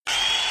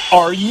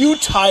Are you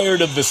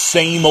tired of the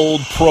same old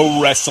pro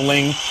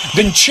wrestling?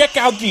 Then check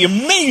out the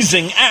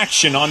amazing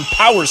action on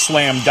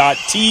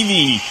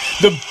Powerslam.tv,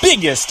 the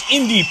biggest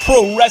indie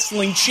pro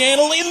wrestling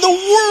channel in the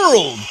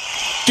world.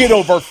 Get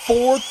over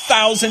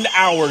 4,000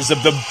 hours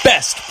of the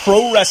best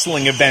pro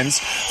wrestling events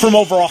from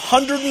over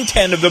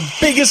 110 of the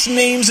biggest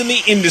names in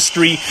the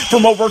industry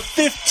from over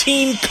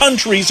 15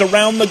 countries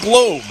around the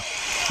globe.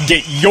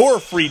 Get your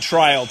free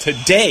trial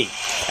today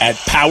at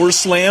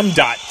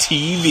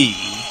Powerslam.tv.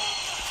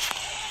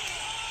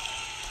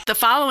 The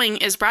following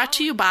is brought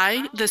to you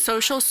by the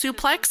Social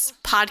Suplex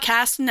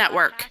Podcast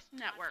Network.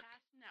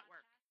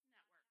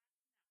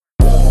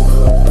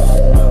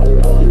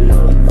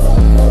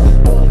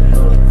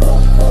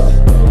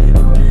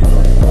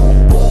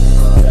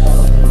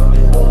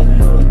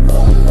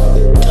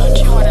 Don't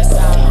you want to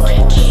sound rich?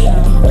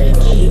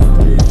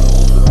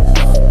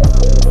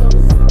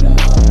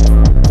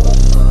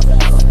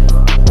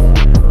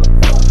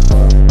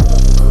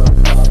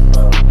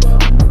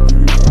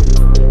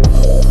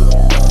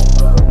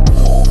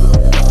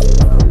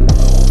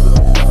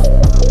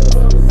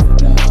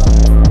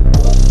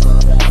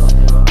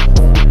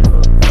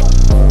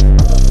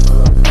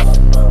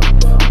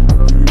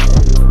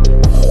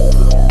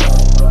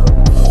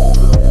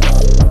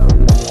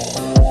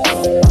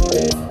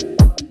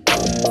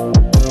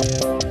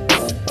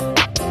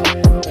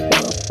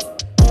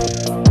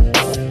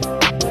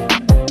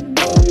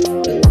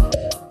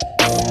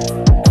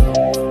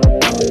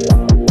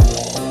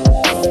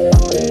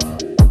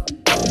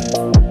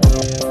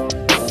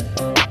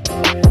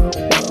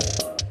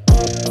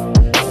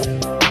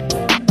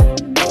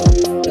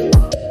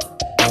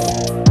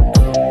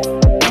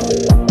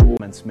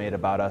 Made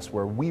about us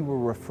where we were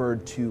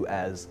referred to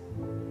as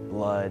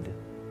blood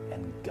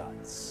and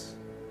guts.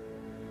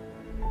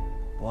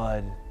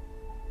 Blood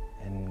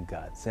and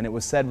guts. And it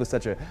was said with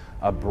such a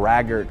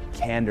braggart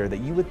candor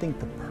that you would think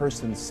the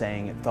person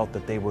saying it felt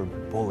that they were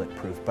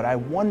bulletproof. But I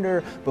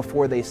wonder,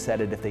 before they said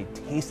it, if they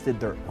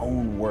tasted their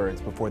own words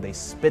before they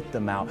spit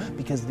them out,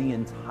 because the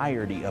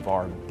entirety of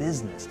our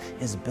business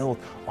is built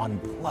on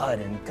blood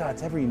and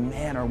guts. Every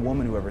man or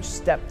woman who ever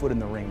stepped foot in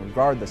the ring,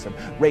 regardless of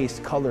race,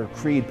 color,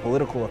 creed,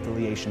 political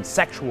affiliation,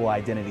 sexual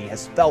identity,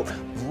 has felt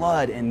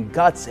blood and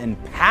guts and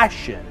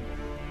passion.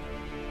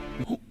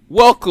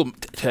 Welcome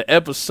to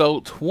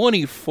episode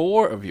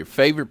 24 of your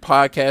favorite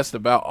podcast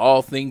about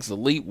all things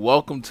elite.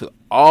 Welcome to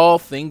All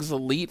Things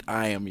Elite.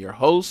 I am your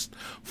host,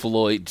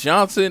 Floyd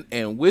Johnson,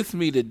 and with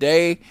me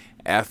today,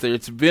 after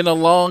it's been a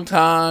long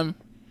time,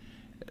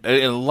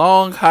 a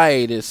long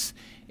hiatus,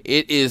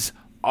 it is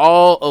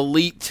All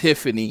Elite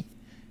Tiffany.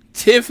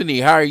 Tiffany,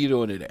 how are you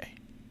doing today?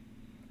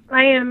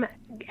 I am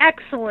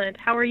excellent.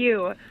 How are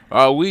you?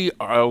 We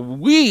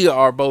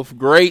are both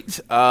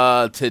great.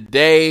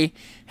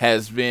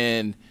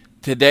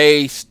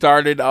 Today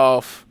started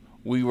off,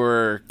 we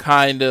were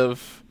kind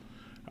of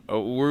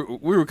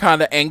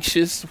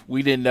anxious.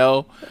 We didn't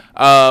know.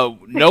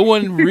 No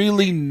one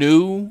really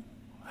knew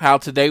how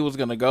today was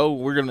going to go.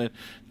 We're going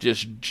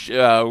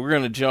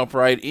to jump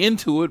right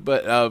into it.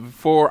 But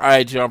before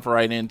I jump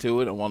right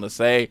into it, I want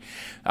to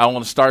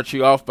start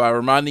you off by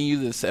reminding you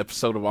this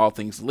episode of All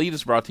Things Elite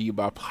is brought to you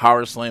by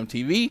Powerslam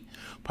TV.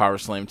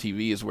 Powerslam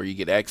TV is where you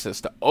get access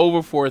to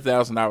over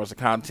 4,000 hours of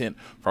content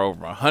for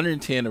over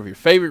 110 of your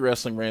favorite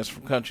wrestling brands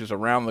from countries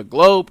around the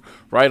globe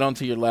right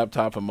onto your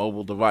laptop and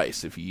mobile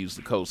device. If you use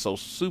the code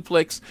Social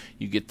Suplex,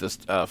 you get this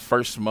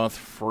first month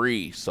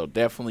free. So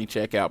definitely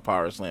check out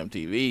Powerslam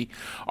TV.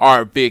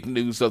 Our big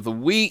news of the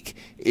week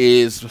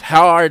is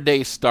how our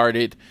day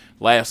started.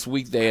 Last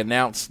week they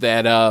announced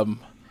that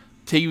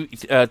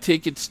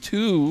tickets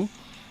to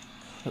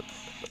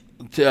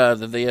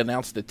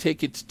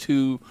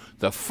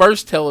the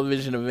first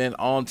television event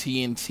on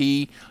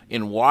TNT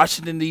in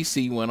Washington,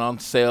 D.C. went on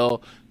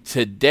sale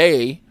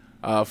today,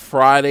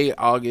 Friday,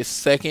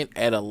 August 2nd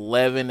at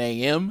 11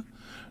 a.m.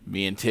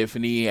 Me and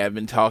Tiffany have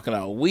been talking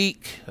all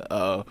week,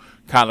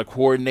 kind of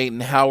coordinating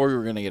how we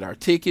were going to get our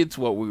tickets,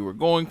 what we were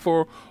going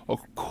for.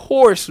 Of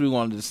course, we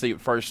wanted to see the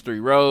first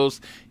three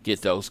rows,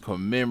 get those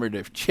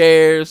commemorative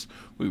chairs.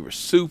 We were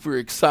super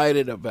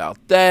excited about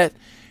that.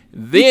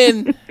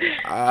 Then,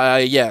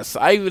 yes,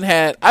 I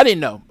didn't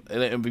know.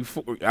 And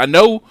before, I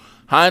know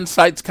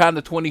hindsight's kind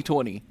of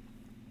 2020.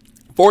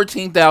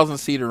 14,000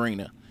 seat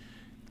arena.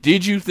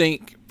 Did you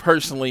think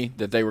personally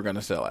that they were going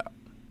to sell out?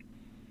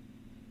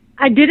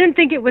 I didn't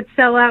think it would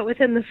sell out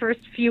within the first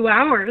few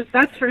hours.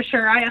 That's for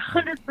sure. I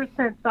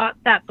 100% thought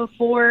that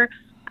before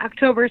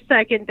October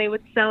 2nd they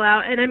would sell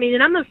out. And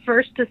I'm the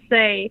first to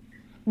say,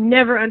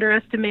 never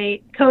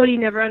underestimate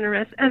Cody,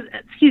 underestimate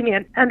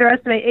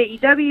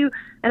AEW.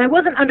 And I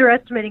wasn't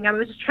underestimating. I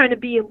was just trying to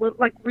be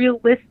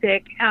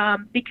realistic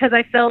because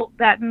I felt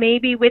that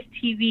maybe with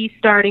TV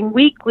starting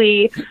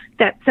weekly,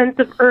 that sense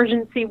of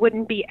urgency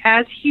wouldn't be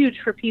as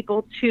huge for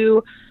people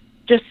to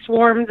just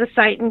swarm the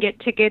site and get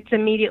tickets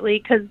immediately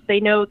because they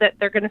know that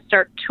they're going to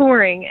start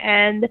touring.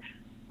 And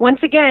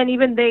once again,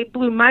 even they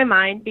blew my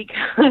mind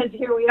because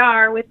here we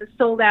are with a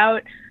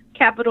sold-out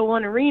Capital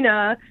One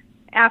Arena.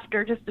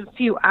 after just a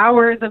few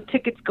hours of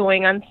tickets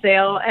going on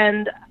sale,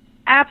 and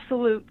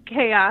absolute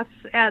chaos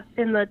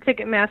in the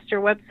Ticketmaster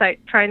website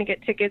trying to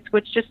get tickets,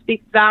 which just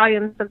speaks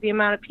volumes of the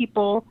amount of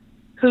people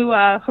who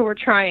were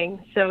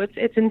trying. So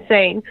it's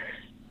insane.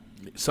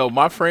 So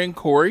my friend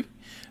Corey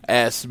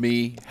asked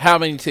me how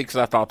many tickets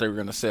I thought they were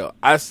going to sell.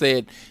 I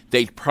said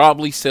they'd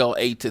probably sell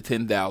 8,000 to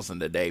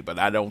 10,000 a day, but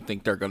I don't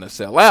think they're going to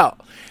sell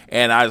out.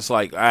 And I was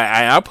like,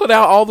 I put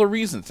out all the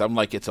reasons. I'm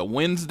like, it's a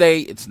Wednesday.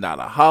 It's not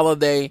a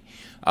holiday.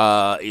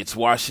 It's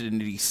Washington,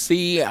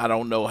 D.C. I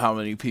don't know how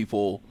many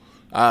people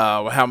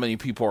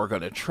are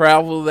going to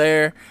travel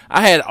there.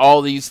 I had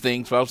all these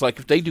things, but I was like,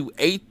 if they do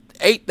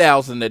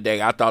 8,000 a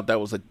day, I thought that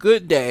was a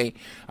good day.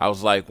 I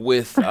was like,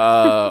 with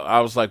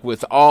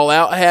All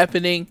Out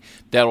happening,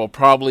 that'll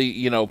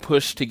probably,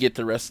 push to get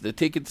the rest of the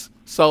tickets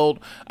sold.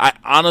 I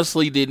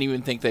honestly didn't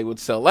even think they would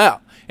sell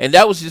out. And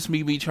that was just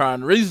me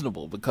trying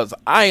reasonable, because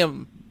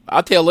I'll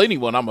tell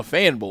anyone I'm a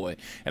fanboy,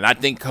 and I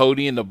think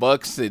Cody and the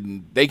Bucks,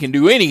 and they can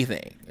do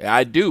anything.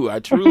 I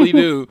truly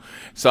do.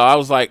 So I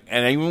was like,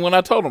 and even when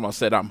I told them, I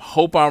said, I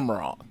hope I'm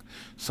wrong.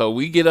 So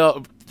we get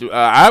up.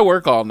 I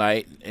work all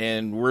night,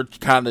 and we're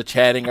kind of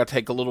chatting. I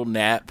take a little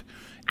nap,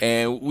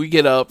 and we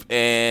get up,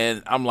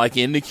 and I'm like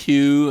in the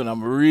queue, and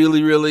I'm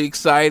really, really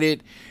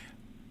excited.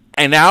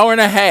 An hour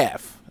and a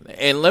half,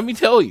 and let me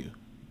tell you,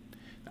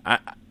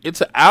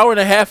 it's an hour and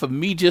a half of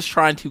me just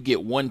trying to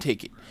get one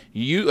ticket.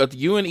 You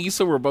and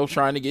Issa were both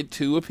trying to get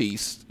two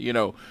apiece.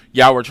 Y'all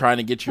were trying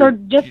to get your... Or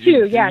just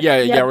two, yeah.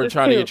 Yeah, we're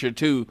trying to get your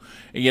two,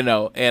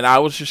 and I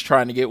was just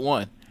trying to get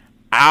one.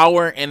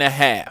 Hour and a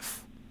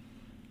half.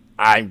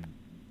 I'm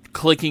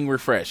clicking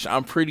refresh.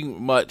 I'm pretty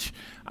much...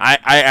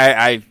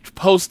 I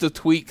post a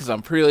tweet because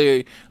I'm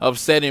pretty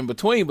upset in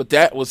between, but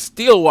that was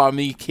still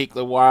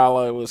while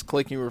I was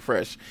clicking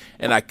refresh,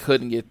 and I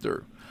couldn't get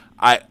through.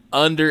 I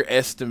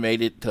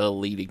underestimated the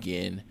Elite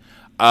again.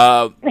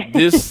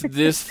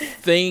 This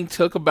thing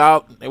took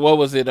about, what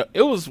was it?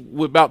 It was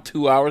about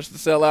 2 hours to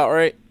sell out,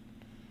 right?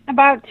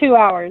 About 2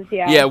 hours,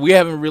 yeah. Yeah, we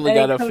haven't really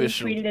got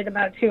official. Tweeted it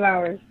about 2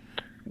 hours.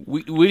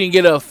 We didn't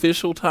get an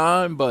official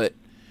time, but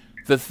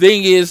the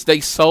thing is, they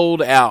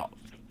sold out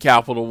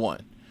Capital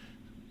One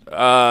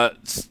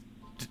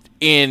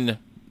in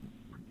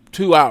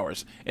 2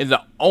 hours, and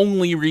the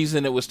only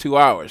reason it was 2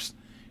 hours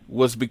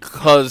was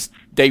because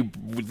they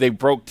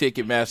broke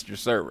Ticketmaster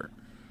server.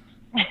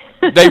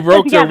 They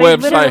broke their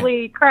website. They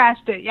literally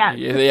crashed it, yeah.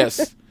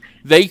 Yes.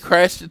 They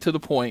crashed it to the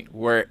point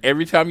where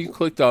every time you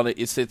clicked on it,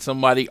 it said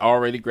somebody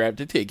already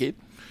grabbed a ticket.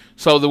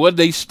 So what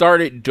they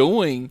started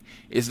doing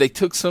is they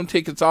took some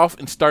tickets off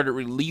and started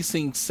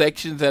releasing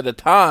sections at a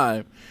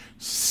time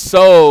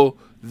so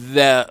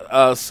that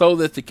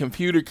the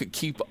computer could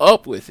keep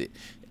up with it.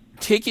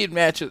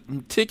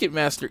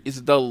 Ticketmaster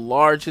is the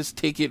largest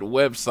ticket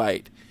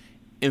website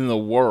in the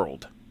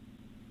world,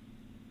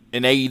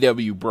 and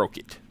AEW broke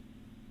it.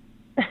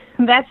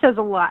 That says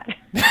a lot.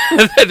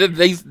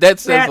 that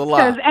says a lot.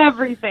 That says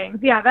everything.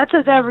 Yeah, that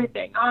says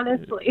everything,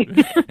 honestly.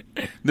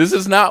 This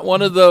is not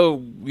one of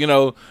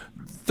the,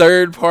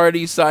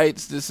 third-party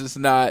sites. This is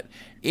not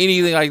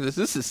anything like this.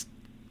 This is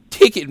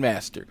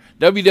Ticketmaster.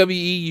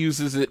 WWE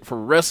uses it for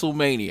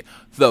WrestleMania.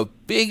 The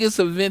biggest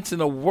events in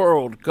the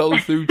world go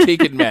through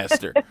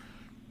Ticketmaster.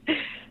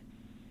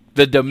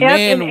 The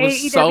demand was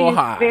AEW's so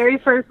high. Very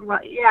first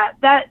one. Yeah,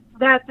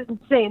 that's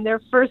insane. Their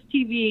first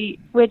TV,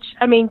 which,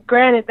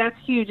 granted, that's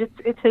huge.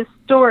 It's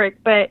historic,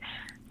 but,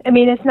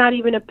 it's not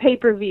even a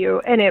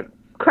pay-per-view, and it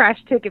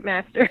crashed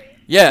Ticketmaster.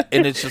 Yeah,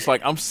 and it's just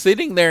like, I'm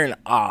sitting there in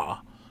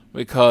awe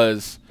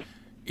because,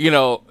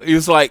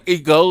 it's like,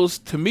 it goes,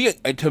 to me,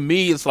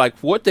 it's like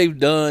what they've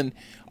done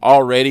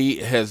already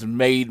has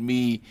made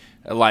me,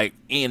 like,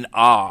 in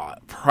awe,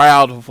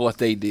 proud of what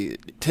they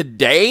did.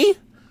 Today,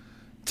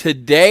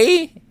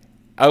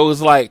 I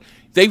was like,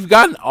 they've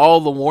gotten all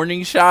the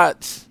warning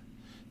shots.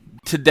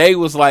 Today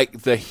was like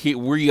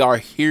we are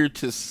here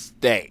to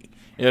stay.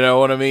 You know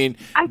what I mean?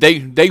 They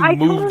moved in. I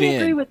totally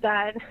agree with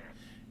that.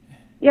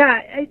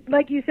 Yeah,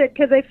 like you said,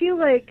 because I feel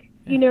like,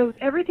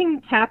 everything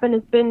that's happened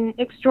has been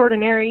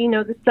extraordinary.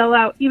 The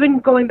sellout, even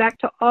going back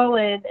to All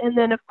In, and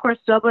then, of course,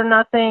 Double or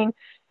Nothing,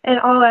 and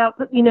All Out,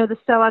 the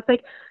sellouts.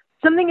 Like,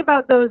 something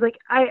about those, like,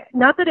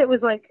 not that it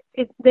was like,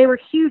 they were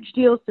huge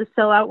deals to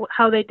sell out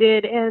how they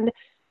did,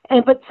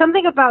 but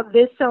something about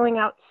this selling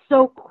out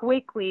so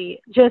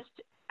quickly,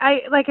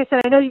 like I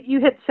said, I know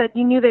you had said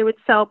you knew they would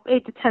sell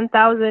 8,000 to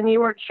 10,000. You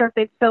weren't sure if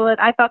they'd fill it.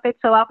 I thought they'd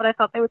sell out, but I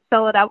thought they would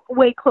sell it out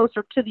way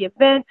closer to the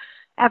event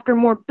after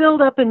more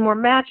build-up and more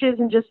matches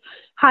and just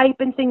hype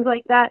and things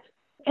like that.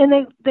 And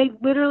they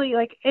literally,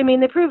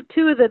 they proved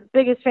two of the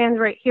biggest fans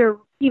right here,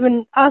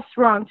 even us,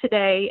 wrong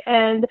today.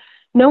 And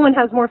no one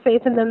has more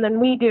faith in them than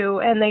we do,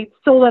 and they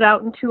sold it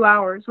out in 2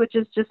 hours, which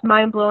is just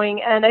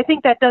mind-blowing. And I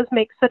think that does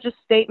make such a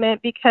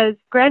statement because,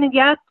 granted,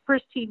 yeah, it's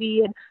first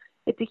TV, and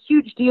it's a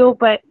huge deal,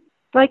 but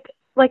like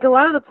a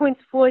lot of the points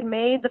Floyd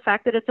made, the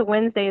fact that it's a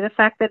Wednesday, the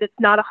fact that it's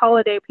not a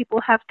holiday, people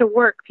have to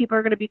work, people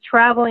are going to be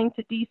traveling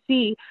to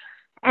D.C.,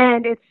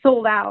 and it's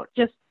sold out.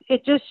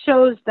 It just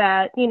shows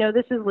that,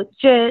 this is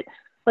legit.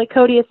 like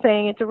Cody is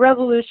saying, it's a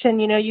revolution.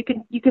 You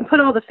can put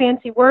all the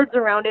fancy words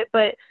around it,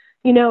 but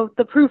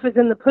the proof is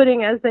in the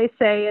pudding, as they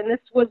say. And this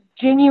was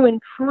genuine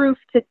proof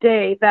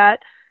today that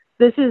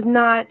this is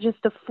not just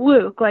a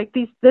fluke. Like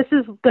this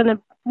is gonna,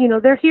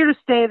 they're here to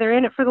stay. They're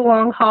in it for the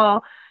long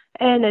haul,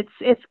 and this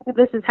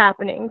is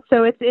happening.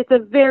 So it's a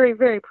very,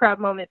 very proud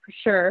moment for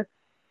sure.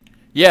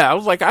 Yeah, I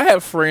was like, I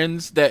have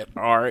friends that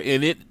are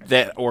in it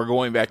that are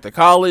going back to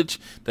college.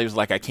 They was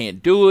like, I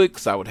can't do it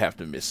because I would have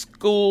to miss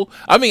school.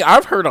 I mean,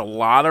 I've heard a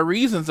lot of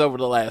reasons over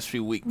the last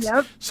few weeks.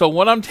 Yep. So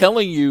what I'm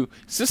telling you,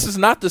 this is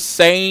not the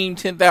same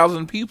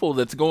 10,000 people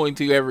that's going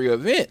to every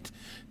event.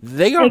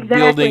 They are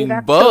building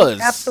buzz.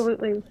 So,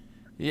 absolutely.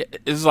 Yeah,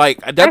 it's like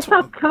that's.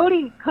 I saw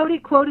Cody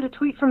quoted a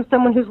tweet from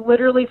someone who's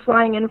literally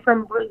flying in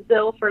from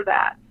Brazil for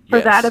that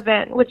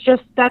event, which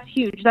that's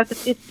huge.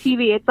 It's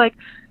TV. It's like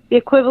the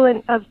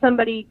equivalent of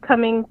somebody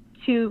coming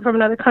from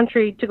another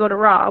country to go to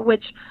Raw,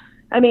 which,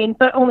 I mean,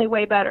 but only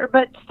way better.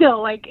 But still,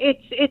 like,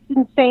 it's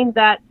insane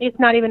that it's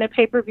not even a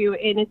pay-per-view,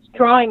 and it's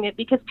drawing it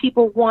because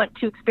people want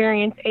to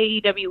experience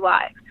AEW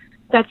live.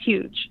 That's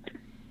huge.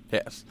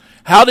 Yes.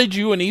 How did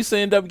you and Issa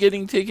end up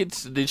getting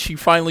tickets? Did she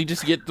finally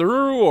just get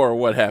through, or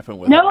what happened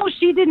with her? No,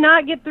 she did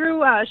not get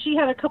through. She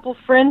had a couple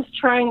friends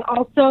trying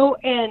also,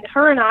 and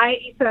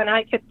Issa and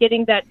I kept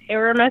getting that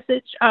error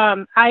message.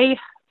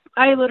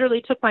 I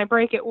literally took my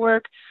break at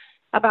work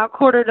about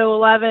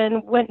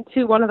 10:45, went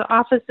to one of the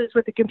offices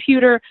with the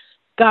computer,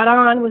 got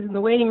on, was in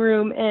the waiting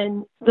room,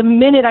 and the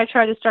minute I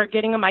tried to start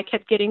getting them, I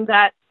kept getting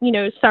that,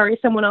 sorry,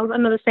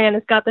 another fan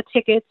has got the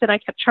tickets, and I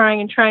kept trying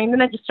and trying.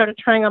 Then I just started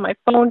trying on my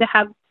phone to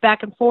have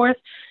back and forth.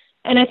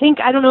 And I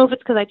don't know if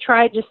it's because I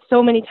tried just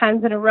so many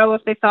times in a row,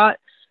 if they thought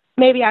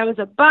maybe I was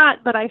a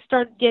bot, but I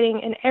started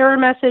getting an error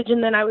message,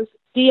 and then I was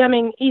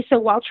DMing Issa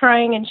while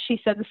trying, and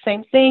she said the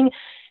same thing.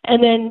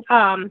 And then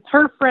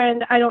her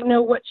friend, I don't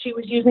know what she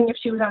was using, if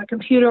she was on a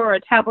computer or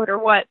a tablet or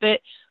what, but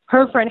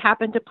her friend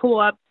happened to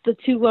pull up the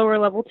 2 lower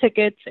level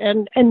tickets,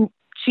 and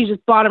she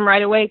just bought them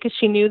right away because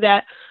she knew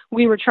that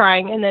we were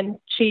trying, and then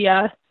she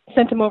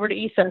sent them over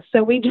to Issa.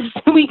 So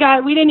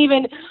neither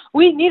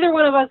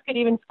one of us could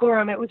even score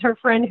them. It was her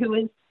friend, who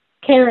was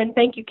Karen.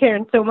 Thank you,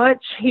 Karen, so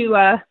much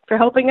for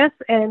helping us,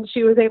 and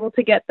she was able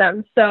to get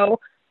them. So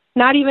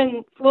not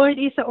even Floyd,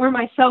 Issa, or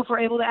myself were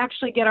able to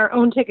actually get our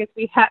own tickets.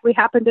 We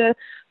happened to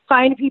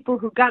find people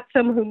who got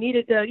some, who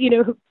needed to,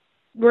 who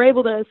were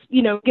able to,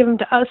 give them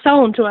to us,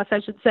 sell them to us, I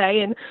should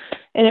say, and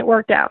it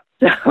worked out.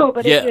 So,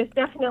 but It was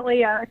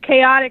definitely a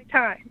chaotic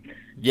time.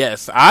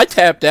 Yes, I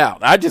tapped out.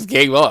 I just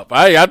gave up.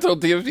 I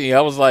told Tiffany, I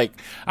was like,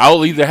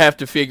 I'll either have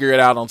to figure it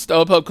out on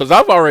StubHub, because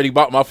I've already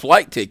bought my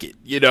flight ticket.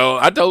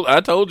 I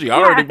told you, I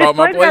already bought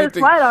my plane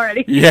ticket.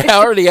 Already. Yeah, I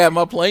already had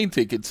my plane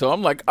ticket. So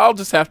I'm like, I'll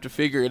just have to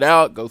figure it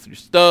out, go through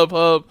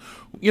StubHub.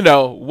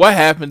 What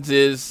happens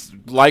is,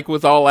 like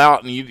with All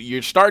Out, and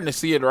you're starting to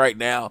see it right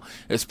now,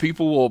 is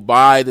people will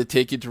buy the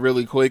tickets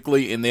really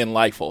quickly, and then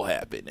life will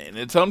happen. And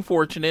it's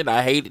unfortunate.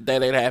 I hate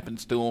that it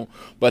happens to them,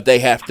 but they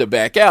have to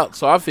back out.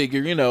 So I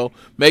figure,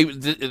 maybe,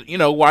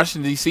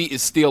 Washington, D.C.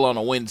 is still on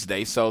a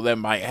Wednesday, so that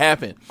might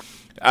happen.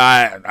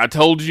 I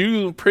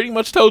pretty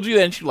much told you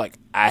that, and she's like,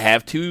 I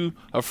have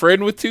a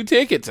friend with 2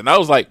 tickets, and I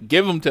was like,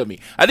 give them to me.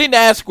 I didn't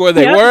ask where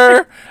they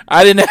were.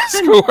 I didn't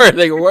ask where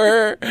they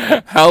were,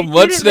 how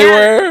much they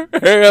were.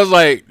 I was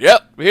like,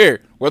 yep,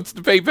 here. What's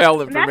the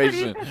PayPal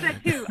information? That's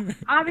what Issa said too.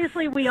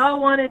 Obviously, we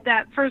all wanted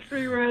that first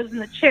 3 rows in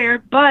the chair,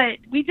 but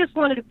we just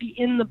wanted to be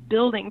in the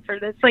building for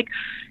this. Like,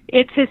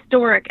 it's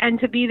historic, and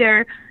to be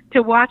there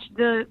to watch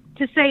to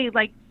say,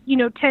 like,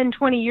 10,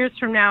 20 years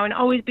from now, and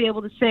always be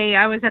able to say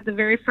I was at the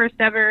very first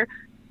ever,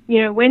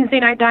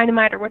 Wednesday Night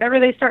Dynamite or whatever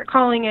they start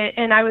calling it,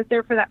 and I was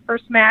there for that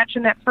first match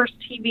and that first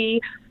TV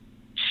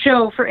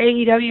show for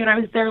AEW, and I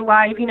was there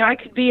live. I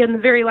could be in the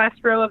very last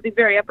row of the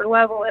very upper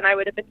level, and I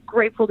would have been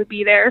grateful to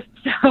be there.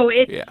 So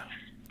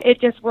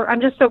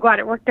I'm just so glad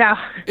it worked out.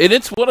 And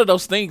it's one of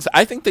those things,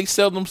 I think they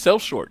sell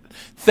themselves short.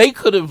 They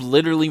could have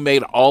literally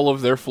made all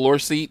of their floor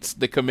seats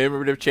the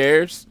commemorative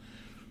chairs,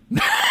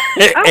 and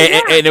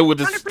it would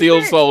have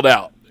still sold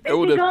out.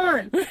 They'd be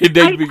gone.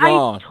 They'd be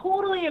gone. I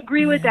totally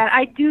agree with that.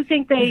 I do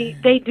think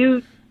they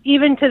do,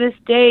 even to this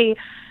day,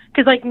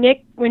 because like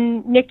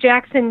when Nick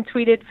Jackson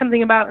tweeted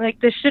something about like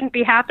this shouldn't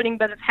be happening,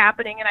 but it's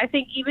happening, and I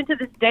think even to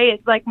this day,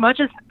 it's like much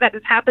as that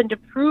has happened to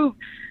prove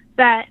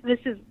that this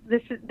is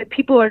that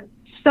people are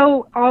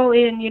so all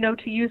in,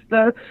 to use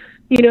the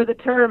the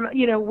term,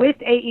 with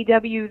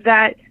AEW,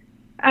 that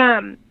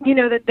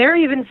that they're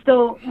even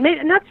still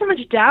not so much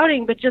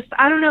doubting, but just,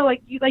 I don't know,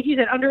 like you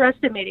said,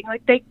 underestimating.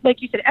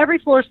 Like you said, every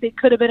floor seat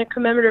could have been a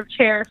commemorative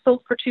chair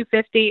sold for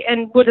 $250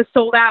 and would have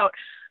sold out.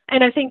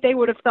 And I think they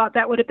would have thought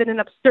that would have been an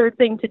absurd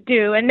thing to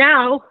do. And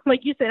now,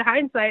 like you said,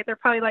 hindsight, they're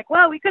probably like,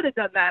 well, we could have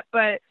done that.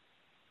 But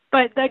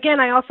again,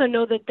 I also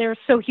know that they're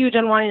so huge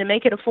on wanting to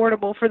make it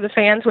affordable for the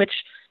fans, which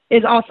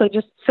is also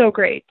just so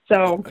great.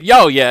 So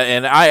yeah,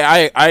 and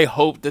I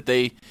hope that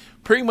they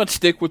pretty much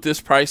stick with this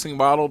pricing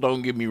model.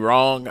 Don't get me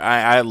wrong.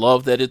 I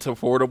love that it's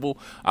affordable.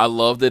 I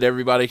love that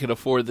everybody can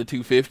afford the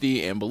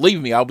 $250. And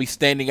believe me, I'll be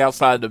standing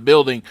outside the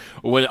building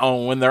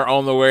when they're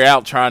on their way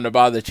out trying to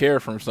buy the chair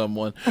from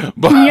someone.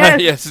 But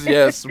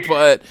yes.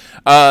 But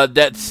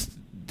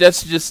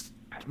that's just,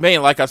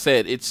 man, like I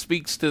said, it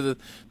speaks to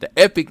the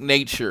epic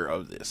nature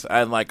of this.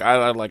 I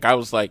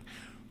was like,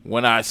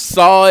 when I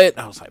saw it,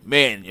 I was like,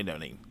 man,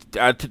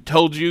 I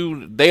told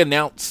you they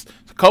announced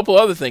a couple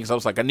other things. I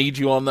was like, I need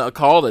you on the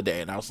call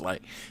today. And I was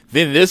like,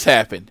 then this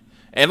happened.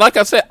 And like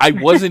I said, I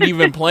wasn't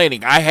even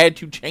planning. I had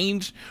to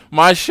change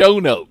my show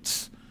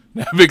notes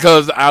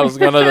because I was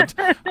gonna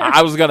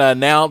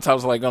announce. I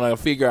was like gonna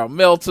figure out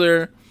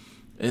Meltzer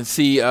and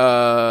see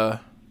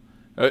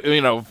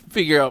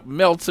figure out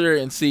Meltzer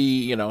and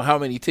see, how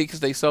many tickets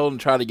they sold and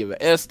try to give an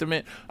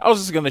estimate. I was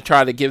just going to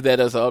try to give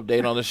that as an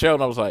update on the show,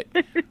 and I was like,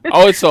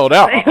 oh, it's sold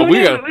out.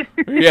 We got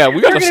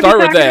to start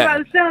with that.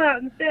 About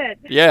Sellout instead.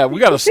 Yeah, we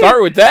got to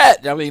start with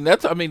that.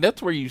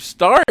 That's where you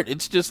start.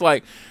 It's just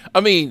like,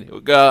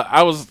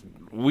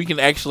 we can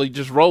actually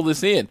just roll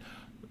this in.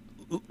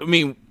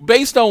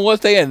 Based on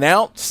what they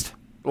announced,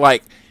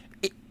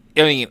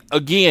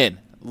 again,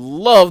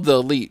 love the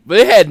Elite, but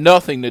it had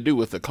nothing to do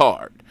with the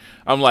card.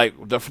 I'm like,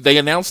 they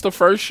announced the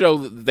first show.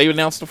 They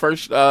announced the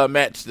first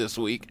match this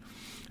week,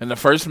 and the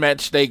first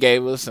match they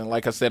gave us. And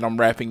like I said, I'm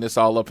wrapping this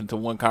all up into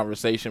one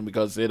conversation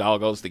because it all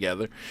goes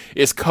together.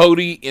 It's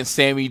Cody and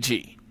Sammy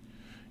G,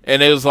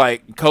 and it was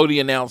like Cody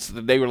announced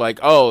that they were like,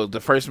 oh,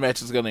 the first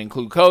match is going to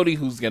include Cody,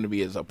 who's going to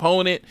be his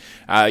opponent.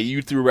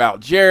 You threw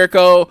out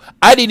Jericho.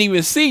 I didn't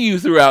even see you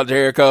threw out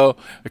Jericho.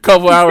 A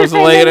couple hours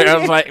later, I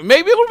was like,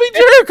 maybe it'll be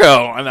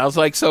Jericho, and I was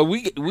like, so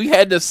we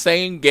had the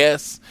same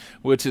guess.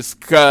 Which is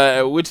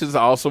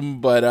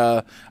awesome, but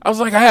I was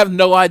like, I have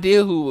no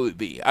idea who it would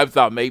be. I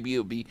thought maybe it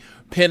would be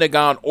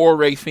Pentagon or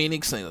Rey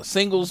Fenix in a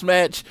singles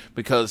match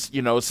because,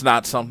 it's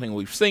not something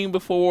we've seen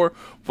before.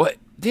 But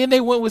then they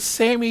went with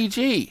Sammy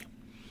G.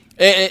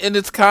 And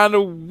it's kind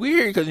of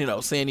weird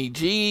because, Sammy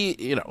G,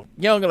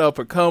 young and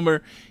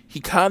up-and-comer,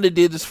 he kind of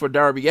did this for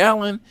Darby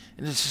Allin.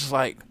 And it's just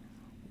like,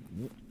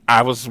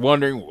 I was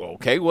wondering,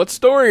 okay, what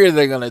story are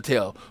they going to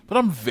tell? But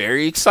I'm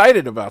very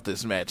excited about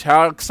this match.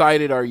 How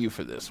excited are you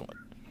for this one?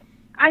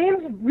 I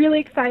am really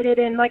excited,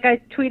 and like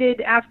I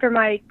tweeted after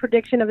my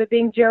prediction of it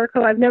being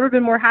Jericho, I've never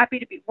been more happy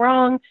to be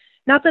wrong.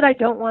 Not that I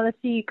don't want to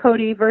see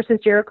Cody versus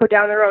Jericho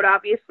down the road,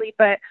 obviously,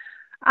 but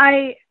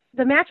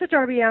the match with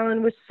Darby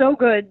Allin was so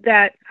good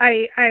that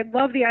I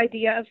love the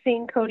idea of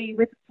seeing Cody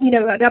with,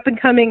 an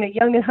up-and-coming, a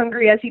young and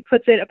hungry, as he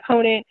puts it,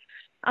 opponent.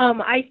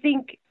 I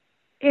think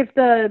if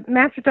the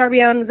match with Darby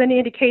Allin was any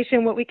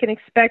indication what we can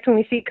expect when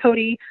we see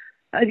Cody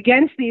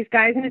against these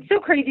guys, and it's so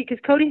crazy because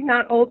Cody's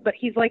not old, but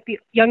he's like the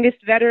youngest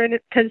veteran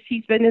because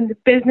he's been in the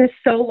business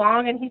so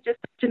long, and he's just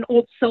such an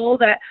old soul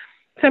that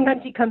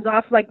sometimes he comes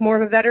off like more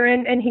of a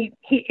veteran, and he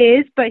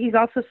is, but he's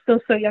also still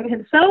so young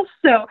himself.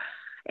 So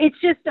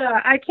it's just,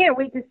 I can't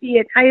wait to see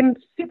it. I am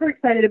super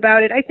excited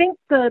about it. I think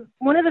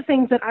one of the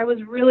things that I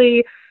was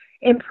really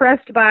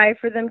impressed by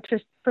for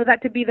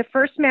that to be the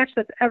first match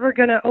that's ever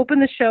going to open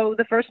the show,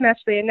 the first match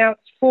they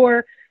announced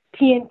for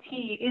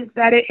TNT, is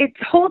that it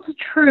holds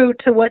true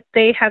to what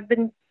they have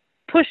been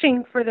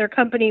pushing for their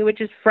company,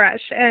 which is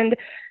fresh. And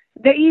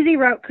the easy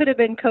route could have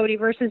been Cody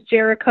versus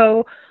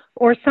Jericho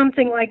or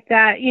something like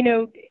that,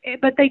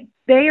 but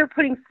they are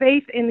putting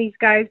faith in these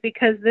guys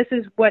because this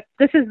is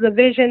the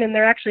vision, and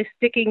they're actually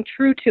sticking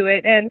true to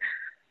it. And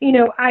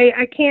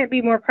I can't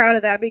be more proud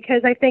of that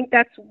because I think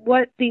that's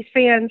what these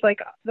fans,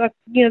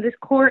 this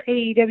core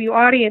AEW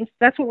audience,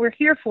 that's what we're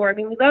here for.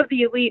 We love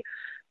the Elite,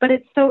 but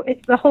it's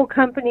the whole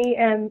company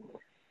and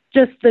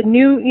just the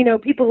new,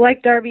 people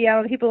like Darby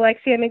Allin, people like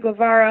Sammy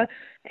Guevara,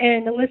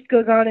 and the list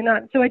goes on and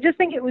on. So I just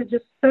think it was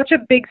just such a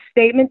big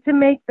statement to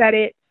make that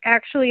it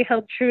actually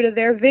held true to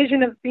their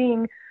vision of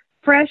being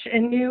fresh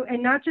and new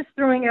and not just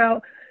throwing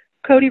out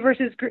Cody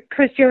versus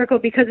Chris Jericho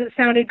because it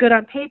sounded good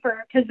on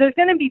paper, because there's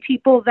going to be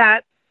people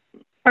that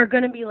are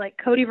going to be like,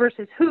 Cody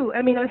versus who?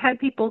 I've had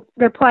people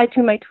reply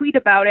to my tweet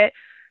about it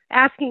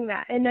asking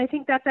that, and I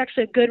think that's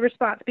actually a good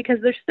response because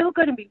they're still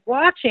going to be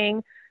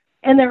watching,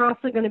 and they're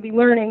also going to be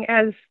learning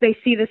as they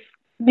see this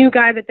new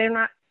guy that they're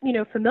not,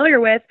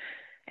 familiar with,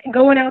 and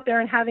going out there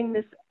and having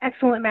this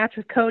excellent match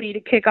with Cody to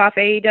kick off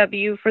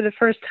AEW for the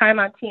first time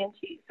on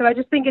TNT. So I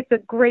just think it's a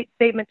great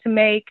statement to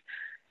make,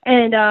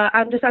 and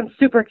I'm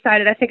super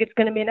excited. I think it's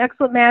going to be an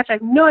excellent match. I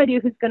have no idea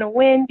who's going to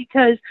win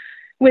because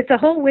with the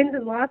whole wins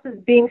and losses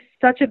being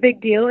such a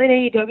big deal in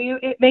AEW,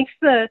 it makes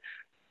to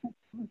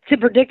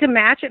predict a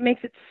match, it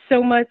makes it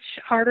so much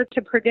harder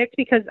to predict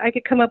because I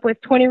could come up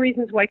with 20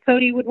 reasons why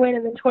Cody would win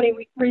and then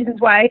 20 reasons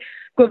why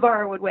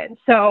Guevara would win.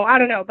 So I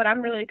don't know, but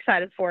I'm really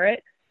excited for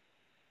it.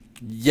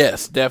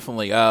 Yes,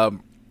 definitely. I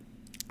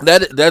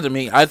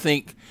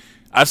think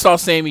I saw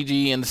Sammy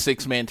G in the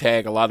 6-man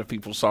tag. A lot of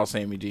people saw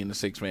Sammy G in the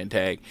 6-man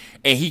tag,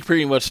 and he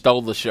pretty much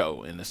stole the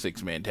show in the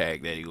 6-man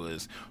tag that he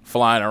was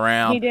flying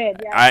around. He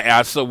did,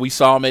 yeah. We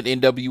saw him at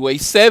NWA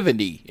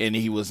 70, and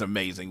he was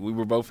amazing. We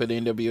were both at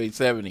NWA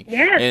 70.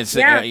 Yes,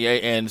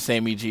 and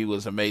Sammy G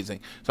was amazing.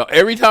 So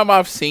every time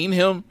I've seen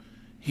him,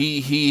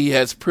 he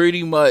has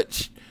pretty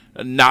much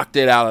knocked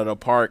it out of the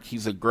park.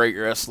 He's a great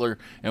wrestler,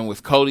 and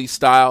with Cody's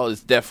style,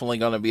 it's definitely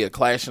going to be a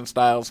clash in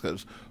styles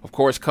because, of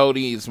course,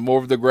 Cody is more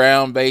of the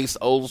ground-based,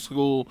 old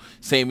school.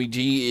 Sammy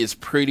G is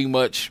pretty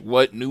much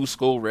what new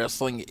school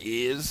wrestling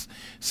is.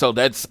 So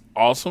that's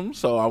awesome.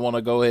 So I want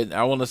to go ahead.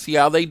 I want to see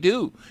how they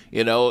do.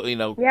 Yeah,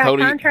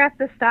 Cody, contrast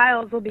the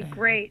styles will be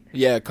great.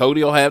 Yeah,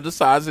 Cody will have the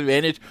size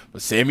advantage,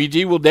 but Sammy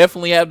G will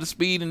definitely have the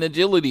speed and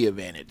agility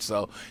advantage.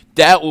 So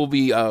that will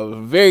be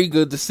very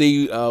good to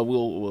see.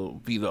 Will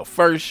be the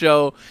first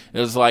show.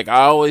 It's like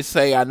I always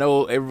say, I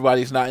know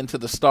everybody's not into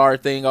the star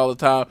thing all the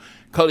time.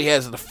 Cody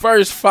has the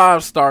first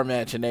 5-star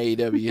match in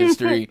AEW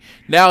history.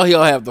 Now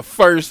he'll have the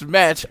first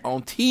match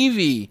on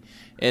TV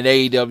in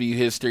AEW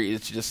history.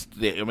 It's just,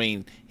 I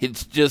mean,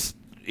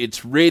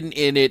 it's written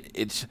in it.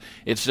 It's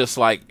just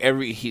like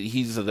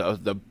he's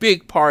the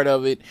big part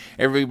of it.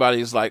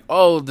 Everybody's like,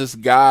 oh, this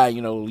guy,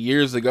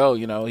 years ago,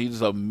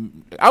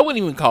 I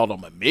wouldn't even call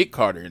him a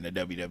mid-carder in the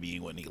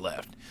WWE when he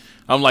left.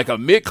 I'm like a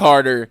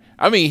mid-carder.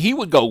 I mean, he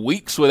would go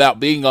weeks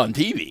without being on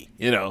TV,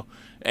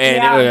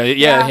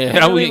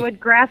 And we would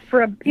grasp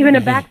for even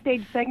a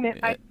backstage segment.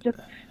 I'd just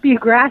be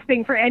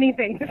grasping for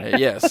anything.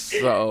 Yes.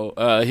 So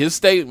his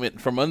statement,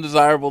 from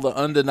undesirable to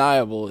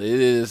undeniable, it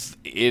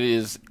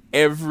is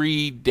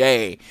every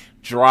day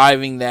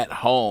driving that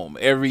home.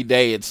 Every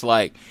day, it's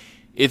like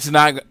it's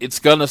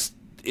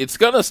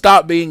gonna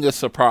stop being a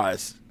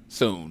surprise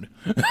soon.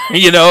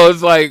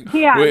 It's like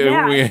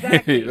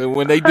exactly.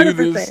 when they do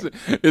this,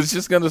 it's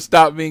just gonna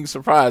stop being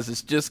surprise.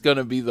 It's just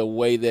gonna be the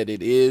way that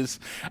it is.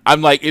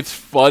 I'm like, it's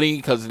funny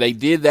because they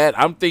did that.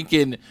 I'm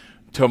thinking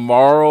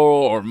tomorrow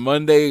or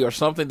Monday or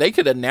something, they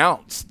could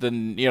announce the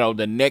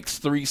next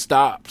 3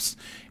 stops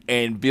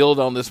and build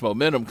on this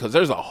momentum, because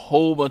there's a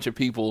whole bunch of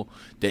people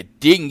that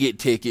didn't get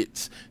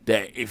tickets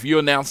that if you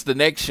announce the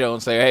next show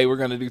and say, hey, we're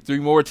going to do 3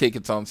 more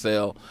tickets on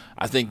sale,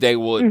 I think they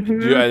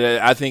would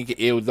I think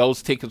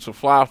those tickets will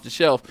fly off the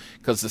shelf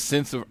because the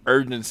sense of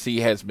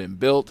urgency has been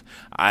built.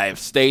 I have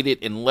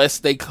stated, unless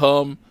they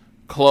come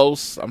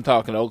close, I'm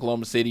talking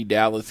Oklahoma City,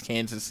 Dallas,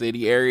 Kansas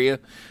City area,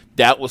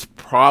 that was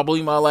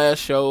probably my last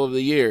show of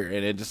the year.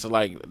 And it just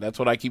like, that's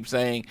what I keep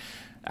saying.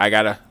 I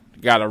gotta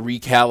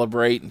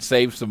recalibrate and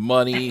save some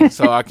money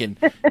so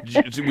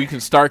we can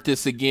start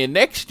this again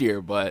next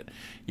year. But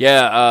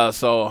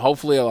so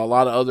hopefully a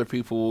lot of other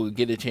people will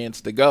get a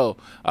chance to go.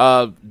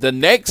 The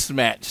next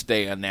match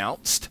they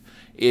announced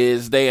a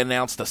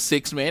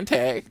 6-man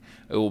tag.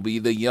 It will be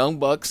the Young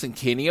Bucks and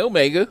Kenny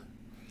Omega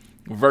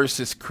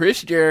versus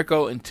Chris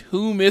Jericho and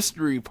 2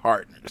 mystery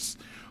partners,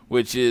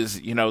 which is,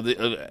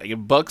 the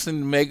Bucks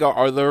and Omega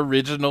are the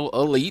original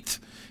Elite,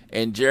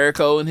 and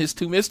Jericho and his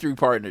 2 mystery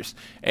partners.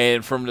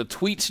 And from the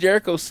tweets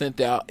Jericho sent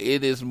out,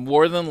 it is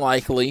more than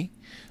likely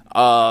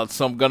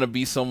going to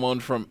be someone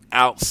from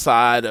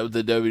outside of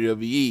the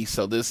WWE.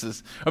 So this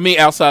is,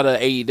 outside of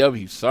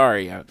AEW.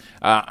 Sorry,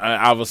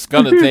 I was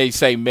going to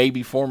say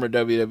maybe former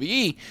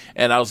WWE,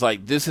 and I was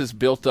like, this has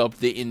built up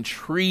the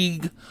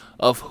intrigue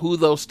of who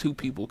those 2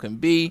 people can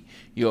be.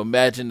 You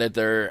imagine that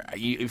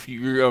if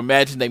you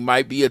imagine they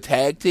might be a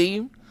tag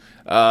team.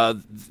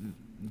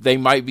 They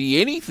might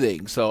be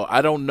anything, so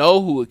I don't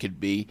know who it could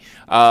be.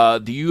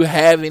 Do you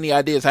have any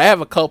ideas? I have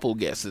a couple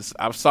guesses.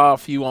 I saw a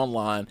few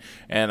online,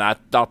 and I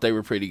thought they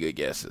were pretty good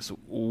guesses.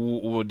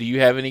 Do you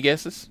have any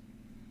guesses?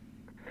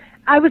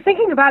 I was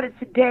thinking about it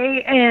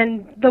today,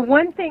 and the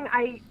one thing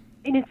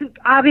and it's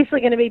obviously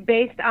going to be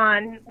based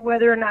on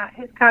whether or not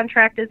his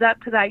contract is up,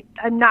 because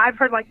I've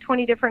heard like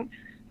 20 different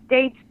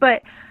dates,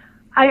 but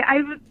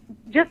I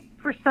just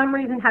for some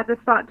reason had this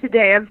thought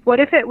today of what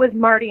if it was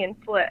Marty and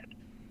Flip?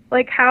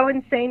 Like, how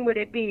insane would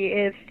it be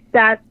if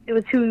it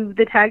was who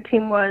the tag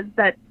team was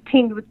that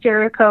teamed with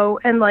Jericho,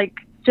 and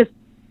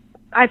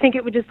I think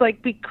it would just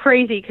be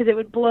crazy because it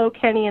would blow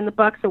Kenny and the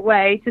Bucks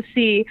away to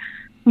see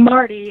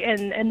Marty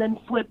and then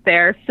Flip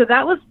there. So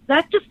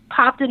that just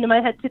popped into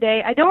my head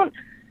today.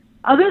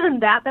 Other than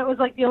that was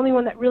the only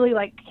one that really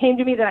came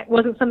to me that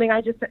wasn't something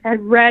I just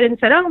had read and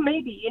said, oh,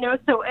 maybe,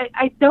 So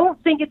I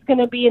don't think it's going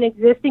to be an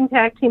existing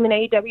tag team in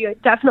AEW. I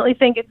definitely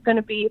think it's going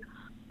to be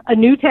a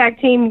new tag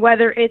team,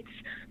 whether it's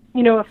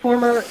a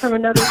former from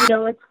another,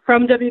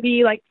 from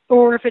WB,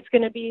 or if it's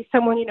going to be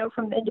someone,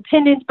 from the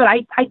independents. But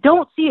I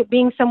don't see it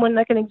being someone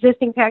like an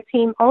existing tag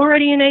team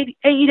already in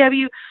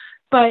AEW.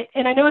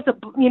 And I know it's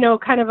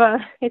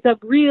it's a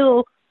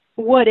real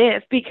what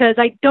if, because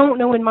I don't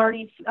know when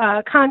Marty's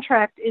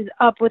contract is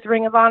up with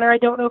Ring of Honor. I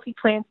don't know if he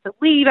plans to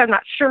leave. I'm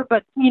not sure,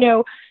 but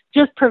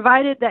just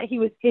provided that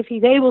if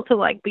he's able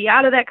to be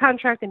out of that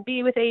contract and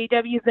be with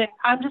AEW, then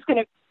I'm just going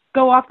to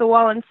go off the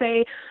wall and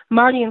say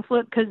Marty and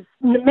Flip,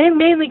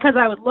 mainly because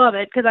I would love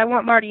it, because I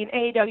want Marty in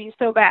AEW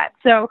so bad.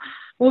 So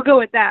we'll go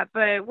with that.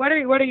 But what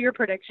are your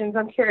predictions?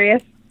 I'm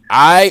curious.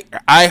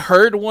 I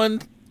heard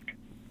one,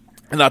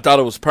 and I thought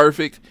it was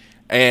perfect.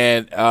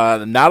 And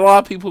not a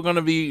lot of people are going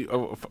to be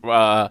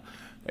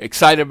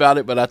excited about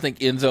it, but I think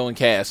Enzo and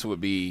Cass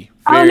would be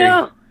very... Oh,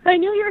 no. I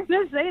knew you were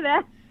going to say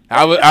that.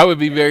 I would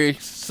be very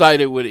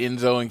excited with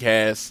Enzo and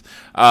Cass.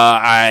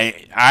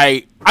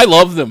 I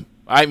love them.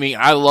 I mean,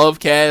 I love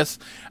Cass.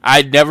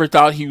 I never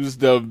thought he was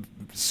the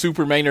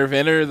super main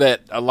eventer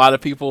that a lot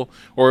of people,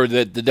 or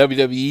that the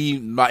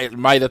WWE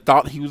might have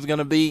thought he was going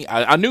to be.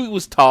 I knew he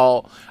was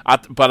tall,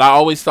 but I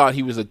always thought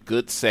he was a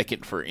good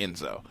second for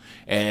Enzo.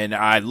 And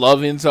I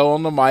love Enzo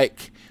on the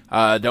mic.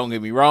 Don't get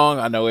me wrong.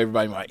 I know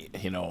everybody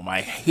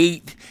might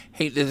hate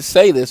to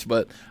say this,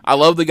 but I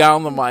love the guy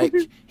on the mic.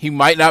 He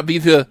might not be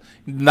the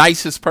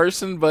nicest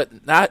person,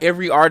 but not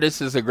every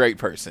artist is a great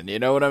person. You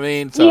know what I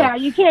mean? So, yeah,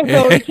 you can't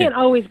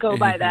always go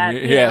by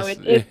that. Yes.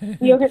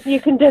 You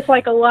can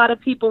dislike a lot of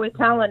people with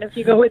talent if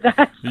you go with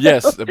that. So.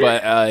 Yes,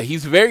 but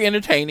he's very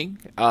entertaining.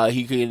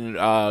 He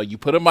can you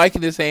put a mic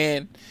in his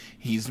hand.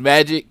 He's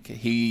magic.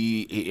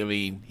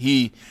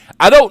 I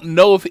don't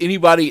know if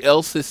anybody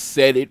else has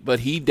said it,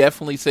 but he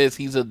definitely says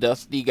he's a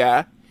Dusty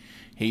guy.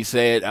 He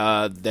said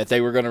that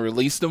they were going to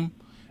release them,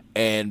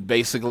 and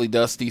basically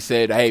Dusty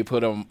said, "Hey,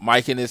 put a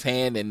mic in his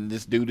hand, and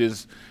this dude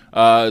is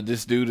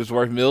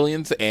worth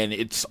millions," and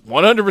it's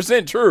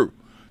 100% true.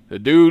 The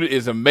dude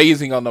is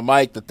amazing on the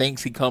mic. The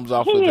things he comes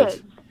off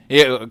with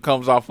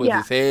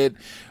his head,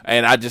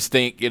 and I just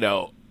think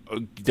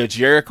the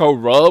Jericho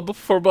rub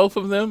for both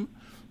of them.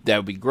 That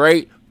would be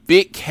great.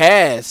 Big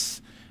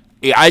Cass,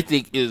 I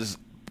think, is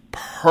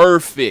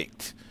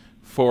perfect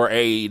for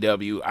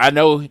AEW.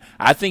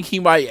 I think he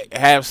might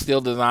have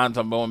still designs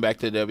on going back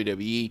to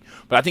WWE,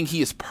 but I think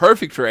he is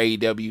perfect for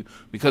AEW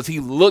because he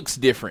looks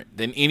different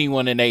than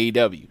anyone in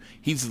AEW.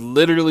 He's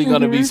literally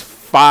going to be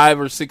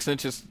 5 or 6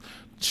 inches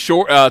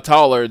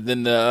taller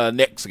than the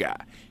next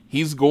guy.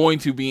 He's going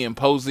to be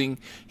imposing.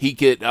 He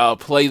could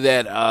play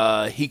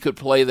that. He could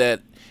play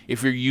that.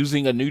 If you're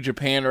using a New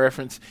Japan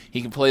reference,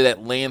 he can play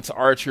that Lance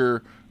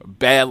Archer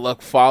Bad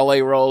Luck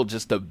Fale role,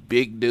 just a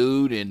big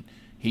dude, and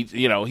he's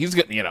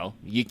good.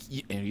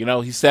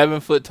 He's 7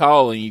 foot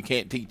tall, and you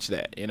can't teach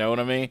that. You know what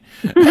I mean?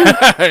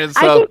 I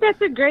think that's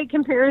a great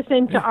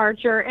comparison to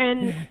Archer,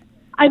 and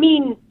I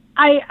mean,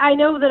 I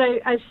know that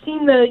I've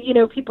seen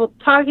the people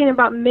talking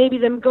about maybe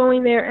them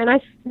going there,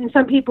 and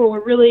some people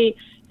were really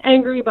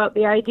angry about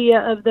the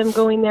idea of them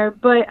going there,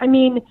 but I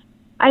mean,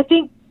 I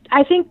think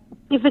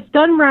if it's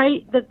done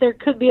right, that there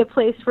could be a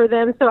place for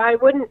them. So I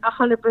wouldn't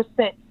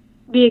 100%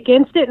 be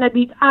against it.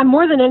 And I'm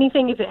more than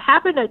anything, if it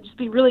happened, I'd just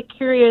be really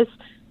curious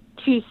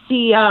to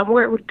see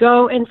where it would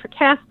go. And for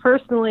Cass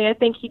personally, I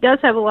think he does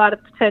have a lot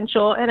of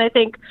potential. And I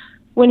think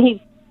when he's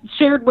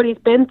shared what he's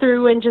been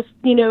through and just,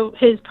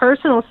 his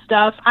personal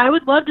stuff, I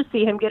would love to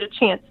see him get a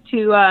chance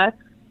to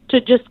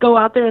just go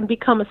out there and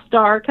become a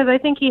star, because I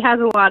think he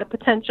has a lot of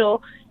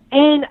potential.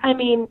 And I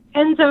mean,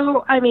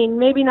 Enzo,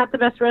 maybe not the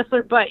best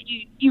wrestler, but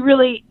you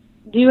really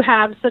do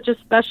have such a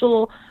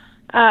special,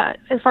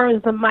 as far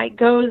as the mic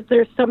goes,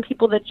 there's some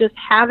people that just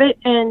have it,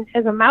 and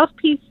as a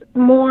mouthpiece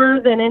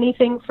more than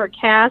anything for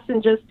Cass,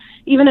 and just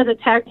even as a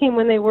tag team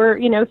when they were,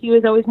 he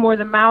was always more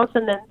the mouth,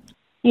 and then,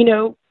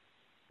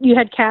 you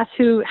had Cass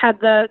who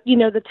had the,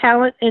 the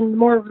talent and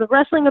more of the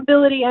wrestling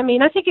ability. I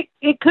mean, I think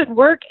it could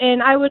work,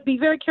 and I would be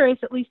very curious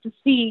at least to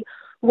see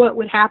what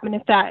would happen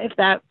if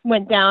that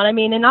went down. I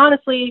mean, and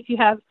honestly, if you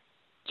have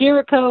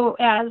Jericho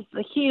as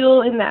the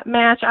heel in that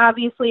match,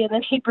 obviously, and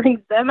then he brings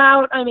them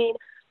out. I mean,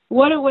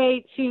 what a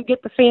way to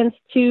get the fans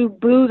to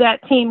boo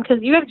that team,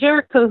 because you have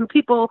Jericho who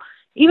people,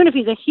 even if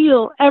he's a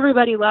heel,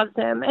 everybody loves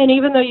him. And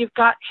even though you've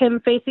got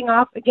him facing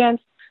off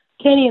against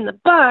Kenny and the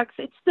Bucks,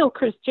 it's still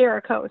Chris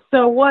Jericho.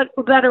 So what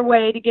a better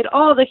way to get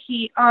all the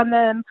heat on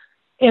them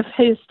if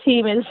his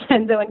team is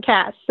Enzo and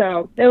Cass.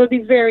 So it would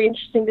be very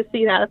interesting to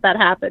see that if that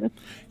happened.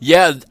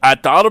 Yeah, I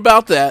thought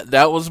about that.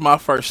 That was my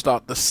first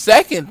thought. The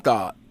second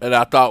thought that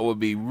I thought would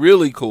be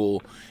really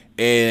cool,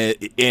 and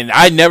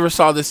I never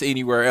saw this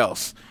anywhere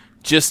else,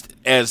 just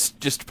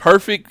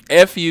perfect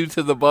FU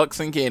to the Bucks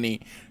and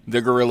Kenny,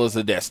 the Gorillas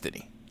of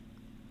Destiny.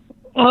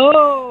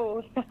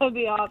 Oh, that would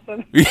be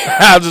awesome. Yeah,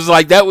 I was just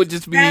like, that would be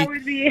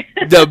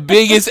the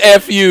biggest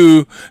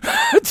FU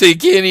to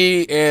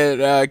Kenny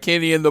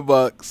and the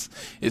Bucks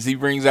as he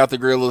brings out the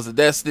Gorillas of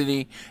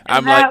Destiny.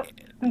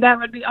 That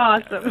would be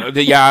awesome.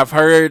 Yeah, I've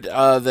heard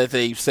that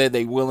they've said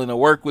they're willing to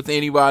work with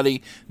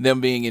anybody,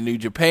 them being in New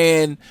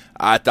Japan.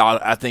 I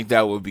think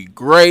that would be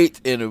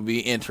great, and it would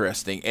be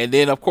interesting. And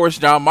then, of course,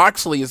 Jon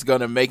Moxley is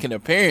going to make an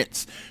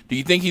appearance. Do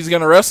you think he's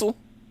going to wrestle?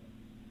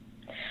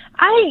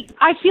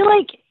 I feel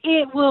like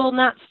it will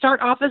not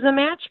start off as a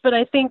match, but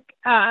I think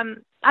I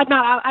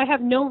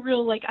have no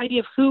real idea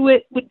of who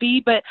it would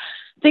be, but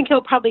I think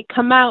he'll probably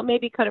come out,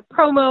 maybe cut a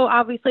promo.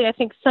 Obviously, I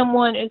think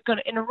someone is going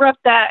to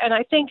interrupt that, and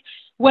I think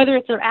whether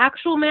it's an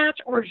actual match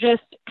or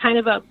just kind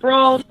of a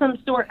brawl of some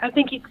sort, I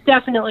think he's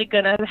definitely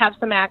going to have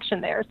some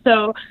action there.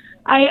 So,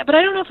 but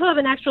I don't know if he'll have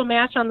an actual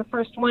match on the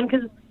first one,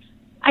 because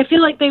I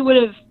feel like they would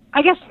have,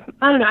 I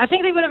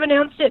think they would have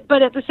announced it,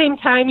 but at the same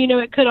time,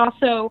 it could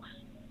also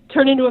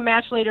turn into a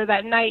match later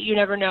that night. You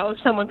never know if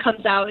someone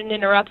comes out and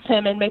interrupts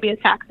him and maybe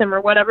attacks him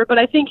or whatever. But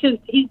I think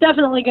he's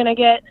definitely going to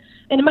get,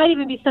 and it might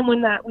even be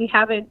someone that we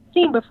haven't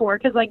seen before.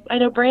 Because, like, I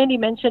know Brandy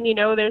mentioned,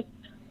 there's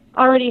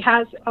already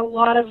has a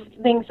lot of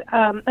things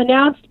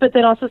announced, but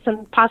then also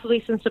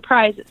possibly some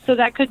surprises. So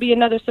that could be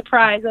another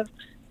surprise of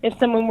if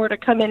someone were to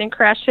come in and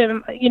crash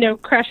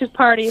his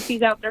party if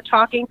he's out there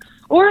talking,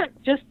 or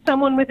just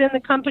someone within the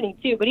company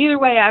too. But either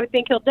way, I would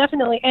think he'll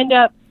definitely end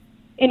up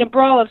in a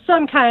brawl of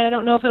some kind. I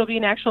don't know if it'll be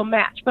an actual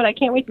match, but I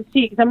can't wait to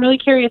see, because I'm really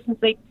curious, since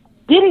they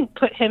didn't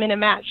put him in a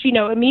match,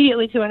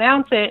 immediately to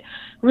announce it.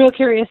 Real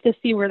curious to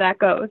see where that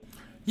goes.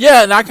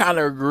 Yeah, and I kind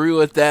of agree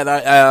with that.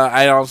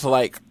 I also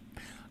like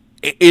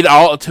it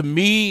all. To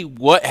me,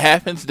 what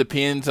happens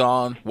depends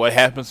on what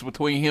happens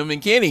between him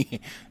and Kenny.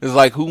 It's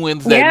like, who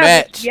wins that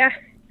match? Yeah.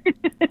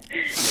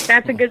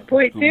 That's a good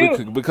point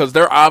too. Because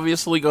they're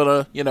obviously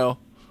gonna,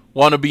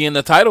 want to be in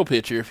the title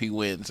picture if he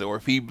wins, or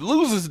if he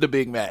loses the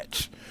big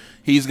match,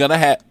 he's gonna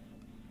have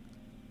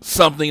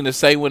something to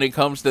say when it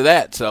comes to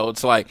that. So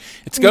it's like,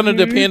 it's gonna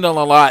depend on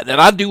a lot,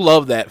 and I do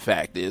love that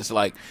fact. Is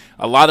like,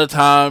 a lot of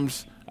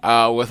times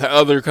with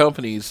other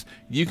companies,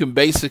 you can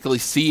basically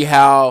see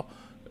how,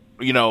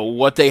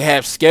 what they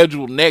have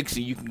scheduled next,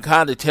 and you can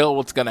kind of tell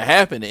what's gonna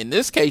happen. In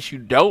this case, you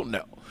don't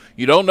know.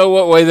 You don't know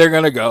what way they're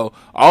going to go.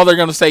 All they're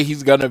going to say,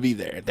 he's going to be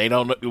there.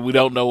 We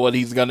don't know what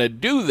he's going to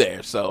do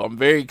there. So I'm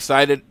very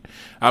excited.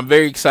 I'm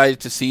very excited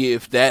to see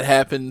if that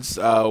happens,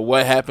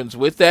 what happens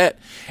with that.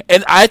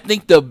 And I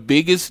think the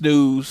biggest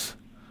news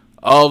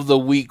of the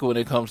week when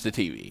it comes to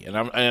TV, and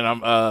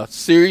I'm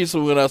serious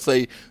when I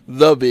say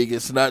the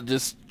biggest, not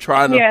just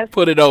trying to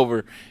put it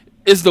over,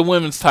 is the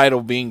women's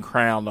title being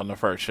crowned on the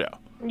first show.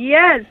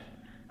 Yes.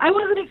 I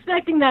wasn't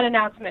expecting that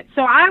announcement,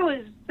 so I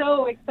was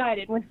so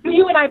excited when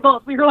you and I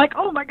both, we were like,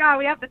 oh my God,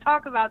 we have to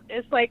talk about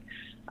this. Like,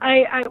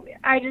 I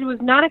was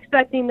not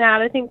expecting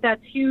that. I think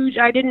that's huge.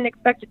 I didn't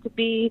expect it to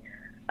be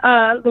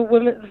the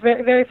women's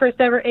very first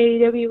ever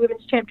AEW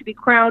Women's Champ to be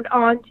crowned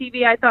on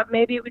TV. I thought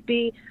maybe it would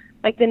be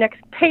like the next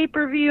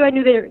pay-per-view.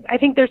 I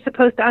think they're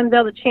supposed to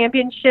unveil the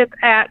championship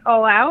at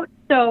All Out.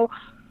 So,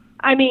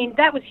 I mean,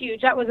 that was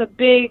huge. That was a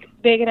big,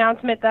 big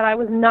announcement that I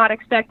was not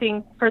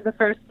expecting for the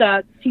first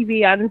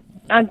TV on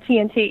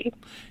TNT.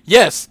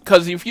 Yes,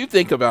 because if you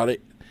think about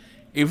it,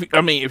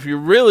 if you're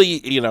really,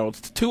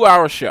 it's a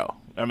 2-hour show.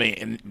 I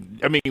mean,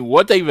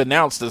 what they've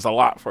announced is a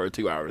lot for a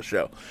 2-hour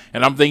show,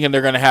 and I'm thinking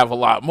they're going to have a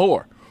lot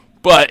more.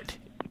 But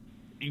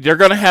they're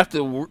going to have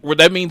to.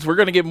 That means we're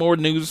going to get more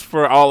news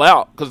for All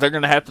Out, because they're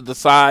going to have to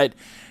decide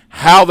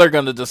how they're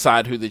going to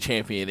decide who the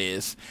champion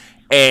is,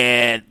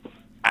 and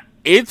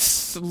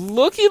it's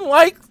looking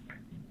like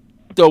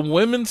the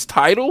women's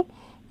title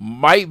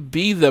might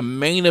be the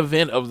main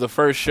event of the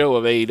first show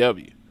of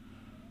AEW.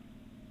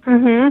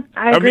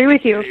 I agree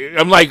with you.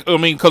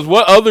 Because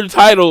what other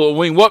title,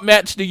 what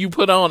match do you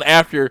put on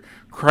after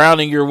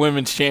crowning your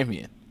women's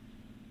champion?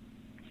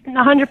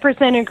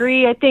 100%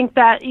 agree. I think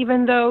that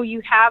even though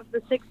you have the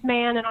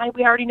 6-man, and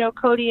we already know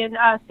Cody and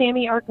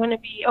Sammy are going to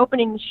be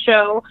opening the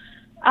show,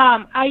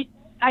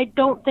 I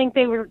don't think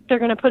they're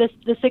going to put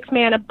the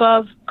 6-man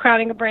above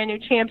crowning a brand new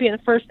champion,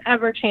 the first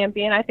ever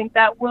champion. I think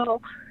that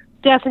will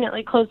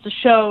definitely close the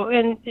show,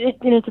 and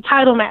it's a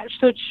title match,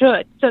 so it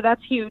should. So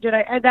that's huge, and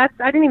I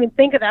didn't even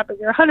think of that, but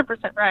you're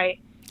 100% right.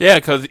 Yeah,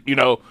 because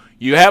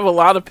you have a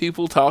lot of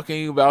people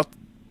talking about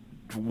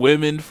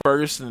women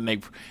first, and they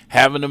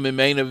having them in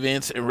main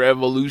events and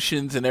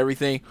revolutions and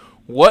everything.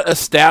 What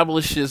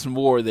establishes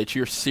more that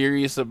you're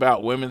serious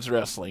about women's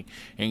wrestling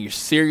and you're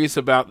serious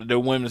about the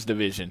women's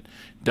division?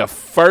 The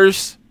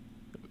first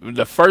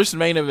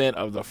main event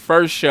of the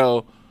first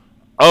show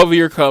of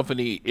your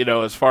company,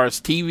 as far as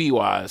TV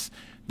wise,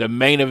 the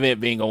main event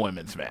being a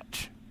women's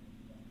match.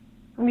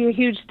 It would be a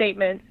huge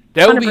statement.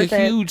 That would 100%. Be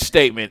a huge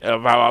statement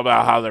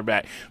about how they're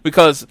back.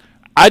 Because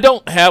I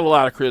don't have a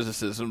lot of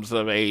criticisms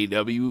of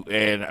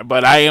AEW,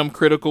 but I am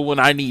critical when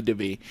I need to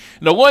be.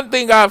 And the one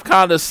thing I've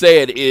kind of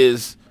said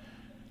is,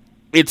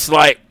 it's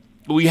like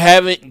we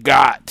haven't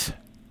got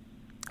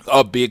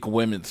a big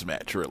women's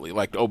match, really,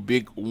 like a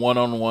big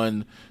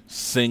one-on-one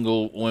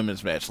single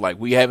women's match. Like,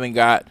 we haven't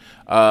got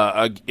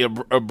a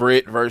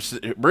Britt versus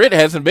Britt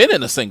hasn't been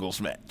in a singles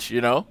match,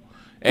 and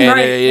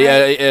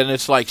and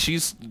it's like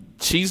she's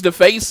the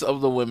face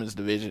of the women's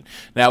division.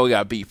 Now we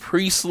got B.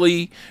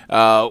 Priestley,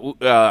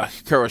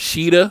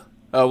 Kuroshita,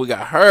 we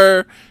got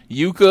her,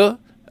 Yuka,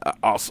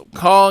 Awesome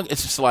Kong.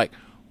 It's just like,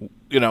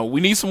 we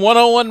need some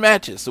one-on-one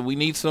matches. So we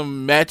need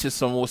some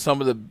matches with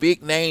some of the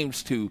big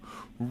names to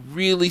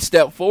really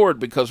step forward,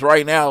 because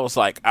right now it's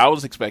like I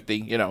was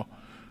expecting,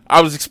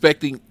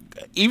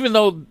 even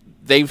though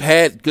they've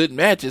had good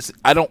matches,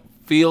 I don't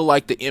feel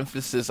like the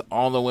emphasis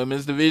on the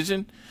women's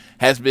division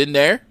has been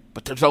there,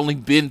 but there's only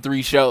been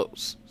 3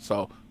 shows.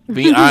 So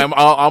I'm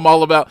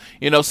all about,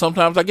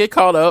 sometimes I get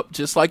caught up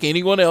just like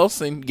anyone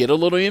else and get a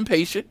little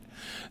impatient.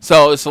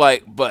 So it's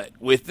like, but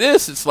with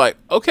this, it's like,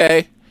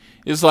 okay,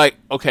 it's like,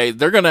 okay,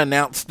 they're going to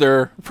announce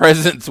their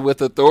presence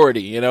with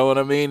authority. You know what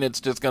I mean? It's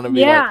just going to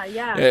be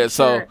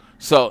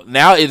So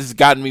now it's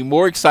gotten me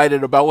more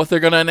excited about what they're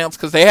going to announce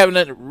because they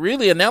haven't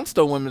really announced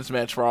a women's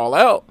match for All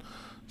Out.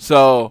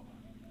 So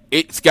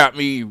it's got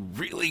me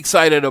really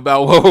excited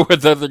about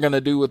what they're going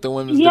to do with the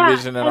women's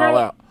division and All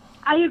Out.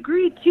 I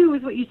agree, too,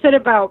 with what you said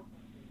about,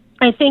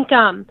 I think,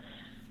 I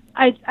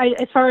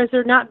as far as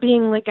there not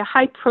being like a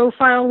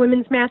high-profile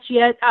women's match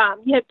yet,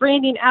 you had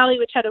Brandy and Allie,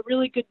 which had a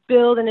really good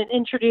build, and it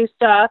introduced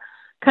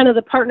kind of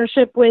the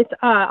partnership with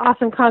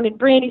Awesome Kong and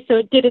Brandy, so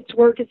it did its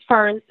work as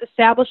far as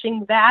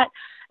establishing that.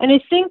 And I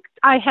think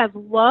I have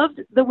loved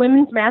the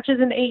women's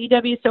matches in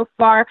AEW so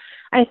far.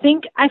 I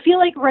feel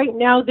like right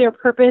now their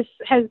purpose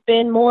has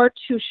been more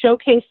to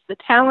showcase the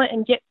talent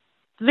and get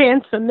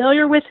fans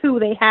familiar with who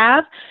they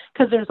have,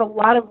 because there's a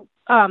lot of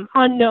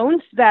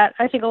unknowns that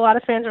I think a lot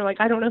of fans are like,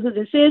 I don't know who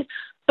this is,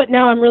 but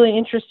now I'm really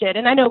interested.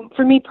 And I know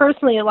for me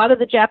personally, a lot of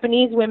the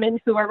Japanese women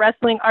who are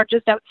wrestling are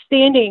just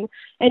outstanding,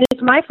 and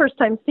it's my first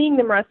time seeing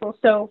them wrestle.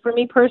 So for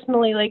me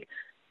personally, like,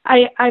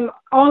 I'm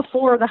all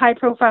for the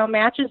high-profile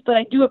matches, but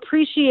I do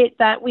appreciate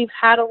that we've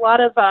had a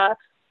lot of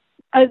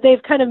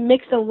they've kind of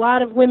mixed a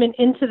lot of women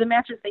into the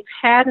matches they've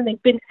had, and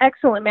they've been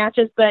excellent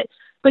matches. But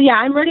yeah,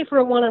 I'm ready for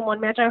a one-on-one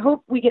match. I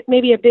hope we get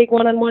maybe a big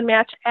one-on-one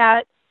match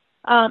at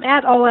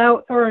All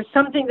Out, or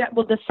something that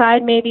will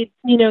decide maybe,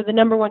 the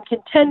number one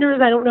contenders.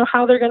 I don't know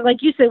how they're going to,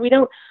 like you said, we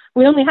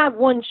only have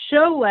one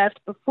show left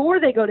before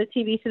they go to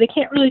TV, so they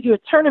can't really do a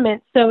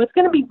tournament. So it's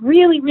going to be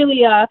really,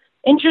 really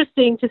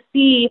interesting to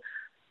see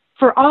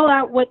for All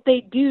Out what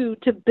they do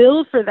to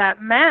build for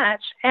that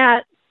match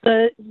at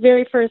the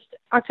very first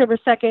October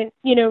 2nd,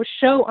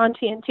 show on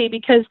TNT,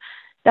 because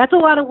that's a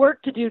lot of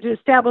work to do to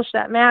establish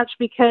that match,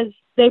 because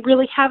they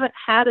really haven't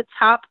had a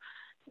top.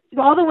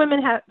 All the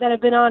women that have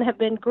been on have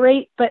been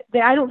great, but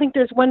I don't think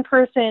there's one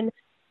person,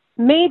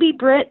 maybe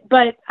Britt,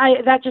 but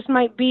that just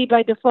might be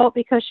by default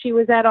because she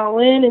was at All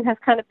In and has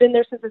kind of been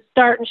there since the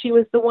start, and she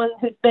was the one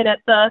who's been at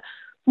the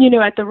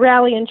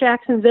rally in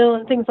Jacksonville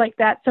and things like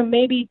that. So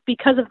maybe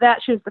because of that,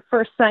 she was the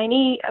first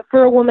signee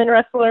for a woman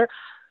wrestler.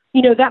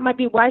 That might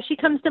be why she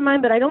comes to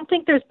mind, but I don't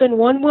think there's been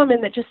one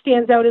woman that just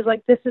stands out as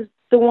like, this is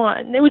the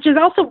one, which is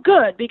also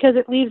good because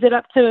it leaves it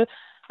up to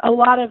a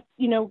lot of,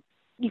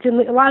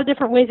 a lot of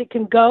different ways it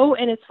can go,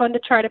 and it's fun to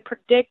try to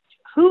predict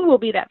who will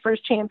be that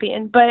first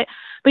champion. But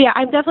yeah,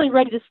 I'm definitely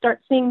ready to start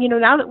seeing,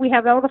 now that we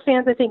have all the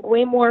fans, I think,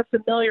 way more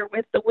familiar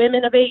with the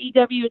women of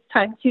AEW, it's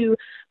time to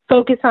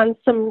focus on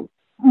some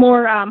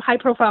more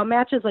high-profile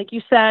matches, like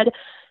you said,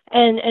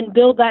 and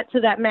build that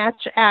to that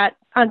match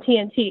on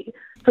TNT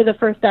for the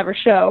first ever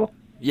show.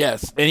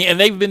 Yes, and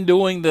they've been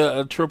doing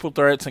the triple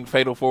threats and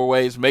fatal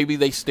four-ways. Maybe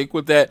they stick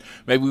with that.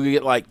 Maybe we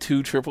get like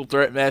 2 triple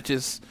threat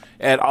matches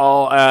at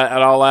all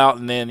out,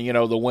 and then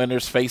the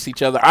winners face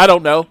each other. I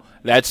don't know.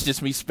 That's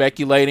just me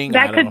speculating.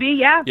 That could be,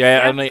 yeah.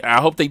 Yeah, I mean,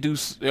 I hope they do.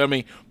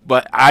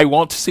 But I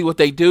want to see what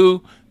they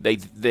do. They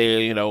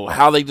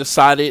how they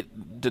decided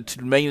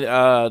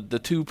the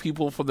two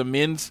people for the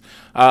men's.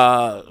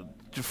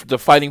 The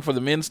fighting for the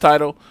men's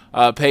title,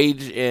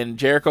 Paige and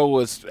Jericho,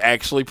 was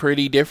actually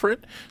pretty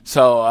different.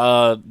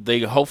 So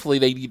hopefully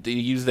they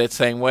use that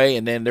same way,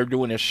 and then they're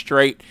doing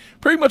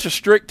pretty much a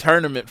strict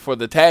tournament for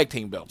the tag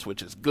team belts,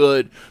 which is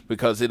good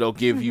because it'll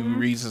give you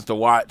reasons to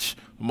watch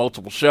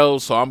multiple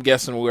shows. So I'm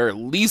guessing we're at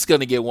least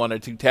going to get 1 or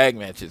 2 tag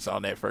matches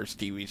on that first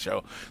TV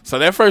show. So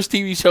that first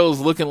TV show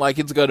is looking like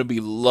it's going to be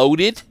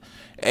loaded,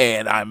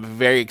 and I'm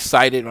very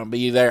excited to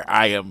be there.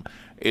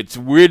 It's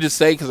weird to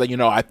say because,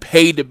 I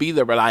paid to be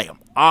there, but I am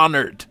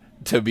honored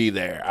to be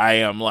there. I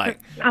am like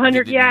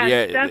 100.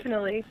 Yeah,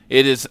 definitely.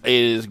 It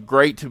is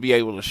great to be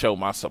able to show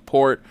my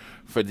support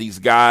for these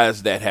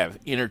guys that have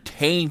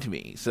entertained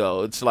me.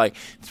 So it's like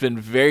it's been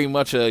very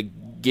much a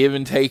give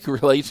and take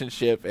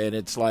relationship, and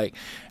it's like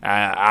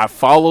I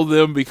follow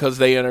them because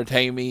they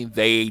entertain me.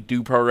 They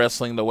do pro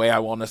wrestling the way I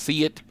want to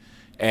see it,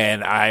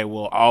 and I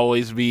will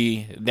always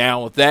be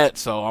down with that.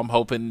 So I'm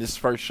hoping this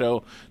first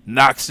show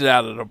knocks it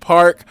out of the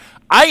park.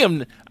 I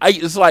am going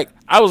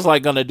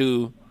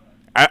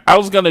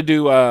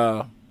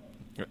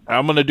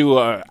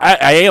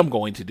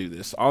to do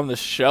this on the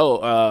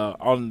show,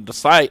 on the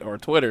site or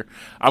Twitter.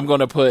 I'm going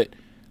to put,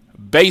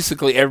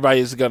 basically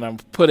everybody's going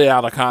to put it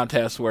out a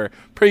contest where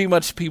pretty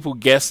much people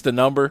guess the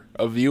number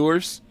of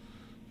viewers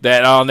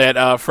that on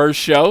that first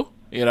show,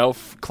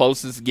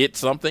 closest get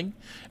something.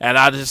 And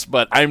I'm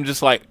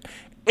just like,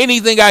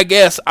 anything I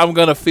guess, I'm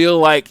gonna feel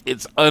like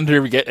it's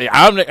under.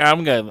 I'm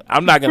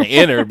not gonna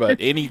enter, but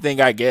anything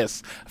I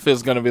guess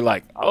feels gonna be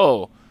like,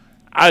 oh,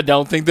 I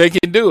don't think they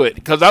can do it,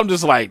 because I'm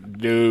just like,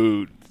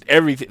 dude,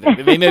 everything.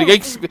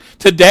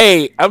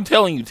 Today, I'm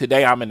telling you,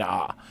 today I'm in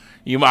awe.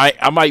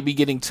 I might be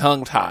getting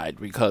tongue tied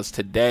because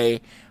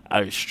today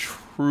I was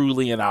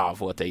truly in awe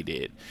of what they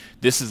did.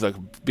 This is a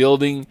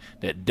building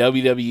that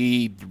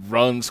WWE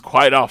runs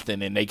quite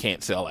often, and they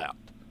can't sell out.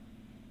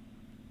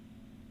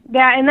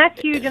 Yeah, and that's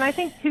huge. And I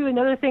think, too,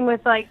 another thing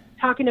with, like,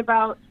 talking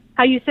about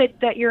how you said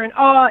that you're in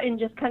awe and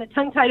just kind of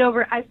tongue-tied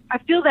over, I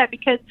feel that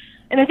because,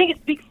 and I think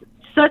it speaks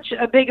such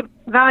a big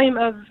volume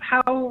of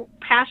how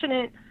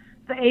passionate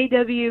the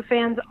AEW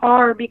fans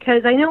are,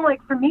 because I know,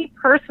 like, for me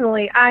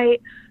personally, I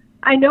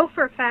know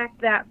for a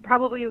fact that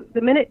probably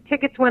the minute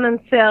tickets went on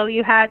sale,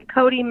 you had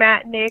Cody,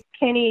 Matt, Nick,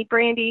 Kenny,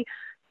 Brandy,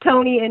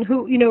 Tony, and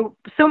who, you know,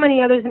 so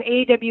many others in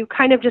AEW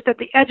kind of just at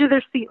the edge of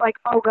their seat, like,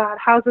 oh God,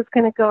 how's this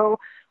going to go?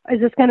 Is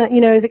this going to,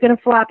 you know, is it going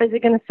to flop? Is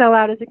it going to sell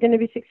out? Is it going to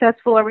be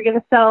successful? Are we going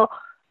to sell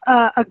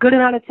a good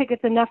amount of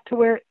tickets, enough to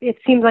where it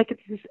seems like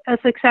it's a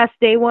success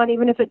day one,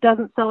 even if it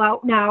doesn't sell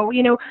out now?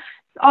 You know,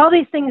 all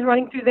these things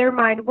running through their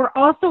mind were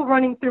also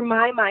running through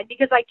my mind,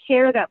 because I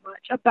care that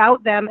much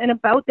about them and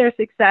about their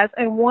success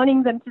and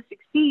wanting them to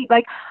succeed.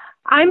 Like,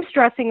 I'm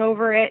stressing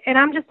over it, and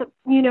I'm just,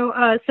 you know,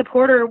 a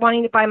supporter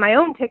wanting to buy my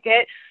own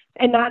ticket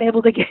and not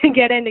able to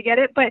get in to get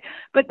it. But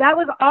that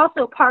was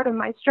also part of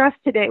my stress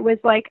today, was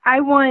like, I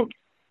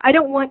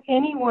don't want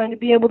anyone to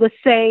be able to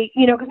say,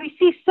 you know, because we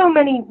see so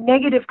many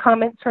negative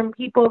comments from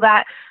people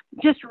that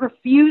just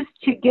refuse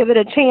to give it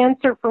a chance,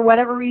 or for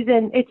whatever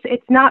reason.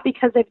 It's not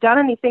because they've done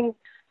anything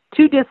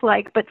to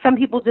dislike, but some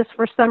people just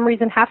for some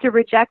reason have to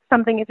reject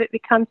something if it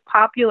becomes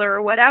popular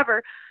or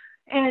whatever.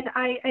 And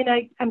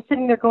I'm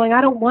sitting there going,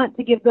 I don't want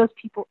to give those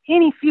people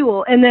any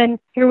fuel. And then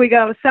here we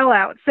go,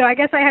 sellout. So I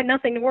guess I had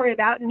nothing to worry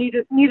about, and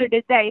neither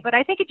did they. But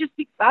I think it just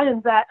speaks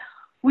volumes that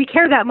we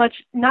care that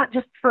much, not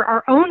just for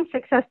our own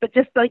success, but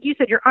just like you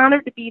said, you're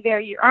honored to be there.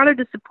 You're honored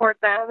to support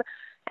them.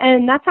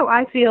 And that's how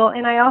I feel.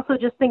 And I also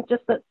just think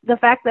just the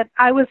fact that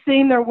I was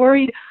sitting there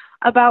worried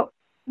about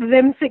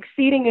them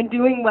succeeding and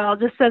doing well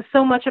just says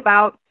so much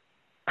about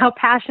how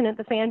passionate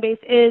the fan base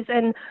is,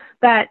 and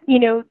that, you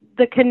know,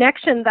 the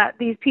connection that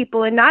these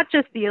people, and not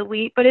just the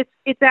elite, but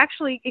it's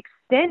actually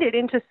extended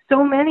into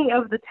so many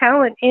of the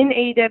talent in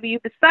AEW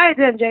besides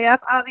MJF,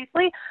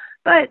 obviously,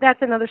 but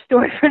that's another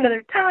story for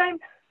another time.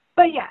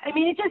 But yeah, I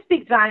mean, it just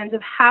speaks volumes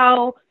of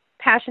how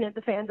passionate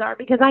the fans are,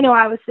 because I know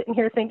I was sitting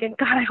here thinking,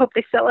 God, I hope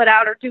they sell it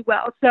out or do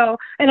well. So,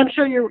 and I'm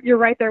sure you're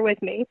right there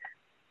with me.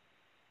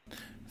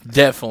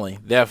 Definitely.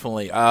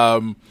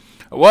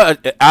 Well,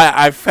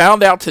 I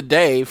found out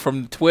today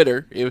from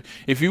Twitter,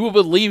 if you will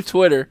believe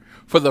Twitter,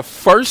 for the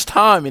first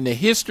time in the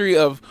history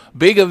of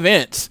big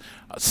events,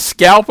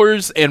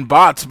 scalpers and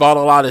bots bought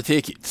a lot of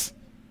tickets.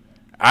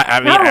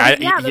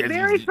 The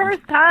very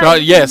first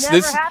time. Yes,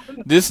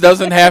 this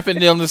doesn't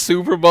happen on the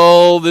Super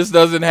Bowl. This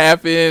doesn't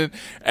happen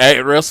at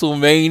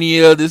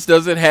WrestleMania. This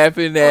doesn't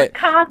happen at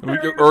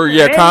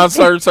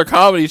concerts or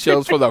comedy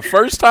shows for the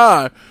first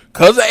time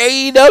because of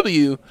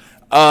AEW.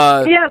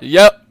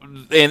 Yep.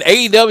 And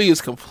AEW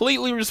is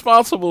completely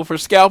responsible for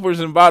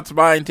scalpers and bots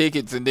buying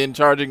tickets and then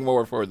charging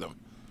more for them.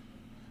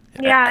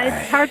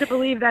 Yeah, it's hard to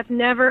believe that's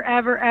never,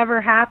 ever,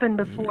 ever happened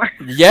before.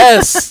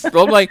 Yes.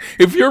 I'm like,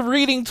 if you're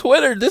reading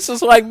Twitter, this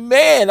is like,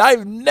 man,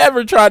 I've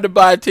never tried to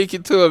buy a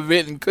ticket to an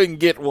event and couldn't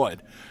get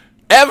one.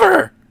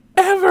 Ever.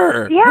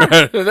 Yeah.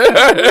 It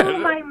blew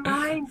my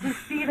mind to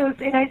see those.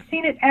 And I've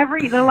seen it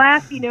the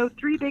last,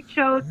 3 big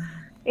shows.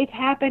 It's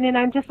happened, and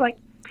I'm just like,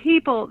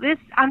 people,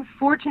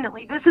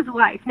 unfortunately, this is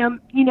life. Now,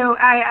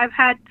 I've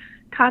had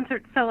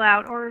concerts sell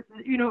out, or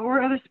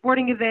other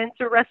sporting events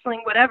or wrestling,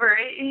 whatever.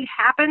 It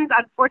happens.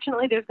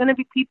 Unfortunately, there's going to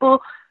be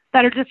people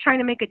that are just trying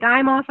to make a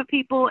dime off of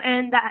people,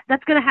 and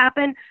that's going to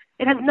happen.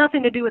 It has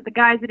nothing to do with the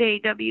guys at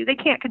AEW. They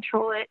can't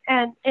control it,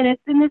 and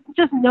it's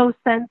just no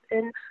sense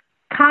in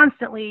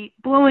constantly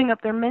blowing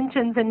up their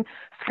mentions and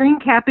screen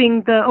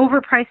capping the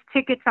overpriced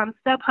tickets on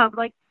StubHub.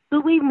 Like,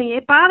 believe me,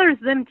 it bothers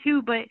them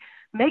too, but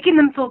making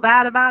them feel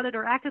bad about it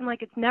or acting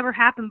like it's never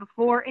happened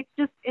before, it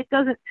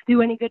doesn't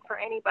do any good for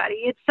anybody.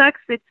 It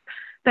sucks that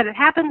it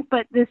happens,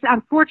 but this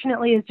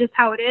unfortunately is just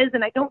how it is,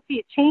 and I don't see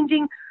it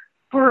changing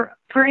for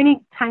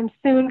any time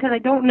soon, because I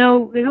don't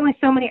know, there's only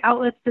so many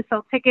outlets to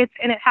sell tickets,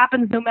 and it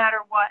happens no matter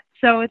what.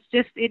 So it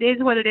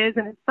is what it is,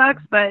 and it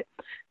sucks, but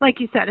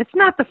like you said, it's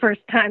not the first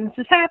time this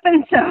has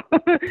happened, so.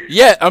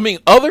 Yeah, I mean,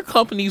 other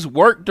companies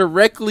work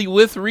directly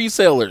with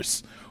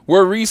resellers,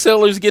 where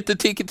resellers get the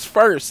tickets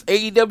first.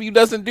 AEW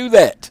doesn't do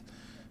that.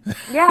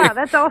 Yeah,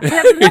 that's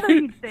another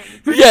huge thing.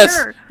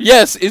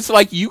 Yes. It's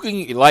like you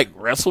can, like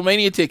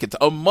WrestleMania tickets,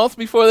 a month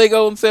before they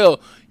go on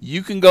sale,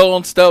 you can go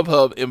on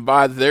StubHub and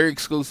buy their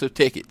exclusive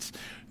tickets.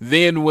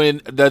 Then when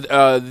the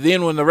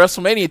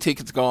WrestleMania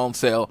tickets go on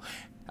sale,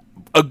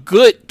 a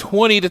good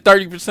 20 to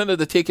 30% of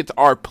the tickets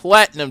are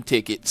platinum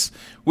tickets,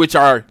 which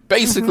are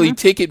basically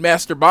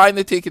Ticketmaster buying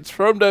the tickets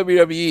from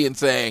WWE and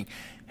saying,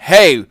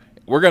 hey,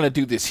 we're going to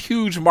do this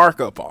huge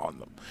markup on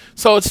them.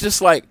 So it's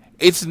just like,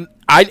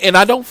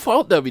 I don't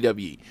fault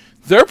WWE.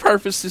 Their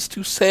purpose is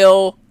to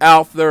sell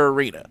out their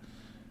arena.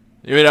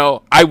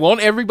 I want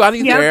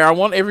everybody there. I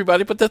want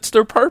everybody, but that's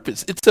their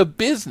purpose. It's a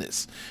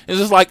business. It's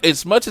just like,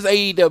 as much as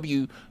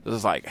AEW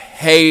is like,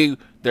 hey,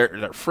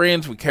 they're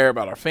friends. We care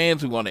about our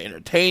fans. We want to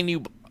entertain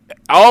you.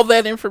 All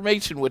that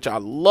information, which I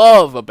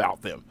love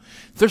about them,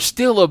 they're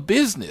still a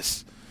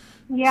business.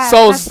 Yeah,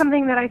 so that's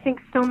something that I think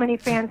so many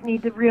fans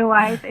need to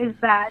realize, is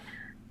that,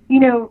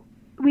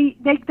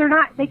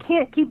 they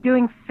can't keep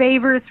doing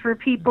favors for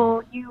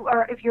people.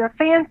 If you're a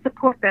fan,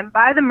 support them,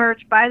 buy the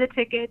merch, buy the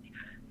tickets,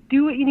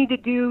 do what you need to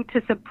do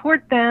to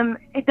support them.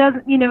 It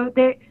doesn't, you know,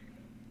 it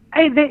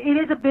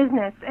is a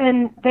business,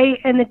 and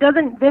it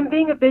doesn't, them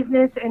being a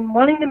business and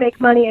wanting to make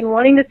money and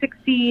wanting to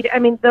succeed. I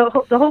mean, the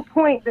whole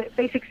point that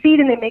they succeed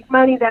and they make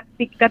money,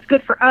 that's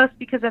good for us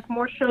because that's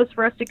more shows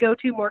for us to go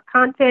to, more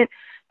content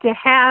to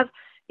have.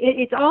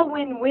 It's all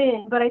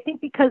win-win. But I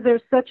think because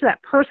there's such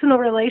that personal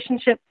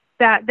relationship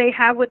that they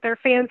have with their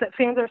fans, that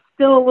fans are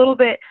still a little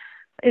bit,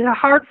 it's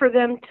hard for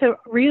them to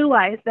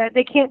realize that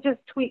they can't just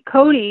tweet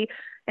Cody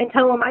and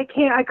tell him, I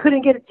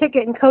couldn't get a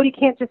ticket, and Cody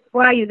can't just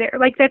fly you there.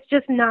 Like, that's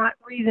just not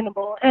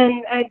reasonable.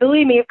 And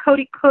believe me, if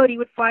Cody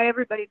would fly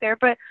everybody there,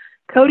 but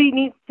Cody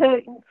needs to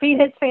feed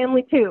his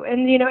family too.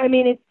 And, you know, I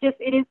mean,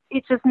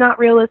 it's just not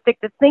realistic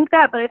to think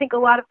that, but I think a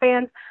lot of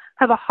fans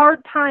have a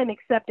hard time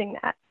accepting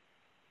that.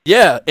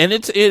 Yeah, and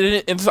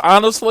it's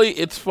honestly,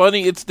 it's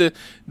funny. It's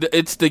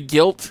the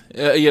guilt,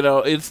 you know.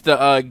 It's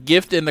the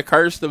gift and the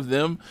curse of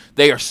them.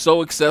 They are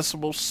so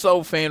accessible,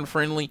 so fan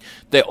friendly.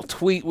 They'll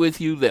tweet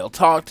with you. They'll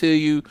talk to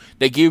you.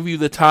 They give you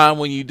the time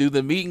when you do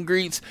the meet and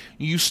greets.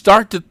 You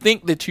start to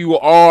think that you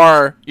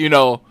are, you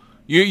know,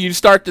 you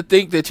start to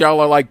think that y'all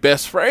are like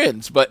best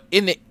friends. But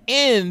in the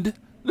end,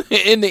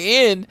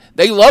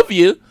 they love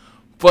you.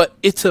 But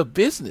it's a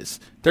business.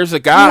 There's a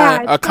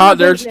guy,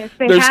 there's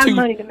two,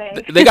 money to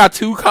make. They got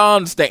two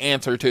cons to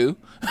answer to,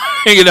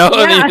 you know.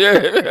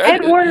 Yeah.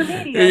 And Warner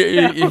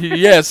Media. So.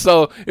 Yeah,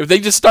 so if they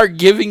just start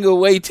giving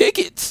away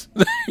tickets,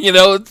 you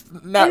know, it's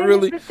not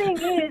really. The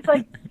thing is,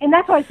 like, and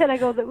that's why I said, I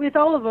go, that with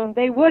all of them,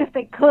 they would if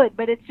they could,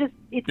 but it's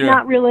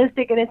not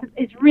realistic, and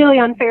it's really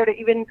unfair to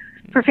even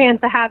for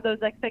fans to have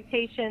those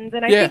expectations.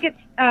 And I think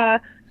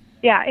it's.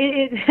 Yeah,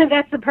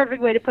 that's the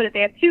perfect way to put it. They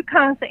have two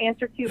cons to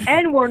answer to,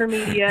 and Warner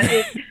Media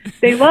is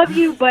they love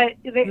you, but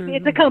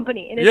it's a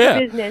company and it's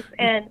a business,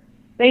 and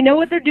they know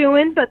what they're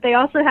doing, but they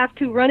also have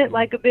to run it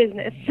like a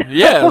business.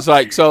 Yeah, it's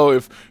like, so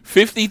if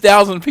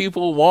 50,000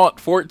 people want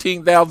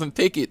 14,000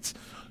 tickets,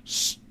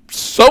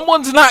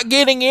 someone's not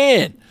getting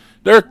in.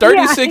 There are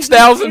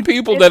 36,000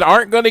 people that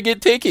aren't going to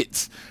get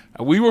tickets.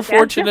 We were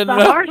fortunate enough.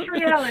 It's the harsh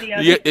reality of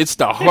it. Yeah, it's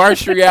the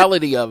harsh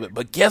reality of it.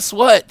 But guess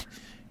what?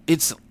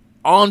 It's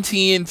on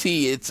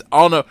TNT.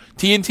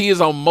 TNT is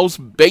on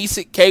most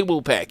basic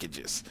cable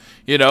packages,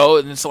 you know,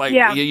 and it's like,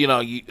 you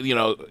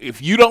know,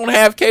 if you don't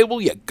have cable,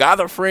 you got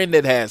a friend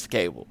that has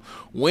cable.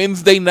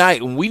 Wednesday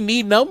night, and we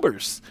need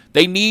numbers.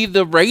 They need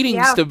the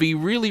ratings to be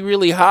really,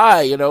 really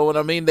high, you know what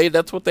I mean?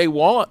 That's what they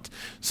want.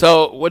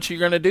 So what you're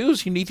going to do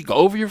is you need to go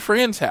over your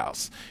friend's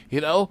house, you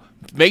know,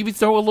 maybe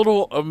throw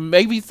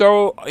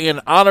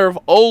in honor of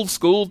old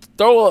school,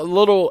 throw a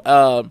little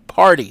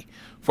party.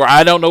 For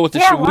I don't know what the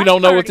show. We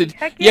don't know what the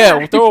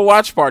we'll throw a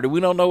watch party. We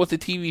don't know what the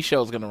TV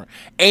show is gonna run.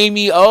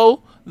 Amy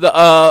O, the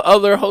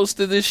other host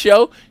of this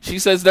show, she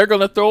says they're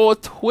gonna throw a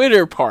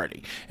Twitter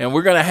party, and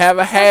we're gonna have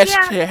a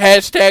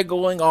hashtag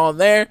going on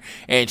there.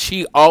 And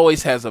she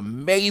always has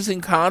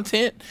amazing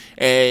content,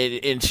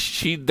 and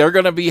they're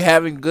gonna be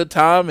having a good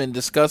time and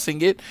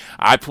discussing it.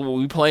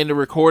 We plan to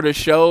record a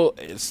show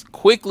as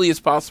quickly as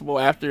possible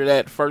after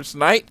that first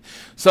night.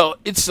 So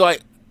it's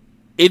like,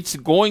 it's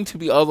going to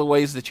be other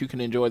ways that you can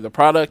enjoy the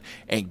product.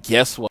 And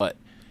guess what?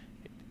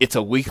 It's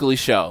a weekly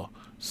show.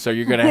 So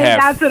you're going to have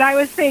That's what I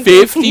was thinking.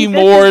 50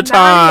 more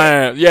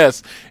times.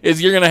 Yes.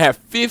 You're going to have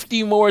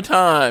 50 more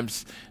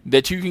times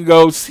that you can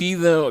go see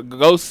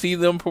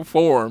them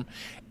perform.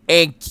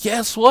 And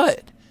guess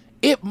what?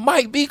 It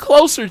might be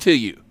closer to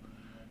you.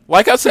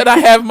 Like I said, I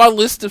have my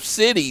list of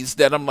cities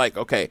that I'm like,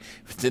 okay,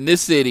 if it's in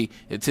this city,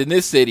 it's in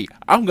this city.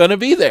 I'm going to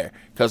be there.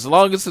 Because as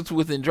long as it's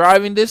within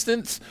driving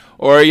distance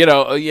or, you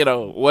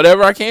know,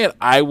 whatever I can,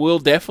 I will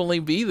definitely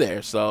be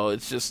there. So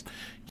it's just,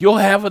 you'll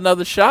have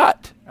another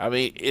shot. I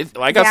mean,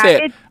 I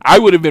said, I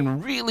would have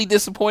been really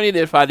disappointed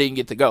if I didn't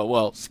get to go.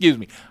 Well, excuse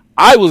me.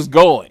 I was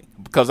going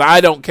because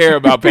I don't care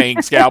about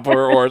paying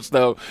scalper or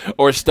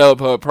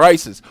StubHub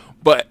prices.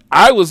 But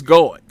I was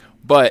going.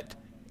 But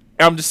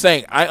I'm just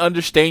saying, I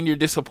understand your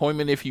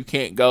disappointment if you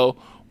can't go,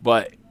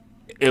 but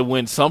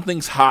when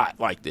something's hot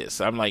like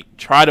this, I'm like,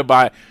 try to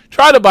buy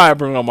a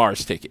Bruno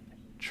Mars ticket.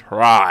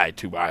 Try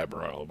to buy a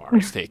Bruno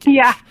Mars ticket.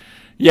 Yeah.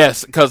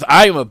 Yes, because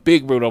I am a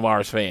big Bruno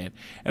Mars fan,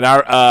 and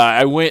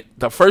I went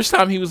the first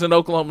time he was in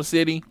Oklahoma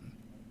City.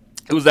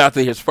 It was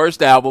after his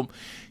first album.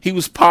 He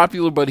was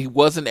popular, but he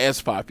wasn't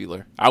as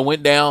popular. I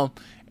went down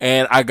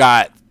and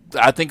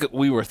I think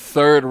we were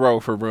third row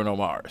for Bruno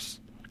Mars.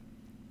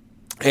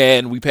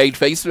 And we paid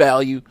face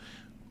value.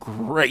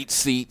 Great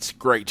seats,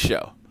 great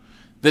show.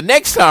 The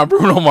next time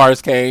Bruno Mars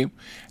came,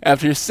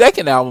 after his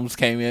second albums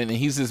came in, and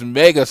he's this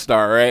mega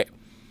star, right?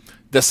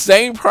 The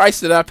same price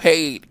that I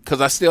paid,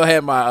 because I still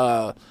had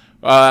my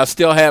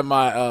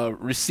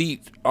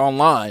receipt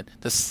online.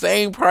 The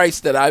same price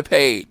that I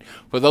paid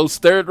for those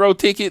third row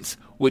tickets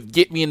would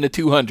get me in the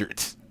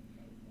 200s.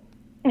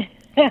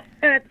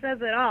 That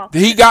says it all.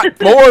 He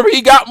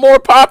got more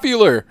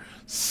popular.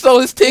 So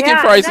his ticket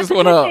prices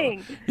went up.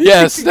 Thing.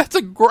 Yes, that's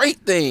a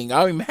great thing.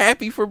 I'm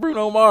happy for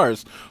Bruno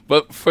Mars.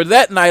 But for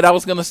that night, I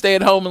was going to stay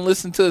at home and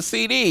listen to a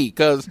CD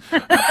because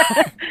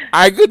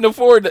I couldn't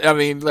afford it. I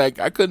mean, like,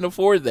 I couldn't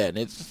afford that. And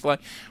it's just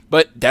like,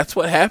 but that's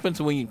what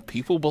happens when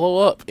people blow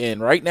up.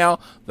 And right now,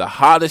 the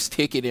hottest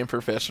ticket in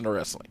professional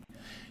wrestling,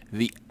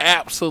 the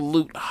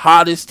absolute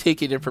hottest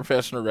ticket in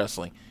professional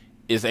wrestling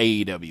is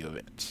AEW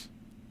events.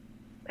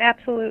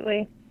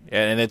 Absolutely.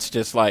 And it's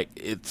just like,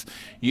 it's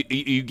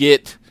you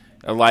get...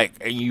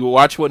 Like, you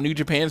watch what New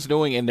Japan's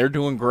doing, and they're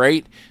doing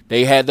great.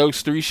 They had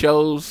those 3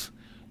 shows.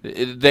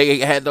 They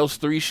had those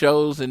 3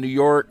 shows in New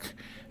York.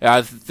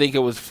 I think it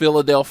was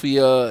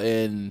Philadelphia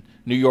and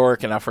New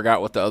York, and I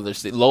forgot what the other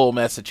city, Lowell,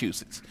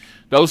 Massachusetts.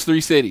 Those 3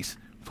 cities.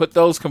 Put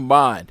those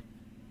combined.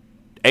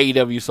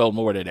 AEW sold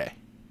more today.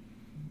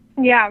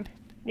 Yeah,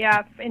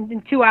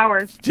 in 2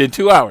 hours. In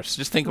 2 hours.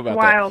 Just think about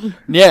Wild. that.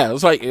 Yeah,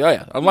 it's like,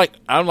 yeah.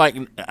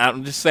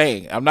 I'm just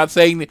saying. I'm not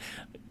saying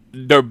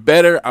they're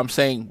better. I'm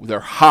saying they're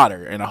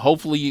hotter, and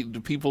hopefully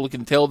the people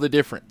can tell the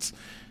difference.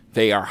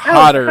 They are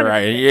hotter,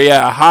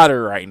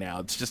 hotter right now.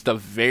 It's just a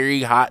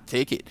very hot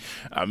ticket.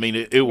 I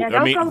mean,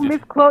 don't call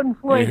misquoting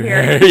Floyd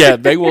here. Yeah,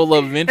 they will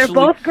eventually.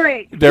 They're both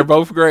great. They're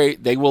both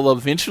great. They will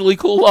eventually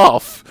cool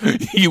off.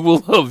 You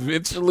will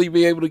eventually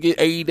be able to get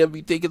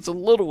AEW tickets a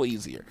little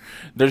easier.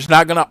 There's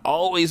not going to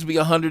always be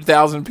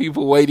 100,000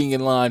 people waiting in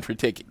line for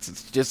tickets.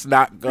 It's just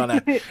not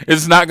gonna.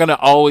 It's not gonna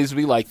always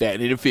be like that.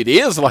 And if it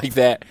is like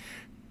that,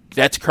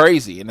 that's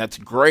crazy and that's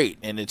great.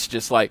 And it's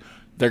just like,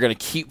 they're going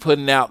to keep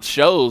putting out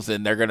shows,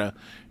 and they're going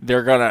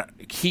to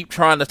keep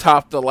trying to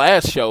top the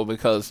last show,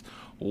 because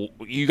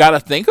you got to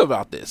think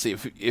about this.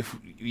 If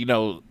you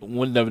know,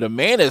 when the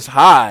demand is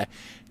high,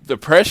 the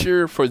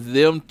pressure for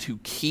them to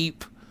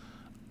keep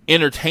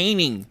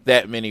entertaining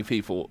that many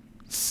people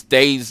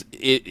stays,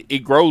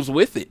 it grows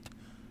with it.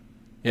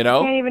 You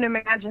know? I can't even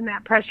imagine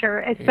that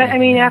pressure. I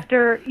mean,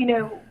 after, you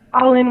know,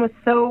 All In was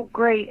so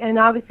great, and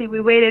obviously we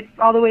waited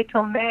all the way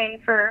till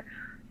May for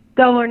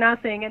Double or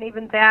Nothing, and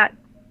even that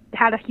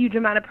had a huge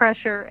amount of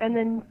pressure. And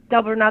then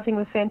Double or Nothing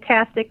was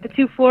fantastic. The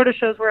 2 Florida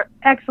shows were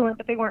excellent,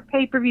 but they weren't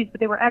pay-per-views, but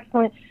they were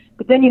excellent.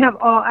 But then you have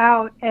All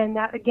Out, and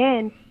that,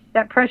 again,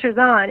 that pressure's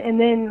on. And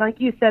then,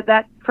 like you said,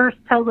 that first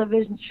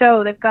television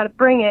show, they've got to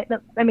bring it.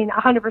 I mean,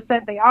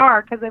 100% they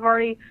are, because they've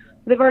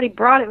already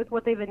brought it with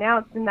what they've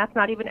announced, and that's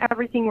not even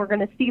everything we're going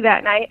to see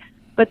that night.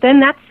 But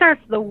then that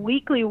starts the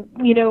weekly,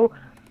 you know,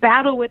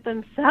 battle with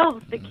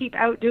themselves to keep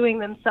outdoing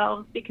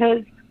themselves,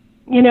 because,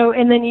 you know,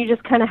 and then you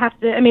just kind of have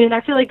to, I mean,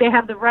 I feel like they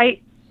have the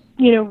right,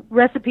 you know,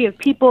 recipe of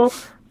people,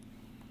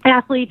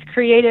 athletes,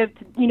 creative,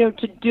 you know,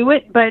 to do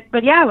it. But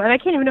yeah, I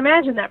can't even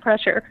imagine that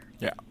pressure.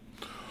 Yeah.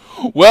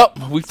 Well,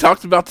 we've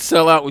talked about the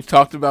sellout. We've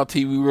talked about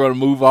TV. We're going to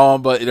move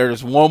on, but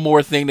there's one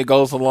more thing that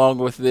goes along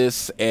with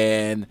this,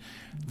 and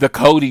the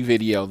Cody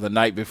video the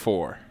night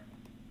before.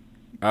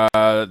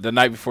 The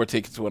night before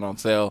tickets went on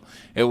sale.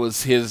 It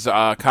was his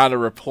kind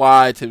of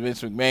reply to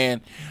Vince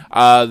McMahon.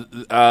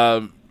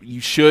 You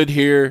should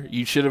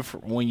have,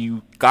 when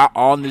you got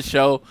on the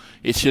show,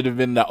 it should have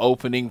been the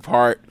opening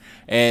part.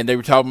 And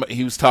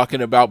he was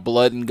talking about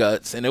blood and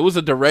guts. And it was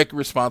a direct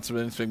response to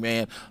Vince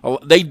McMahon.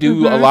 They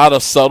do a lot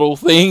of subtle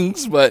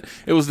things, but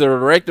it was the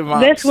direct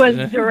response. This was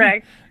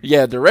direct.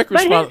 Yeah, direct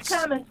response. But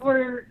his comments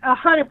were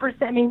 100%.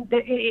 I mean,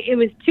 it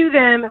was to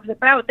them. It was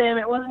about them.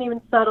 It wasn't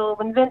even subtle.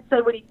 When Vince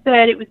said what he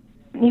said,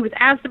 he was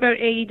asked about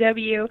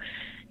AEW.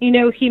 You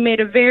know, he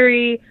made a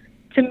very,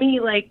 to me,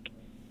 like,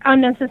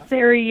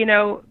 unnecessary, you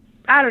know,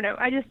 I don't know.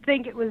 I just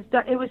think it was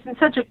in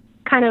such a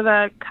kind of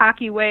a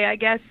cocky way, I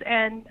guess.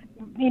 And,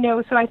 you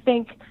know, so I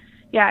think,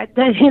 yeah,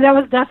 that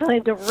was definitely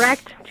a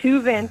direct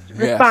to Vince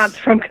response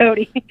from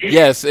Cody.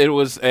 Yes, it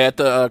was at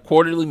the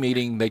quarterly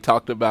meeting. They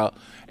talked about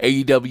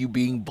AEW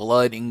being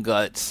blood and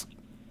guts.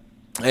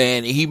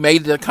 And he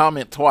made the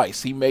comment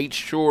twice. He made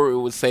sure it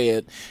was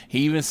said. He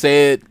even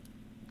said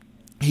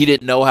he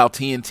didn't know how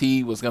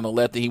TNT was going to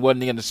he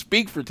wasn't going to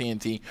speak for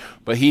TNT,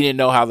 but he didn't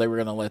know how they were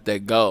going to let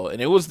that go. And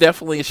it was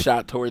definitely a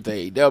shot towards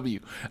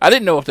AEW. I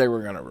didn't know if they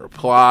were going to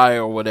reply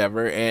or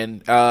whatever.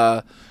 And,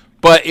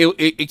 but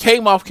it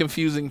came off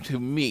confusing to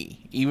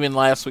me. Even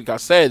last week I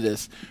said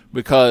this,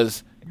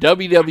 because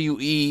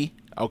WWE,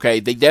 okay,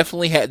 they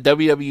definitely had,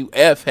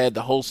 WWF had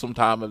the wholesome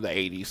time of the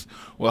 80s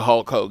with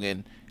Hulk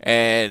Hogan.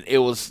 And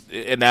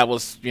that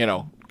was, you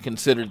know,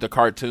 considered the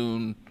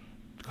cartoon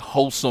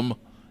wholesome,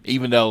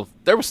 even though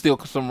there was still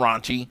some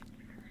raunchy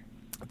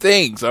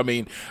things. I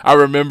mean, I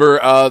remember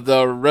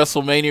the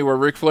WrestleMania where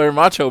Ric Flair and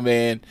Macho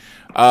Man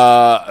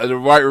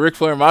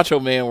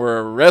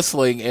were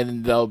wrestling,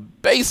 and the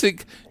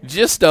basic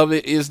gist of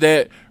it is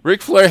that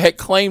Ric Flair had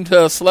claimed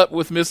to have slept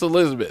with Miss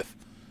Elizabeth.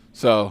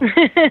 So,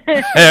 he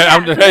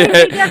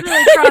definitely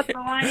crossed the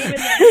line.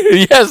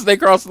 Yes, they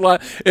crossed the line.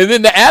 And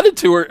then the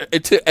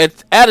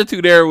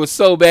attitude era was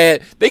so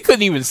bad, they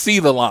couldn't even see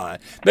the line.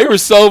 They were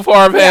so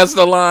far past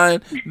the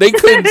line, they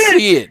couldn't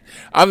see it.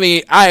 I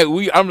mean,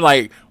 I'm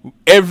like,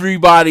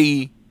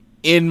 everybody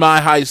in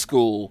my high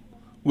school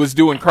was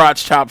doing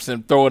crotch chops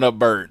and throwing up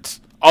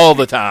birds all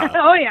the time.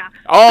 Oh, yeah.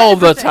 All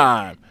the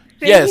time.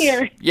 Same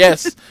here.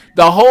 Yes.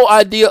 The whole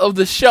idea of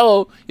the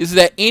show is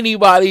that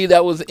anybody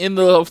that was in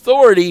the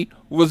authority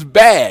was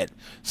bad.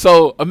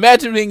 So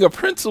imagine being a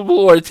principal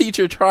or a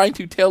teacher trying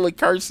to tell a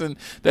person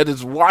that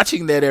is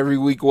watching that every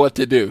week what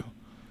to do.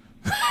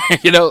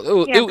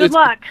 Good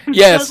luck.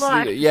 Yes, Good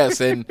luck.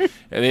 yes, and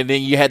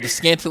then you had the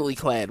scantily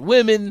clad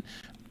women,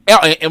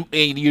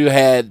 and you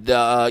had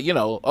a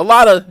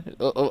lot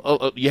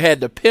of you had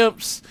the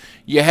pimps,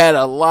 you had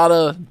a lot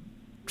of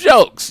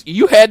jokes.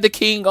 You had the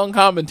king on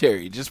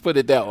commentary, just put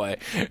it that way,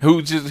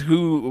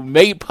 who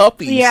made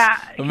puppies. Yeah,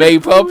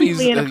 made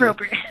puppies.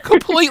 Inappropriate.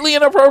 Completely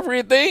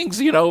inappropriate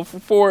things,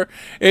 for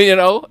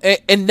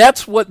and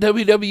that's what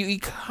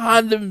WWE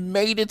kind of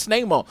made its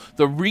name on.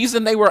 The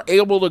reason they were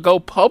able to go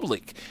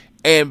public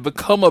and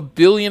become $1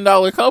 billion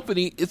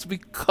company is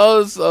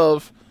because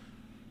of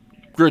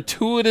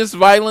gratuitous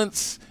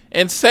violence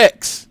and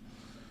sex.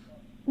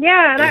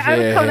 Yeah, and I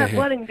would call that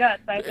blood and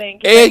guts, I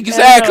think.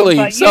 Exactly.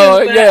 I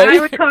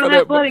would call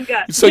that blood and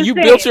guts. So you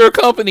built your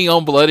company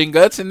on blood and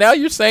guts, and now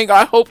you're saying,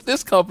 I hope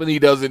this company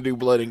doesn't do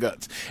blood and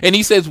guts. And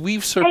he says,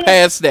 we've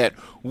surpassed that.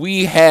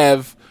 We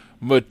have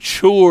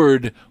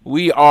matured.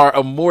 We are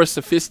a more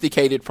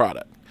sophisticated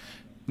product.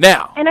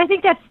 Now. And I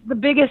think that's the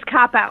biggest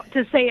cop-out,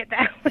 to say it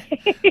that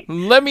way.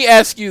 Let me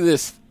ask you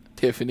this,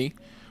 Tiffany.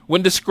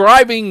 When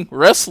describing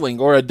wrestling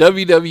or a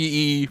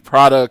WWE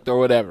product or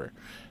whatever,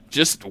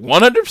 just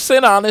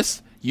 100%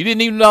 honest. You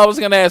didn't even know I was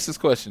going to ask this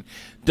question.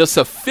 Does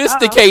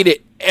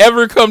sophisticated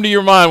ever come to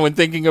your mind when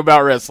thinking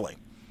about wrestling?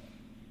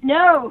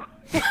 No,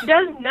 it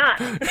does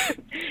not.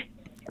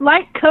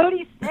 Like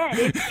Cody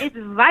said, it's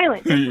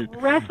violent. It's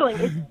wrestling.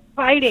 It's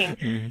fighting.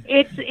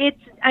 It's.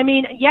 I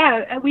mean,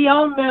 yeah, we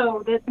all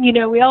know that.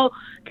 We all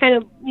kind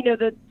of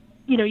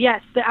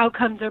yes, the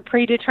outcomes are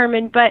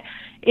predetermined, but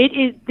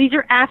these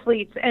are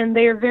athletes, and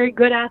they are very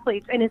good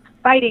athletes, and it's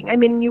fighting. I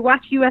mean, you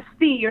watch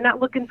UFC, you're not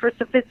looking for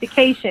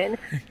sophistication,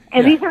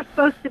 and these are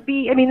supposed to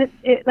be. I mean,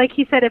 like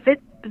he said, if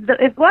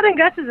blood and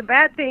guts is a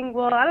bad thing,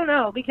 well, I don't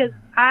know, because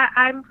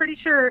I'm pretty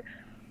sure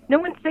no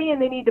one's saying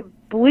they need to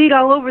bleed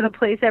all over the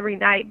place every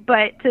night,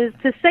 but to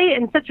say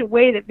it in such a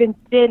way that Vince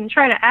did and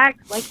try to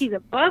act like he's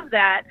above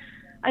that,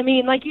 I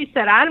mean, like you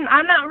said,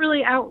 I'm not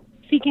really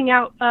seeking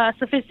out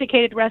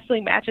sophisticated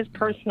wrestling matches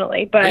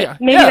personally, but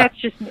maybe that's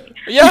just me.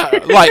 Yeah,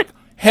 like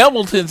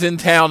Hamilton's in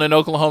town in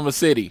Oklahoma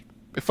City.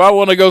 If I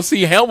want to go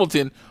see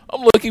Hamilton,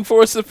 I'm looking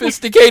for a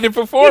sophisticated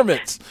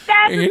performance.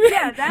 That's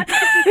a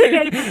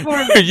sophisticated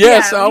performance.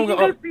 Yes, I'm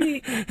going to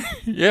see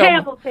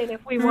Hamilton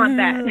if we want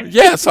that.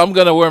 Yes, I'm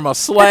going to wear my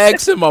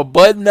slacks and my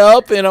button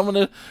up, and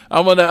I'm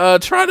gonna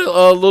try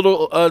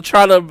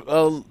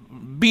to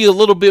be a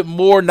little bit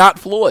more not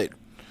Floyd.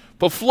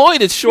 But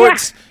Floyd is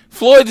shorts. Yeah.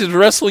 Floyd is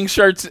wrestling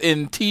shirts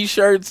and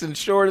T-shirts and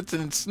shorts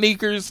and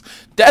sneakers.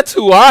 That's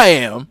who I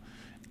am.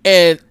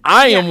 And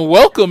I am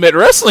welcome at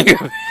wrestling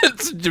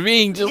events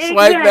being just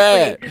like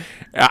that.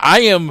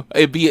 I am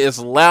be as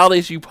loud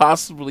as you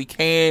possibly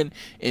can.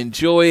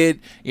 Enjoy it.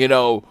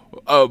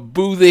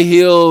 Boo the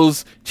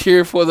heels,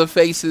 cheer for the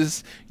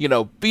faces.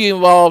 Be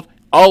involved.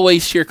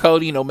 Always cheer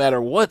Cody no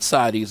matter what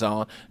side he's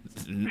on.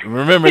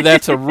 Remember,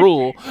 that's a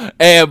rule.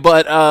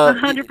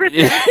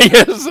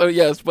 100%.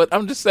 Yes, but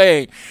I'm just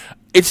saying,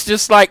 it's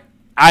just like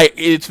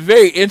it's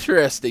very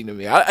interesting to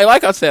me.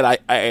 Like I said,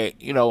 I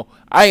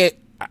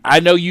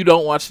know you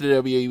don't watch the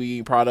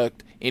WWE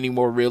product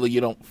anymore, really. You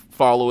don't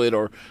follow it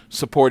or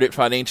support it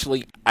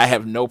financially. I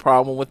have no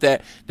problem with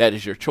that. That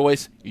is your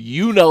choice.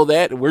 You know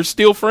that. We're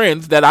still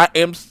friends, that I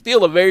am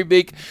still a very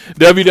big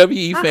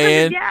WWE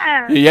fan.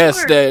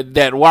 Yes, sure.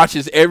 that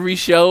watches every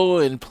show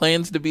and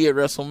plans to be at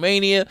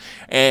WrestleMania,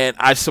 and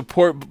I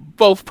support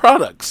both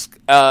products.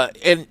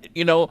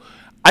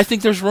 I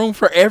think there's room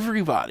for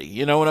everybody.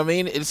 You know what I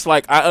mean? It's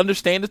like, I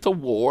understand it's a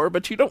war,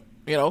 but you don't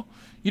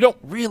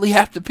really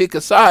have to pick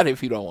a side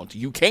if you don't want to.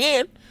 You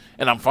can,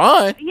 and I'm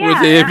fine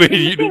with it. But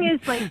the thing is,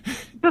 like,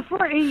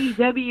 before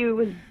AEW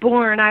was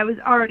born, I was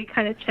already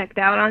kind of checked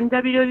out on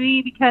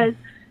WWE, because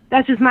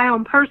that's just my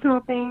own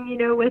personal thing,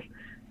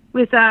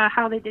 with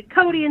how they did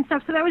Cody and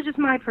stuff. So that was just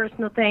my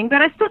personal thing.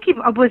 But I still keep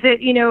up with it,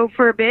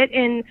 for a bit,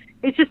 and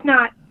it's just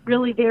not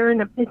really there,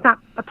 and it's not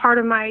a part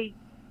of my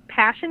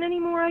passion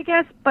anymore, I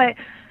guess. But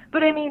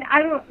I mean,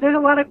 there's a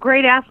lot of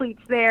great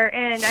athletes there,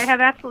 and I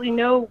have absolutely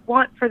no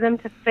want for them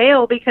to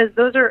fail, because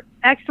those are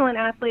excellent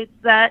athletes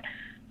that's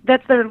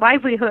their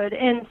livelihood.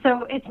 And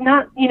so it's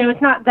not,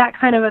 it's not that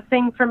kind of a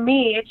thing for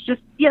me. It's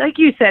just, like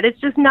you said, it's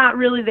just not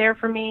really there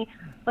for me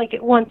like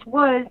it once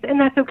was, and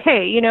that's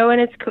okay,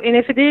 and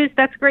if it is,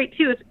 that's great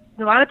too.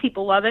 A lot of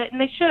people love it, and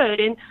they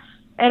should.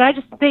 And I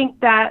just think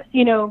that,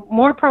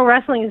 more pro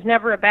wrestling is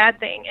never a bad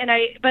thing.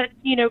 But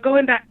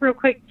going back real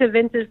quick to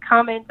Vince's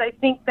comments, I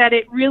think that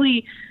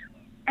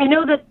I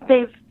know that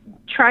they've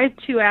tried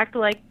to act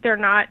like they're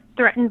not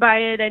threatened by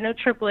it. I know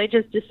Triple H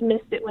has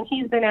dismissed it when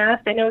he's been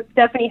asked. I know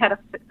Stephanie had a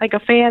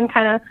fan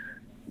kind of,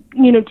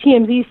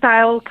 TMZ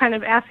style, kind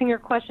of asking her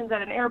questions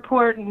at an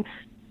airport, and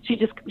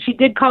she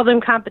did call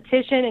them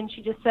competition, and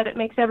she just said it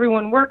makes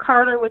everyone work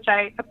harder, which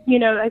I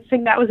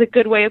think that was a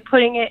good way of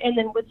putting it. And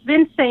then with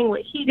Vince saying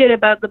what he did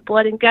about the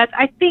blood and guts,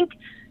 I think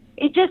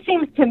it just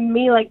seems to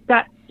me like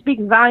that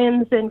speaks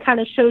volumes and kind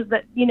of shows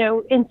that,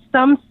 in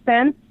some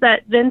sense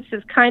that Vince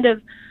is kind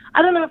of,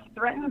 I don't know if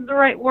threatened is the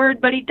right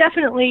word, but he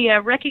definitely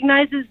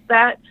recognizes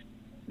that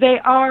they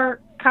are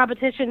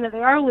competition, that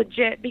they are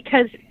legit,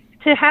 because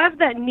to have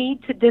that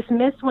need to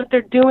dismiss what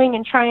they're doing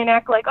and try and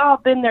act like, oh,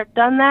 been there,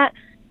 done that,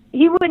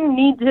 he wouldn't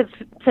need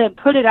to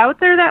put it out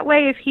there that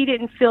way if he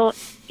didn't feel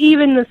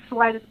even the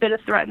slightest bit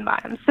of threatened by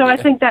him. So I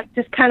think that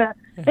just kind of,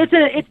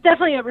 it's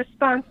definitely a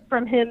response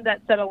from him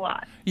that said a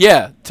lot.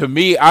 Yeah, to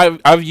me,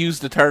 I've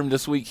used the term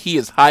this week, he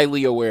is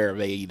highly aware of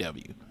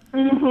AEW.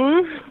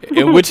 Mm-hmm.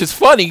 And which is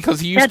funny because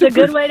he used That's a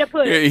good way to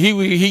put it.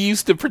 He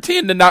used to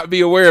pretend to not be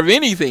aware of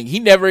anything. He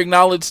never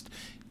acknowledged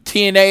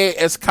TNA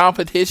as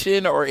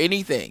competition or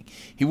anything.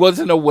 He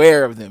wasn't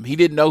aware of them. He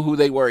didn't know who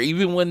they were.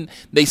 Even when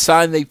they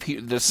signed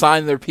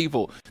their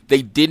people,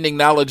 they didn't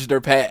acknowledge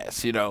their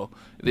past. It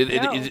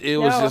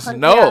was just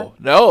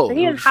no.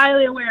 He is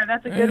highly aware.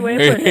 That's a good way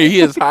to put it.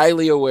 He is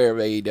highly aware of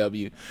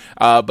AEW.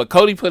 But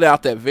Cody put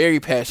out that very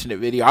passionate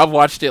video. I've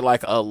watched it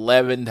like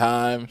 11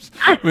 times.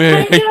 I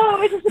know.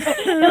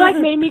 It like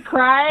made me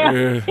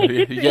cry.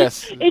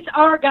 Yes. It's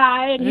our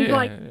guy, and he's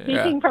like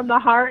speaking from the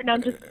heart, and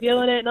I'm just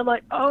feeling it, and I'm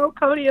like, oh,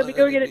 Cody, let me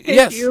go get a tissue.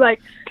 Yes.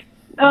 Like,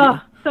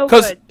 oh, so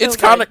good.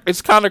 Because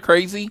it's kind of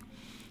crazy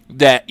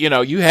that,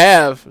 you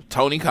have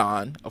Tony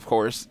Khan, of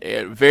course,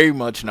 very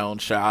much known,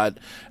 Shad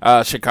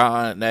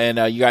Khan,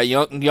 and you got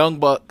Young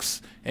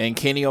Bucks and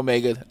Kenny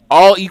Omega,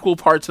 all equal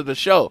parts of the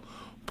show.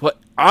 But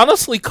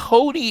honestly,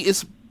 Cody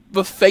is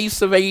the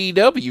face of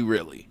AEW,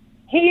 really.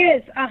 He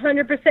is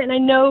 100%. And I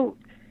know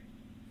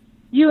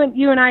you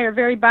and I are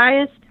very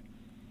biased.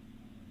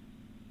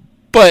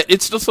 But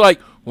it's just like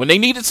when they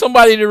needed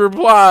somebody to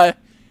reply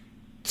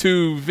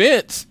to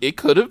Vince, it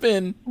could have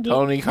been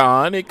Tony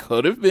Khan, it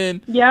could have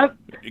been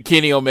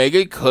Kenny Omega,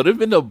 it could have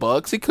been the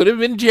Bucks, it could have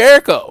been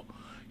Jericho.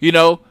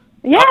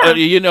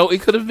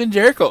 It could have been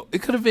Jericho.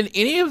 It could have been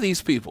any of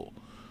these people.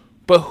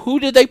 But who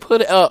did they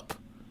put up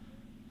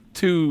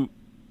to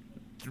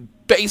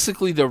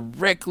basically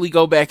directly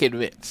go back at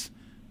Vince?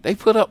 They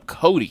put up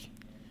Cody,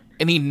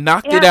 and he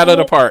knocked it out of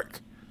the park.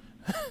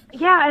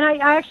 Yeah,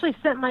 and I actually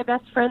sent my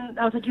best friend.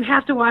 I was like, "You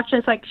have to watch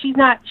this." Like, she's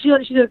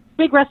a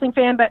big wrestling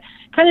fan, but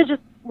kind of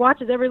just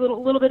watches every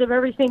little bit of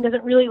everything.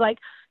 Doesn't really like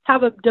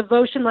have a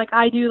devotion like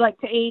I do, like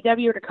to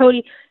AEW or to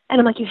Cody. And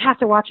I'm like, "You have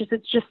to watch this.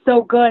 It's just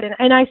so good."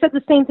 And I said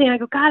the same thing. I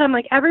go, "God," I'm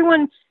like,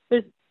 everyone,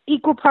 there's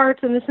equal parts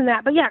and this and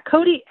that. But yeah,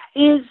 Cody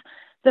is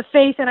the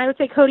face, and I would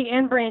say Cody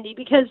and Brandy,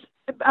 because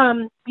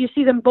you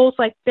see them both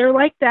like they're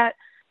like that.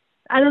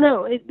 I don't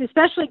know,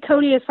 especially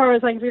Cody, as far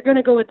as like if you're going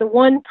to go with the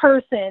one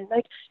person,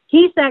 like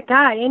he's that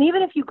guy. And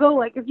even if you go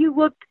like if you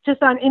look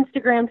just on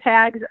Instagram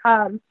tags,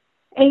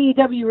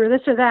 AEW or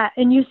this or that,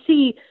 and you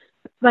see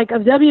like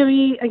of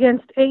WWE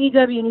against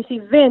AEW, and you see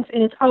Vince,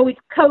 and it's always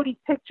Cody's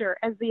picture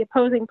as the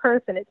opposing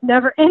person. It's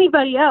never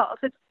anybody else.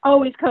 It's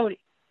always Cody.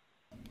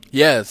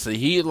 Yes,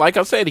 he, like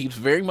I said, he's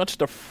very much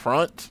the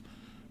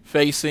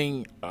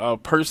front-facing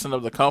person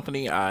of the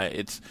company.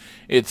 It's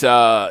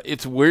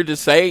weird to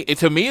say.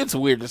 To me, it's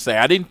weird to say.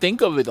 I didn't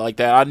think of it like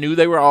that. I knew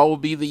they were all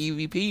would be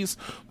the EVPs,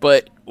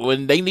 but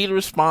when they need a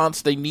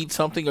response, they need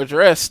something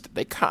addressed,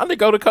 they kind of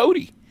go to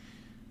Cody.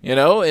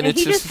 And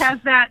it's he just has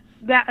that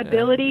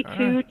ability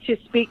to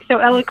speak so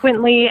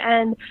eloquently,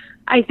 and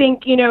I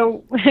think,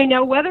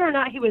 whether or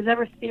not he was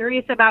ever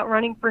serious about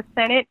running for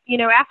Senate,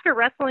 after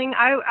wrestling,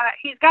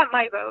 he's got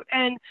my vote,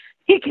 and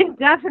he can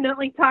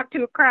definitely talk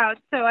to a crowd.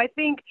 So I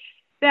think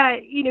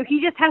that,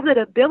 he just has that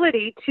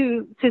ability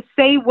to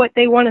say what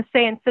they want to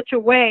say in such a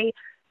way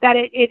that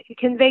it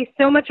conveys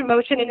so much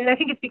emotion. And I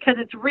think it's because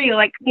it's real.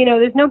 Like,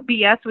 there's no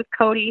BS with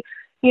Cody.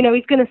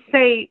 He's going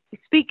to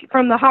speak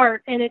from the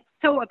heart, and it's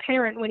so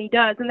apparent when he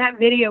does. And that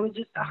video is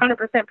just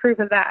 100% proof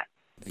of that.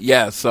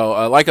 Yeah,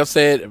 so like I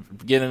said,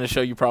 beginning of the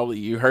show,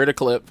 you heard a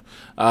clip.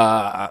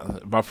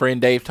 My friend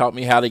Dave taught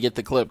me how to get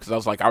the clip because I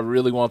was like, I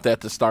really want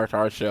that to start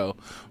our show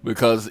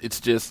because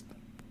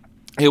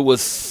it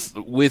was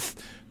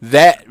with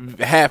that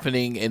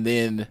happening and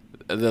then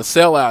the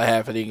sellout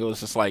happening. It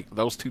was just like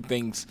those two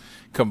things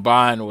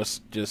combined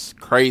was just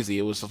crazy.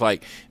 It was just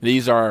like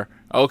these are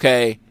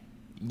okay.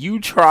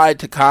 You tried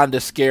to kind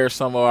of scare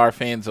some of our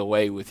fans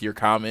away with your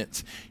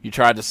comments. You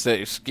tried to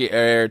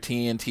scare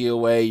TNT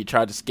away. You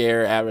tried to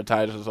scare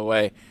advertisers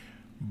away.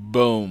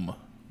 Boom.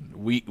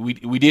 We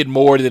did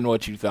more than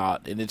what you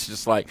thought, and it's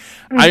just like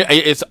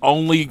it's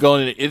only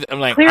going. I'm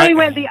like clearly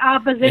went the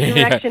opposite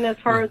direction as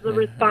far as the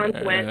response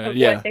went of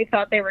what they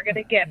thought they were going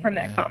to get from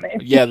that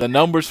comment. Yeah, the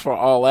numbers for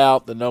All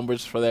Out, the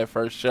numbers for that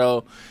first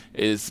show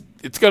it's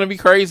going to be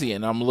crazy,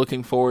 and I'm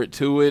looking forward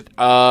to it.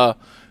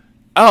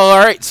 All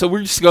right, so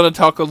we're just going to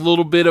talk a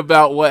little bit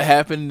about what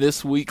happened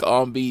this week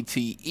on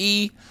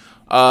BTE.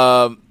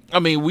 I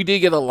mean, we did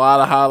get a lot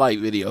of highlight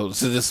videos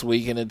this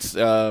week, and it's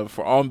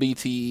for on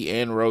BT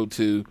and Road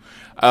 2.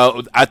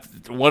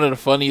 One of the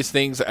funniest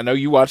things, I know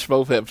you watched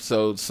both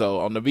episodes, so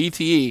on the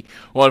BTE,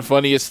 one of the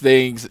funniest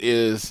things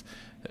is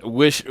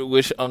wish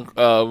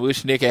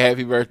Nick a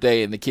happy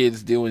birthday, and the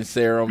kids doing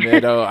Cerro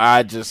Meadow.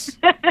 Was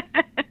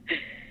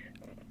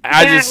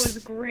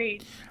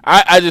great.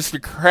 I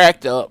just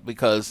cracked up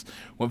because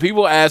when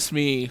people asked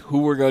me who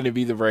were going to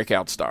be the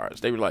breakout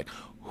stars, they were like,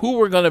 who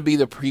were going to be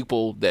the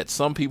people that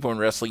some people in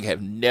wrestling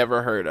have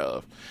never heard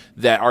of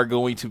that are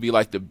going to be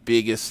like the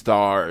biggest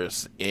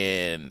stars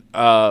in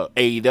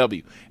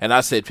AEW? And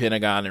I said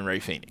Pentagon and Ray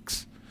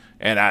Phoenix.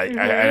 And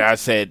I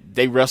said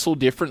they wrestle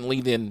differently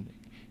than,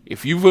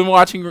 if you've been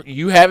watching,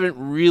 you haven't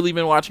really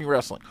been watching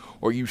wrestling,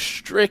 or you've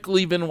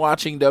strictly been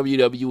watching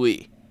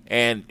WWE,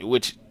 and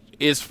which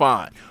is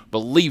fine.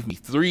 Believe me,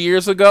 3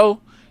 years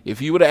ago,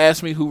 if you would have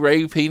asked me who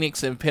Ray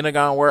Phoenix and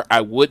Pentagon were,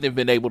 I wouldn't have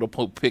been able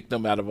to pick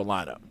them out of a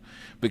lineup,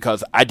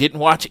 because I didn't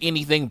watch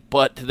anything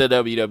but the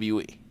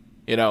WWE.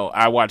 You know,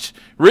 I watched,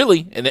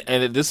 really, and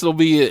this will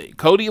be it.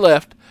 Cody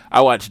left,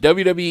 I watched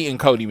WWE and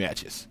Cody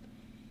matches.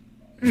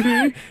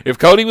 Mm-hmm. If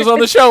Cody was on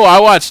the show, I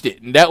watched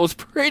it, and that was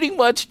pretty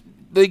much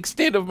the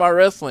extent of my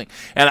wrestling.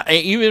 And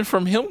even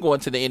from him going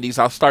to the Indies,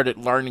 I started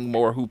learning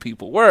more who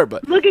people were.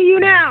 But look at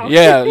you now.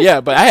 yeah,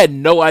 but I had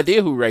no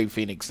idea who Ray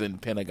Phoenix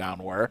and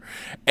Pentagon were.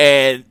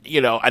 And, you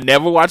know, I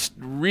never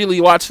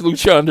really watched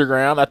Lucha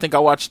Underground. I think I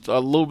watched a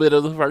little bit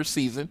of the first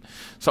season.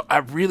 So I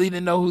really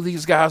didn't know who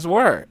these guys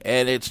were.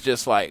 And it's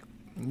just like,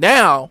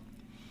 now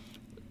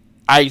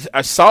I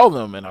saw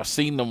them and I've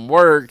seen them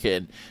work,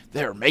 and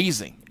they're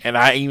amazing. And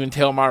I even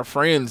tell my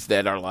friends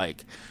that are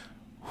like,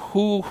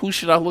 who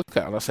should I look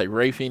at? And I say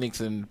Ray Phoenix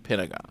and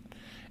Pentagon.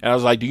 And I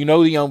was like, do you know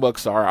who the Young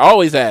Bucks are? I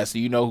always ask, do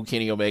you know who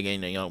Kenny Omega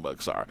and the Young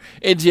Bucks are?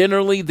 And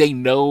generally, they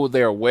know,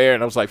 they're aware.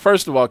 And I was like,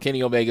 first of all,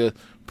 Kenny Omega,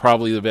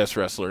 probably the best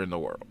wrestler in the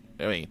world.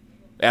 I mean,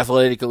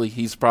 athletically,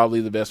 he's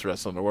probably the best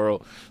wrestler in the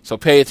world. So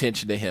pay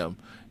attention to him.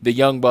 The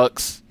Young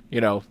Bucks,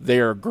 you know,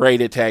 they're great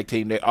at tag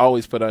team. They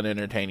always put on an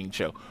entertaining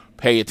show.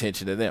 Pay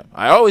attention to them.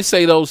 I always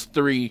say those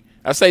three.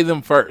 I say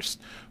them first.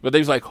 But they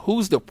was like,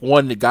 who's the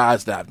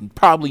guys that I've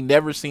probably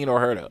never seen or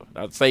heard of?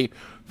 I'd say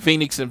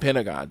Phoenix and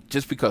Pentagon.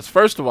 Just because,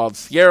 first of all, the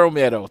Sierra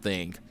Meadow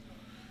thing,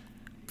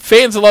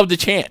 fans love to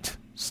chant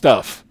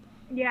stuff.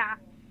 Yeah,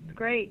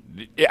 great.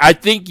 I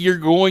think you're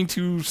going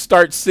to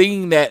start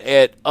seeing that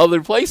at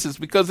other places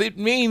because it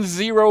means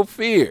zero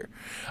fear.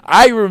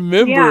 I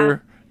remember... Yeah.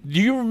 Do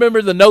you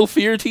remember the No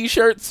Fear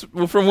T-shirts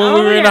from when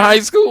we were in high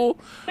school?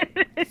 And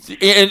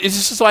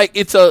it's just like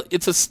it's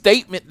a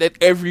statement that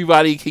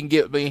everybody can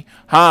get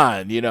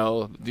behind, you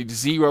know, the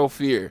zero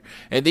fear.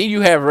 And then you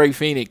have Ray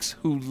Phoenix,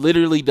 who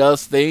literally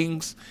does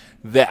things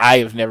that I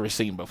have never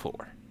seen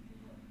before.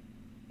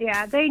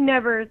 Yeah, they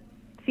never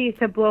cease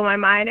to blow my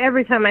mind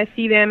every time I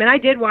see them. And I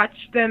did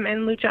watch them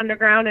in Lucha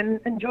Underground and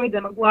enjoyed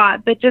them a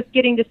lot. But just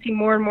getting to see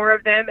more and more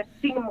of them and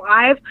seeing them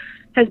live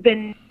has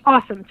been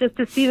awesome. Just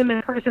to see them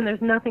in person,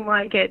 there's nothing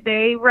like it.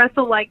 They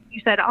wrestle, like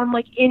you said,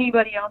 unlike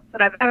anybody else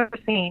that I've ever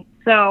seen.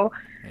 So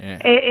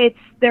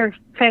they're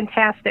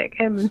fantastic.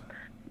 And,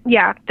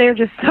 yeah, they're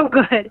just so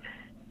good.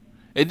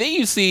 And then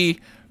you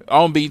see,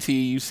 on BT,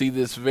 you see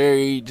this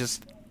very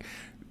just...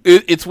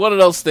 It's one of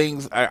those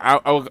things, I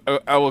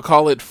will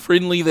call it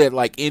friendly, that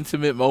like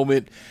intimate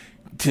moment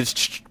to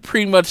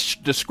pretty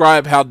much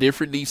describe how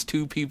different these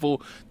two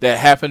people that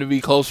happen to be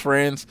close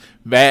friends,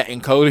 Matt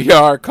and Cody,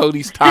 are.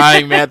 Cody's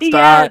Thai, Matt's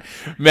Thai.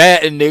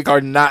 Matt and Nick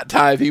are not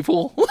Thai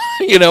people.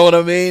 You know what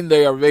I mean?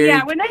 They are very...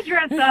 Yeah, when they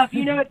dress up,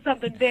 you know it's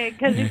something big.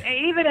 Because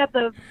even at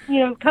the,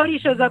 Cody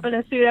shows up in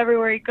a suit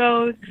everywhere he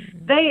goes.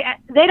 They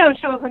don't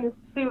show up in a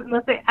suit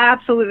unless they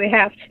absolutely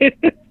have to.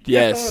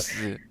 Yes.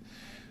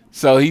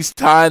 So he's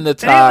tying the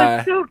tie.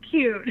 That was so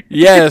cute.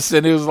 Yes,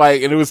 and it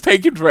was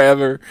taking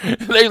forever.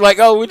 They're like,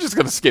 "Oh, we're just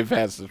gonna skip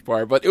past this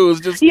part," but it was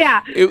just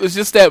it was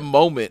just that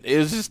moment. It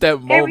was just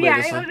that moment. I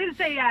was gonna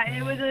say,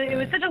 it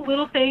was such a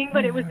little thing,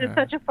 but it was just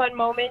such a fun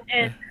moment,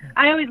 and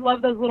I always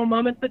love those little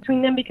moments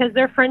between them because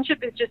their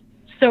friendship is just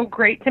so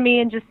great to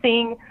me, and just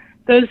seeing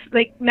those,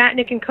 like Matt,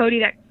 Nick, and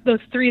Cody, those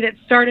three that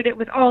started it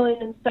with All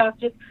In and stuff,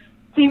 just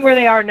seeing where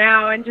they are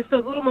now, and just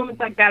those little moments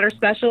like that are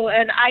special.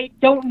 And I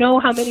don't know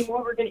how many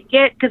more we're going to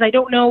get because I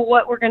don't know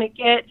what we're going to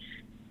get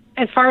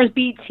as far as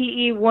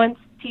BTE once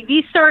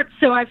TV starts.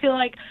 So I feel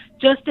like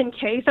just in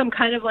case, I'm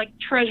kind of like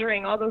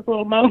treasuring all those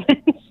little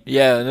moments.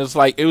 Yeah, and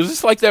it was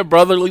just like that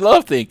brotherly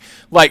love thing.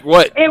 Like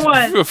what? It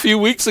was. A few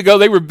weeks ago,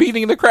 they were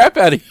beating the crap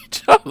out of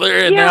each other,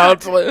 and now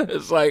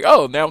it's like,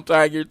 oh, now I'm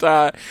tying your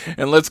tie,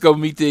 and let's go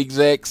meet the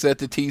execs at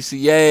the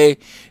TCA.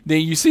 Then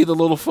you see the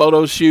little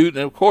photo shoot,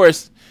 and of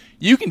course,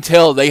 you can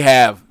tell they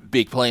have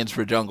big plans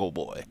for Jungle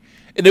Boy.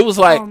 And it was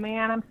like... Oh,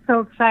 man, I'm so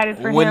excited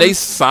for him. When they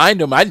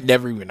signed him, I'd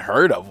never even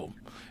heard of him.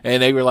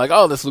 And they were like,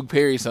 oh, that's Luke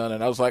Perry's son.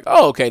 And I was like,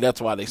 oh, okay, that's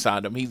why they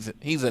signed him.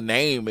 He's a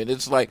name. And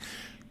it's like,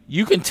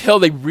 you can tell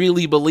they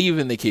really believe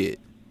in the kid.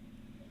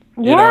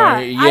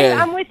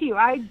 I'm with you.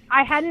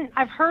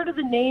 I've heard of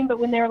the name, but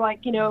when they're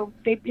like,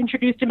 they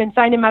introduced him and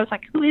signed him, I was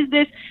like, who is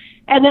this?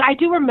 And then I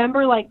do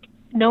remember, like,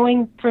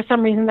 knowing for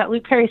some reason that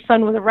Luke Perry's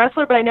son was a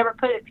wrestler, but I never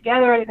put it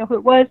together. I didn't know who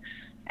it was.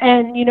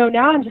 And,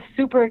 now I'm just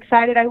super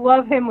excited. I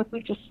love him with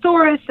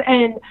Luchasaurus.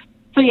 And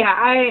so,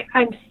 yeah,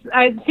 I'm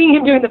seeing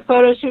him doing the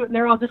photo shoot, and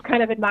they're all just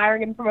kind of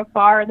admiring him from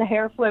afar and the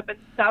hair flip and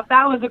stuff.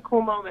 That was a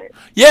cool moment.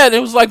 Yeah, and it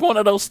was like one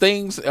of those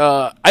things.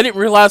 I didn't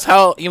realize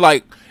how,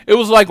 it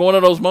was like one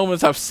of those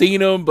moments I've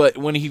seen him, but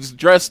when he's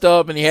dressed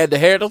up and he had the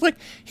hair, I was like,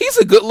 he's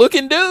a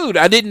good-looking dude.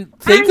 I didn't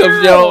think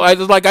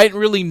I didn't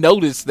really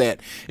notice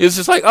that. It's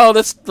just like, oh,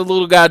 that's the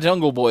little guy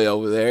Jungle Boy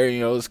over there.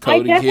 It's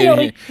Cody. I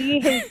definitely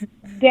see his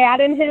dad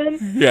in him.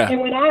 Yeah.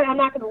 And I'm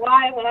not going to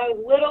lie, when I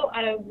was little,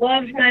 I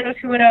loved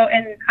 90210,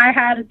 and I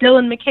had a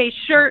Dylan McKay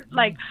shirt,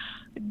 like,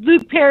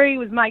 Luke Perry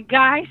was my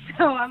guy,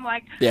 so I'm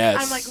like,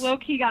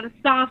 low-key got a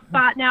soft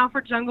spot now for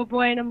Jungle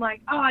Boy, and I'm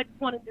like, oh, I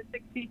just wanted to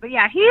succeed. But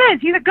yeah, he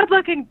is. He's a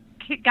good-looking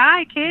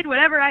kid,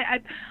 whatever. I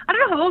don't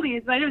know how old he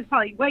is, but I know he's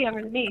probably way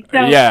younger than me. So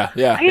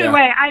either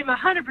way, I'm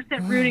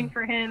 100% rooting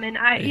for him, and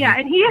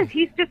and he is.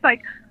 He's just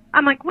like,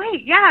 I'm like,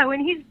 wait, yeah, when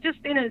he's just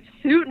in a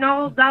suit and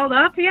all dolled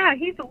up, yeah,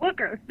 he's a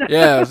looker.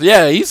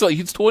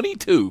 He's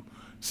 22.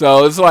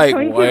 So it's like,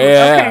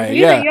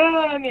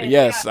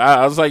 yes.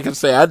 I was like to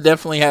say, I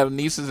definitely have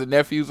nieces and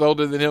nephews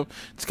older than him.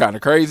 It's kind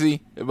of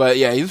crazy, but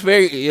yeah, he's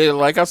very,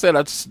 like I said,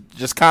 I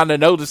just kind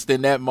of noticed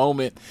in that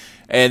moment.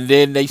 And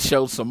then they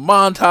showed some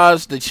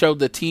montage. They showed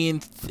the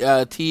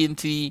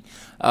TNT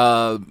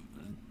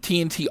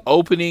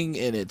opening,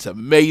 and it's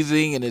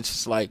amazing. And it's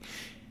just like,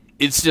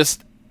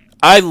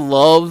 I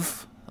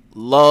love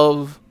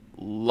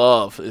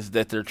is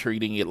that they're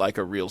treating it like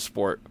a real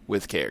sport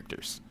with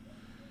characters.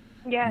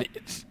 Yeah,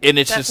 and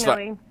it's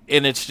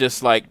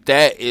just like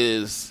that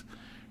is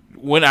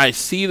when I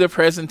see the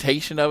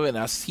presentation of it, and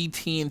I see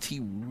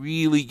TNT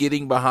really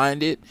getting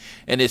behind it,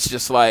 and it's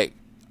just like,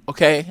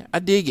 okay, I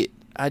dig it.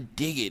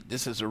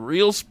 This is a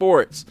real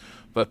sports,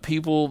 but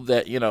people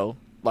that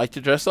like to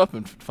dress up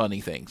in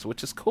funny things,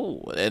 which is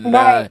cool, and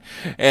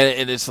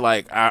and it's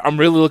like I'm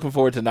really looking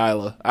forward to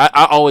Nyla.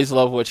 I always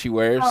love what she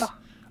wears.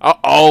 I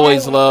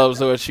always love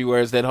what she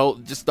wears. The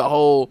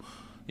whole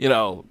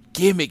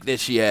gimmick that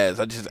she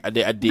has. I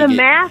dig the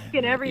mask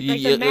and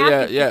everything. The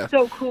mask is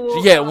so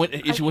cool. Yeah,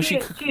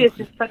 she is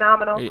just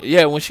phenomenal.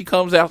 Yeah, when she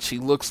comes out, she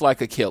looks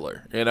like a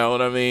killer. You know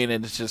what I mean?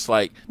 And it's just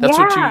like that's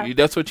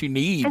what you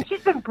need. And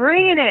she's been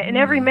bringing it in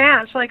every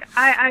match. Like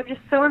I'm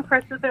just so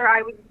impressed with her.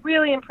 I was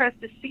really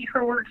impressed to see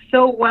her work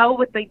so well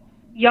with the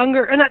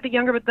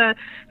but the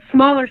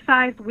smaller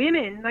sized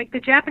women. Like the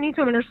Japanese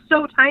women are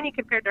so tiny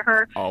compared to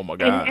her. Oh my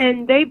god!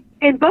 And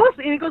it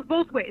goes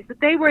both ways. That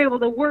they were able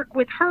to work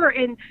with her,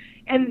 and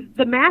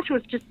the match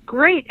was just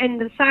great,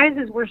 and the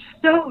sizes were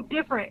so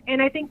different.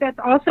 And I think that's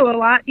also a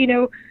lot.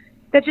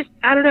 That just,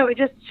 I don't know. It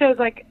just shows,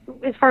 like,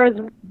 as far as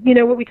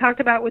what we talked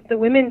about with the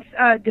women's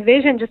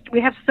division. Just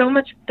we have so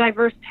much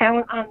diverse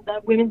talent on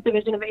the women's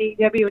division of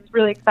AEW. It's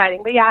really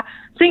exciting. But yeah,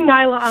 seeing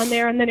Nyla on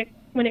there, and then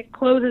when it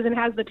closes and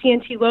has the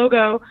TNT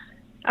logo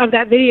of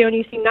that video, and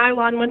you see Nyla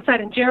on one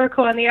side and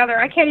Jericho on the other,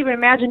 I can't even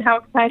imagine how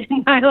excited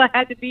Nyla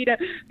had to be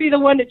the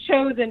one to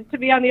chosen to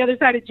be on the other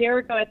side of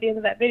Jericho at the end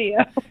of that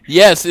video.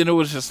 Yes, and it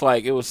was just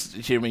like,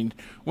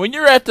 when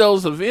you're at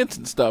those events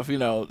and stuff,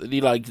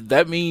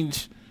 that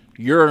means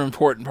you're an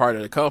important part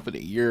of the company.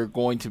 You're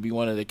going to be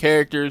one of the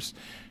characters.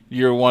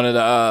 You're one of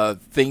the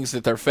things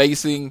that they're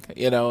facing,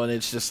 and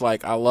it's just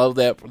like, I love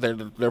that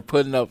they're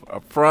putting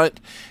up front,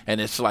 and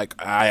it's like,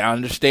 I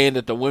understand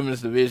that the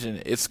women's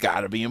division, it's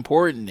got to be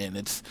important,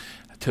 and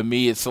to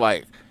me, it's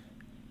like,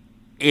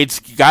 it's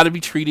got to be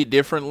treated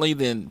differently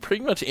than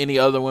pretty much any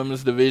other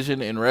women's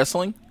division in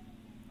wrestling,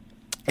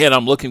 and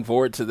I'm looking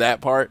forward to that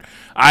part.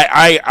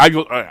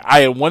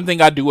 I one thing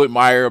I do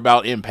admire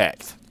about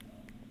Impact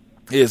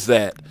is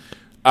that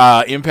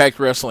Impact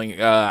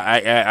Wrestling,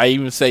 I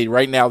even say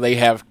right now they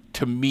have,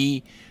 to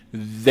me,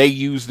 they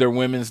use their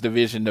women's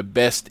division the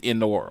best in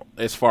the world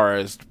as far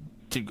as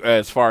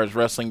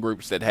wrestling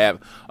groups that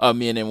have a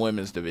men and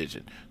women's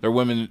division. Their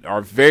women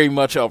are very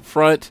much up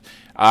front.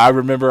 I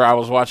remember I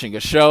was watching a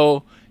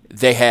show.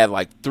 They had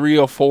like 3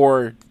 or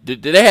 4.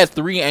 They had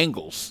 3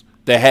 angles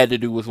that had to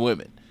do with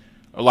women.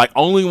 Like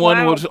only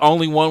one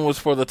was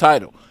for the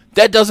title.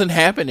 That doesn't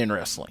happen in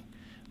wrestling.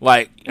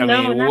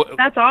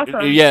 That's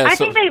awesome. Yeah, I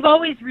think they've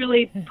always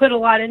really put a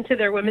lot into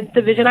their women's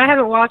division. I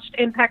haven't watched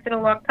Impact in a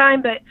long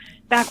time, but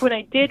back when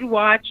I did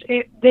watch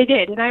it, they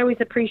did, and I always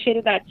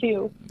appreciated that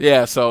too.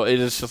 Yeah, so it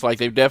is just like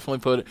they've definitely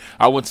put it.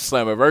 I went to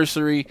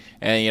Slammiversary,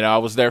 and I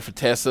was there for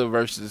Tessa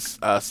versus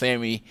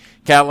Sami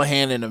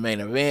Callihan in the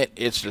main event.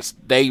 It's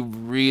just they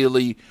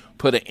really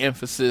put an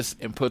emphasis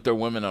and put their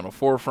women on the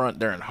forefront.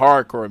 They're in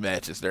hardcore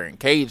matches. They're in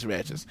cage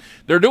matches.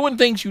 They're doing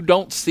things you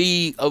don't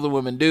see other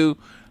women do.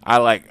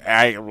 Like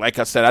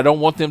I said, I don't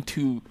want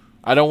AEW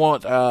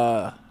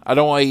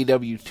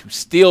to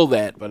steal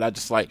that, but I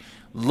just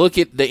look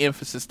at the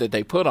emphasis that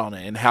they put on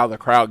it and how the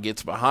crowd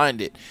gets behind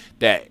it.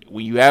 That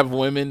when you have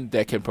women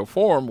that can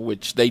perform,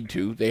 which they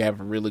do, they have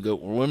a really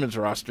good women's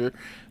roster.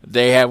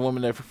 They have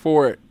women that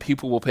perform.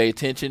 People will pay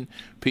attention.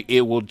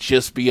 It will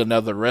just be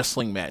another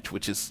wrestling match,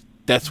 which is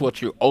that's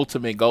what your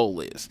ultimate goal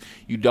is.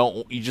 You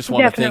just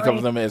want to think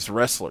of them as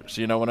wrestlers.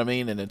 You know what I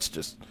mean? And it's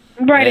just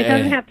right. It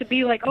doesn't have to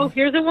be like, oh,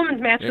 here's a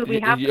women's match, so we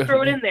have to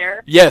throw it in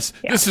there. Yes,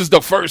 this is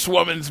the first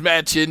women's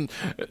match in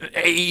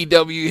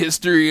AEW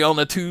history on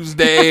a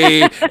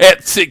Tuesday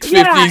at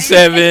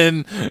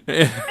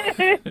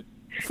 6:57.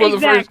 For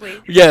exactly. The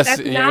first, yes,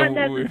 that's not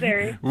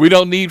necessary. We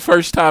don't need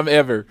first time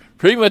ever.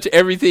 Pretty much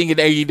everything in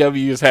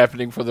AEW is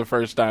happening for the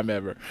first time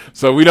ever.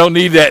 So we don't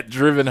need that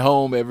driven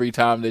home every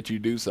time that you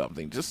do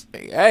something. Just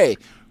hey,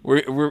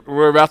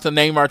 we're about to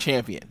name our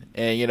champion,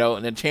 and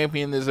and the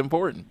champion is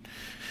important.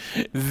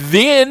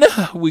 Then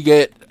we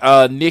get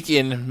Nick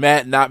and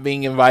Matt not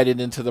being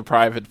invited into the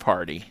private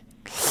party.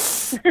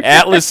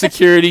 Atlas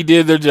Security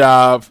did their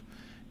job.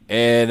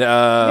 And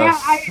I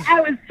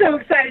was so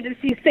excited to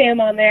see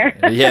Sam on there.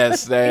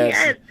 Yes.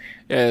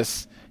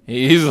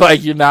 He's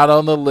like, you're not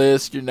on the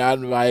list, you're not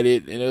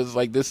invited, and it was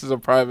like, this is a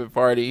private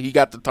party. He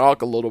got to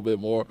talk a little bit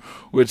more,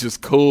 which is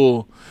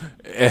cool.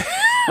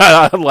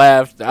 I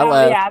laughed.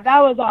 Yeah, that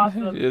was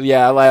awesome.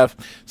 Yeah, I laughed.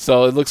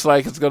 So it looks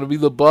like it's going to be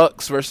the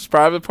Bucks versus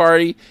Private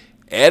Party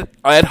at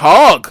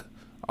Hog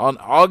on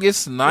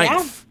August 9th.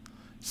 Yeah.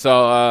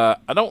 So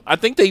I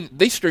think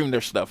they stream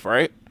their stuff,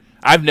 right?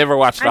 I've never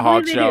watched the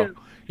Hog show. Do.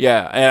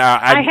 Yeah, and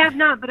I have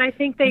not, but I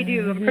think they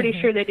do. I'm pretty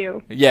sure they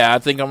do. Yeah, I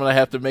think I'm going to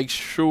have to make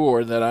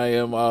sure that I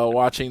am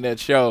watching that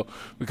show,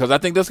 because I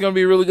think that's going to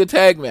be a really good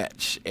tag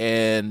match,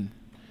 and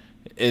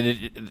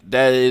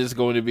that is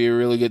going to be a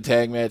really good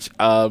tag match.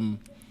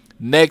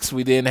 Next,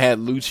 we then had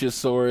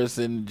Luchasaurus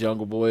and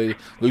Jungle Boy.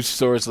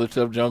 Luchasaurus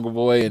lifted up Jungle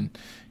Boy, and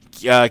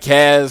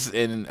Kaz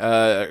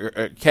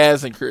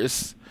and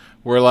Chris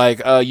were like,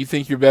 "You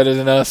think you're better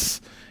than us?"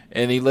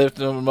 And he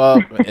lifted him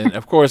up. And,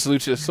 of course,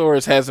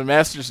 Luchasaurus has a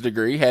master's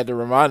degree. Had to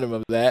remind him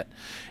of that.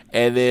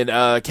 And then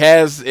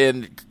Kaz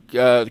and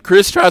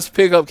Chris tries to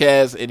pick up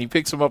Kaz, and he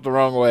picks him up the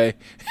wrong way.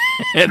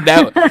 And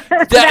that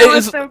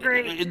was so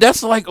great.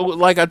 That's like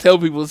I tell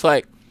people, it's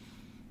like,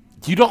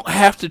 you don't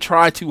have to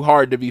try too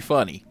hard to be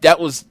funny. That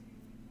was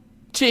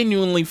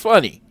genuinely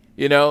funny,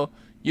 You don't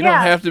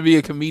have to be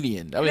a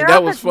comedian. I mean,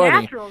 that was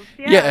funny.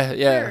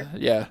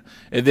 Yeah.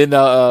 And then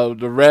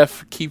the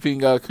ref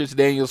keeping Chris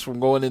Daniels from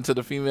going into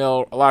the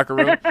female locker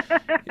room.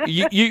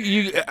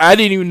 I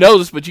didn't even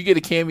notice, but you get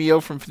a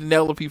cameo from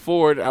Penelope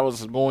Ford. I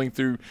was going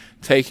through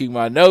taking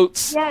my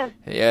notes.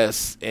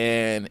 Yes.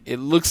 And it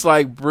looks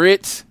like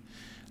Britt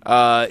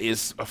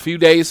is a few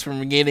days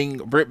from getting.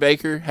 Britt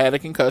Baker had a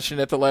concussion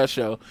at the last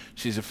show.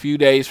 She's a few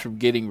days from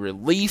getting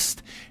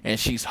released, and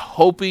she's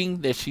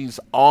hoping that she's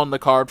on the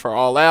card for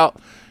All Out.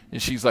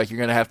 And she's like, you're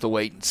going to have to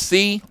wait and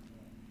see,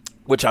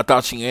 which I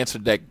thought she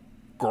answered that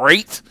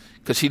great,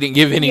 because she didn't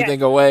give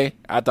anything away.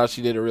 I thought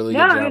she did a really good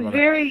job. Yeah, it was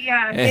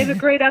gave a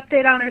great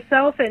update on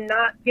herself and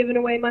not giving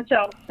away much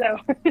else. So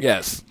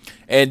yes.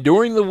 And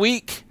during the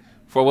week,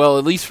 at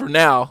least for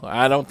now,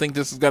 I don't think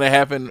this is going to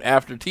happen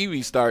after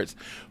TV starts,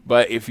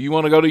 but if you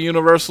want to go to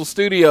Universal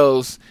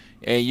Studios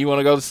and you want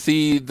to go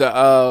see the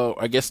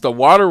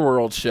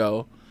Waterworld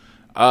show,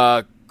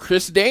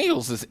 Chris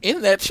Daniels is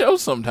in that show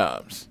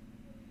sometimes.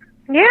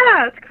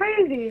 Yeah, it's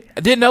crazy.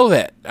 I didn't know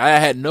that. I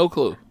had no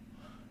clue.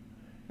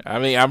 I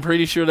mean, I'm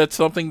pretty sure that's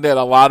something that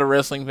a lot of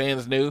wrestling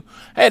fans knew.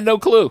 I had no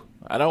clue.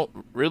 I don't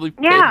really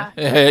pay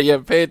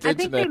attention. I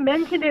think they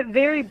mentioned it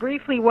very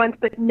briefly once,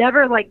 but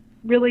never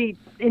really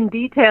in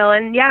detail.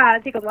 And I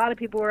think a lot of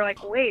people were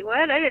like, wait,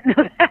 what? I didn't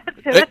know that.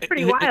 So that's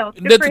pretty wild.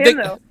 Good for him,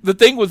 though. The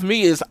thing with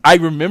me is I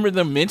remember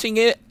them mentioning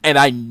it,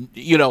 and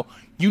you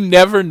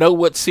never know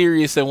what's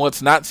serious and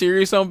what's not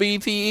serious on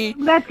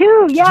BTE. That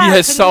too, yeah.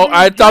 Yes, so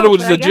I thought it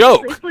was a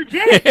joke. It's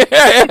legit.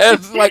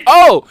 It's like,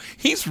 oh,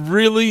 he's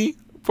really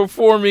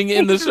performing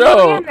in the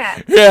show.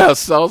 Yeah,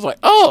 so I was like,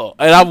 oh.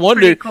 And I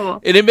wondered,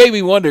 cool. And it made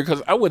me wonder,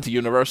 because I went to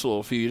Universal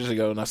a few years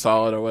ago and I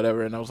saw it or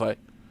whatever, and I was like,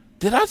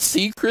 did I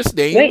see Chris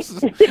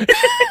Daniels?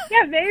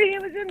 Yeah, maybe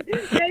it was in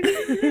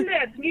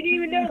that. You didn't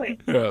even know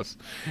it. Yes.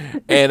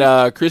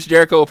 And Chris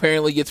Jericho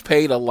apparently gets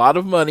paid a lot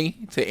of money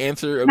to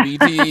answer a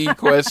BTE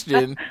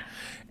question.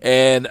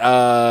 And,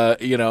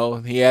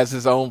 he has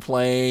his own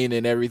plane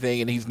and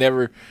everything, and he's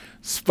never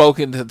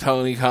spoken to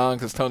Tony Khan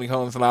because Tony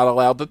Khan's not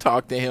allowed to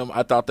talk to him.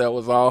 I thought that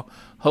was all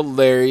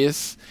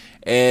hilarious.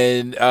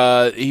 And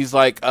he's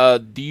like,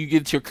 do you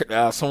get your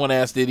someone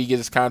asked, did he get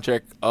his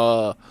contract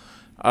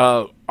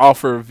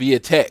offer via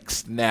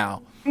text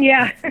now?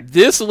 Yeah.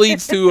 This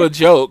leads to a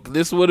joke.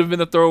 This would have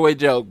been a throwaway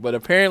joke, but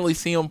apparently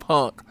CM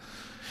Punk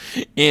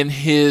in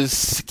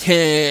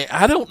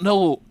I don't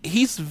know,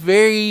 he's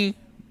very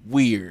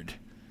weird.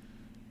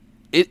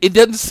 It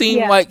doesn't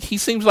seem like, he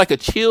seems like a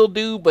chill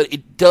dude, but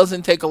it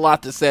doesn't take a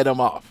lot to set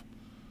him off.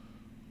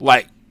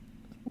 Like,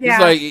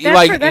 that's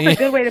a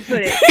good way to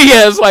put it.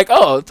 Yeah, it's like,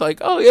 oh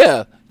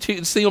yeah,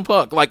 CM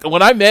Punk. Like,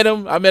 when I met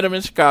him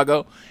in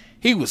Chicago,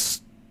 he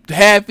was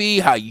happy.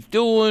 How you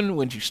doing?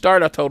 When you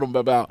start, I told him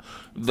about,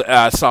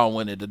 I saw him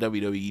win the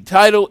WWE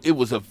title. It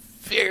was a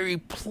very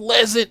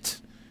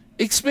pleasant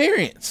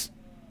experience.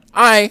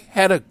 I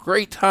had a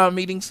great time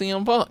meeting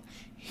CM Punk.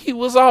 He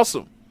was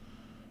awesome.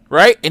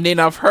 Right? And then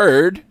I've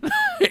heard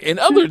in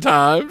other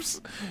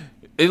times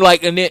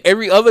And then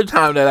every other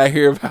time that I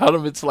hear about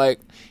him, it's like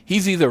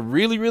he's either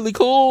really, really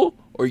cool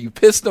or you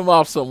pissed him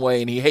off some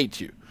way and he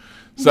hates you.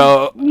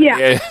 So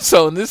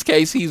so in this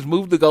case, he's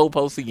moved the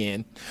goalpost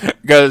again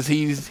because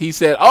he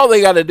said, all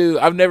they got to do,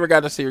 I've never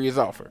gotten a serious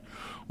offer.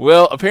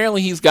 Well,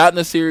 apparently he's gotten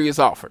a serious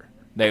offer.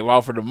 They've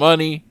offered him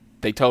money.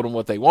 They told him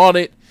what they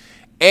wanted.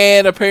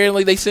 And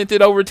apparently they sent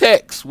it over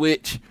text,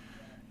 which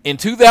in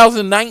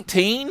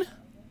 2019,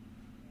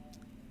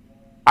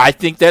 I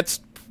think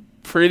that's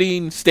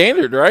pretty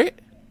standard, right?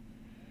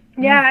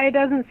 Yeah, it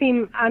doesn't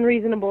seem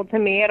unreasonable to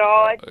me at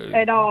all.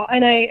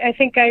 And I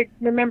think I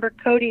remember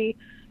Cody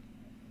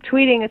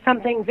tweeting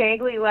something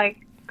vaguely like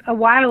a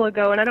while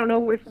ago, and I don't know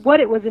what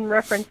it was in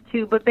reference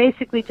to, but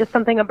basically just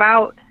something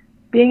about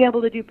being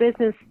able to do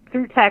business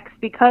through text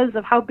because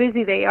of how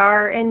busy they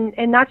are, and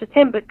not just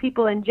him, but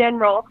people in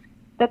general,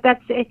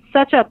 it's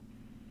such a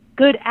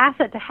good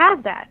asset to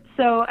have that.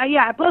 So,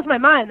 it blows my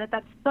mind that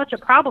that's such a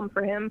problem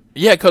for him.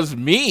 Yeah, because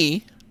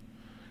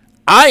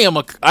I'm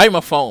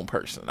a phone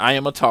person. I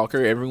am a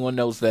talker. Everyone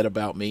knows that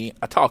about me.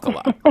 I talk a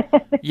lot.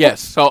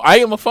 Yes, so I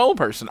am a phone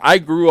person. I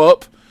grew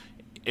up,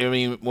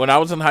 when I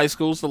was in high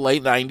school, it's the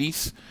late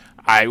 90s,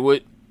 I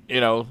would,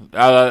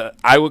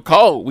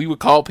 we would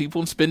call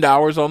people and spend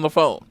hours on the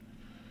phone.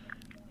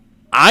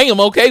 I am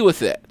okay with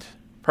that,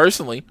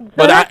 personally. So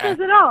but that says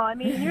it all.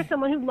 You're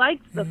someone who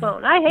likes the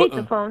phone. I hate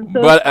the phone,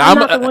 so but I'm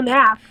not the one to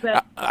ask.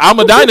 But. I'm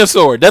a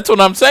dinosaur. That's what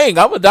I'm saying.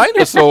 I'm a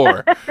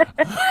dinosaur.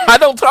 I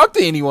don't talk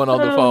to anyone on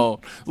the phone.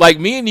 Like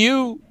me and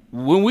you,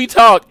 when we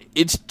talk,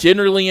 it's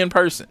generally in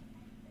person.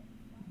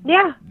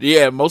 Yeah.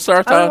 Yeah, most of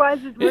our time. Otherwise,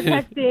 we're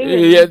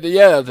texting.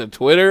 Yeah, the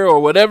Twitter or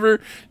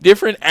whatever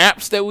different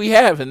apps that we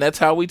have, and that's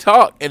how we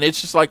talk. And it's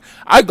just like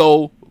I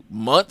go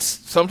months,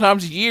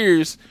 sometimes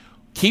years,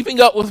 keeping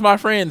up with my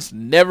friends,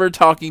 never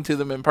talking to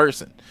them in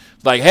person.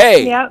 It's like,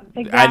 hey,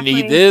 exactly. I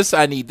need this,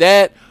 I need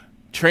that.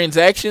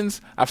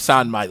 Transactions, I've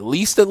signed my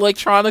lease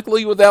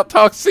electronically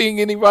without seeing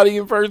anybody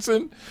in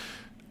person.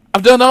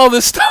 I've done all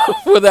this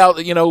stuff without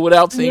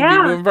seeing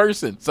people in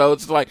person. So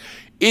it's like,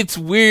 it's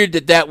weird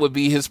that would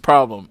be his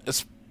problem.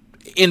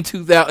 In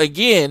 2000,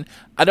 again,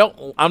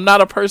 I'm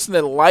not a person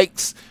that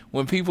likes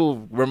when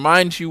people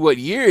remind you what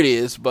year it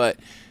is, but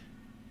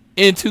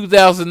in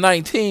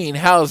 2019,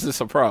 how is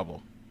this a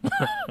problem?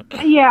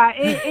 Yeah,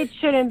 it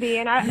shouldn't be.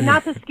 And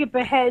not to skip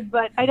ahead,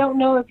 but I don't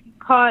know if you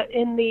caught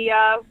in the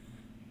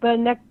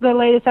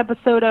latest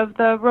episode of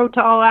the Road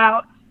to All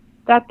Out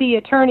that the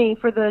attorney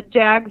for the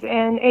Jags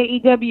and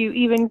AEW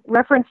even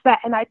referenced that,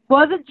 and I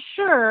wasn't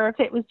sure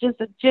if it was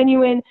just a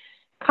genuine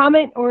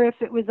comment or if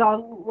it was a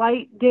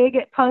light dig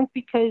at Punk,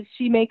 because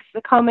she makes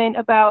the comment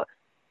about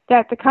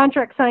that the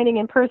contract signing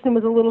in person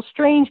was a little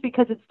strange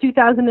because it's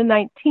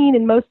 2019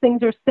 and most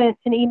things are sent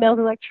and emailed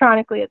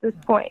electronically at this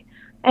point.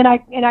 And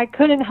I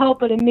couldn't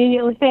help but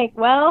immediately think,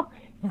 well,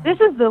 this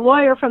is the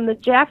lawyer from the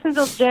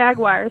Jacksonville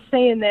Jaguars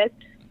saying this.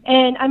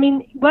 And,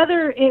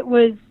 whether it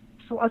was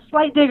a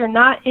slight dig or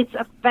not, it's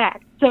a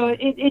fact. So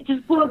it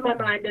just blows my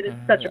mind that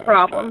it's such a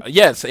problem.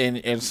 Yes,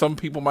 and some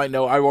people might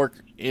know I work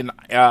in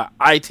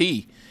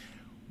IT.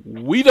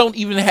 We don't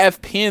even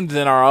have pens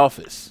in our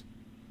office.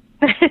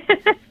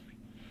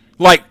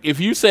 Like, if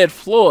you said,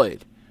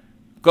 Floyd,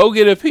 go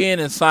get a pen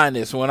and sign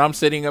this when I'm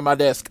sitting at my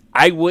desk,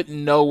 I wouldn't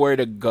know where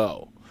to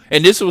go.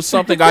 And this was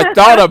something I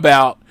thought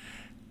about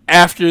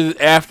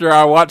after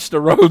I watched The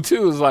Road 2.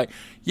 It was like,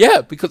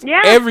 because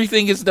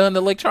everything is done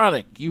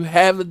electronic. You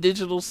have a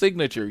digital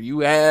signature. You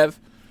have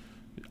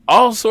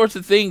all sorts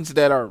of things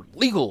that are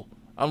legal.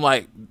 I'm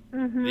like,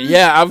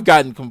 I've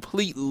gotten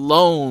complete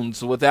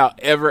loans without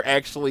ever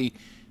actually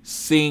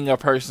seeing a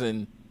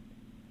person,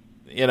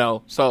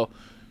 so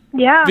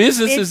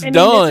business is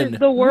done. This is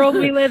the world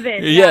we live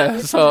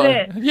in. So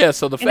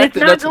the fact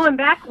that it's not going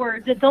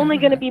backwards. It's only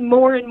going to be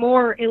more and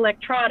more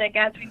electronic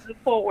as we move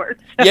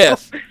forward. So.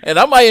 Yes, and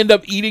I might end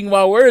up eating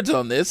my words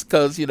on this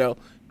because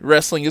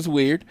wrestling is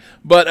weird.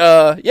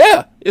 But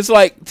it's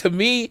like, to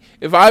me,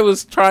 if I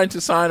was trying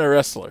to sign a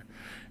wrestler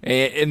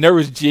and there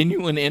was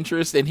genuine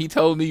interest and he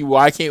told me,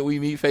 why can't we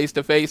meet face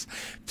to face,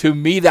 to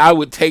me, that I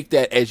would take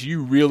that as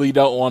you really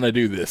don't want to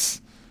do this.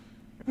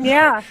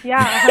 Yeah,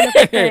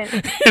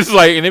 100%. It's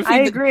like, and if I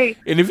agree.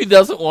 And if he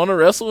doesn't want to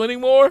wrestle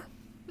anymore,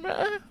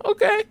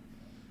 okay.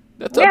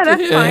 That's up to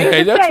him. Fine.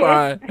 Hey, that's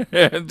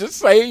fine. Just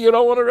say you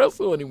don't want to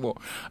wrestle anymore.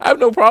 I have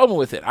no problem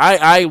with it.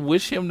 I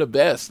wish him the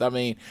best.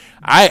 I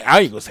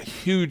was a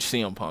huge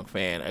CM Punk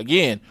fan.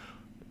 Again,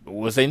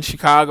 was in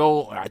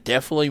Chicago. I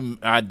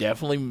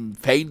definitely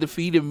paid the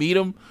fee to meet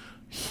him.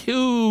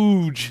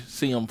 Huge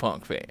CM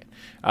Punk fan.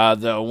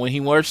 When he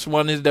first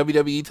won his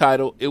WWE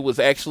title, it was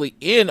actually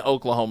in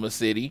Oklahoma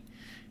City,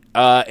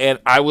 and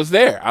I was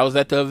there. I was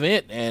at the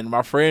event, and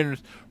my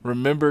friends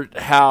remembered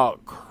how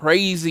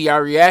crazy I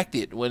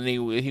reacted when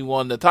he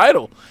won the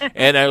title,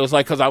 and I was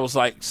like, because I was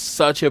like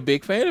such a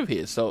big fan of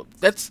his. So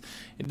this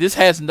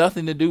has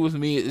nothing to do with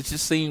me. It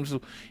just seems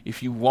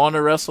if you want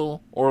to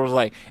wrestle or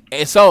like,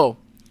 and so.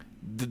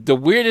 The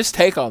weirdest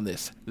take on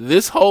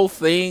this whole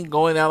thing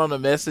going out on a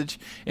message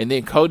and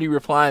then Cody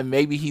replying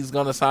maybe he's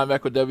going to sign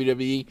back with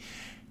WWE,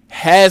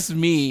 has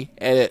me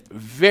at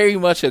very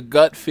much a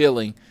gut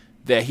feeling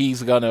that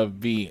he's going to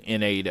be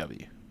in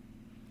AEW.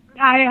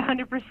 I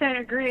 100%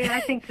 agree. I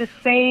think the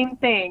same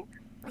thing.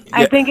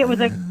 I think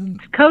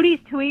Cody's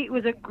tweet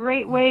was a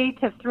great way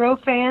to throw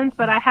fans,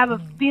 but I have a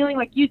feeling,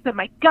 like you said,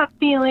 my gut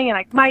feeling, and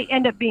I might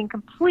end up being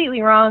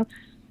completely wrong,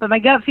 but my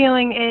gut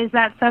feeling is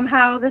that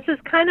somehow this is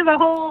kind of a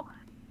whole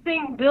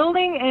thing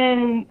building,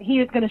 and he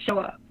is going to show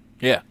up.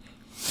 Yeah.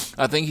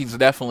 I think he's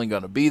definitely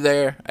going to be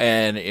there,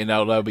 and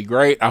that'll be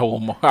great. I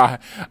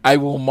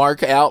will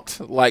mark out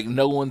like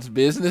no one's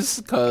business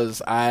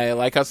because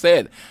like I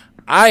said,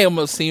 I am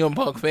a CM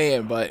Punk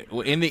fan, but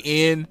in the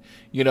end,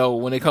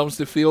 when it comes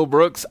to Phil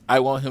Brooks,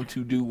 I want him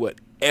to do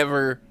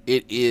whatever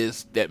it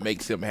is that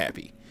makes him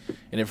happy.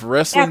 And if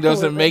wrestling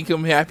doesn't make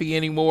him happy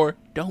anymore,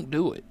 don't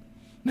do it.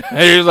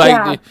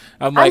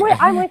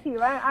 I'm with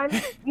you.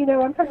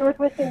 I'm from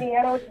Northwest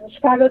Indiana, which is a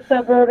Chicago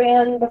suburb,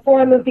 and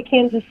before I moved to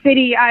Kansas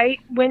City, I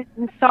went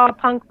and saw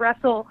Punk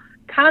wrestle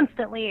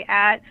constantly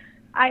at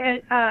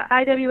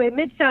IWA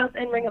Mid-South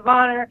and Ring of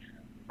Honor.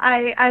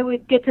 I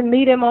would get to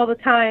meet him all the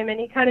time, and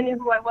he kind of knew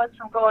who I was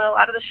from going to a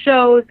lot of the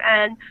shows,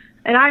 and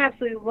I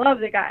absolutely love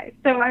the guy.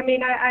 So,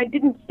 I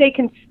didn't stay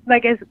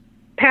as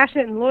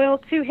passionate and loyal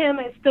to him.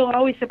 I still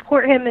always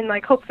support him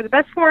and hope for the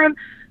best for him.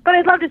 But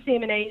I'd love to see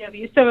him in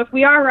AEW. So if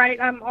we are right,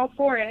 I'm all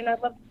for it. And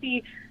I'd love to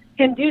see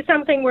him do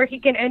something where he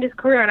can end his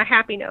career on a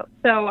happy note.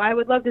 So I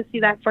would love to see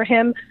that for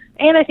him.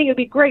 And I think it would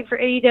be great for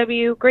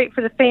AEW, great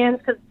for the fans,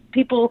 because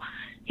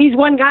he's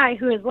one guy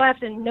who has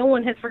left and no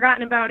one has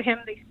forgotten about him.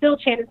 They still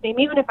chant his name,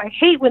 even if I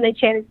hate when they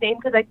chant his name,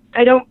 because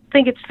I don't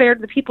think it's fair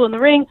to the people in the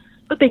ring.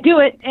 But they do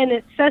it, and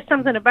it says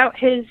something about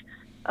his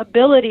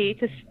ability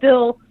to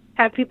still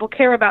have people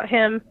care about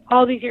him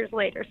all these years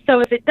later. So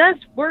if it does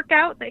work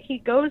out that he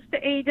goes to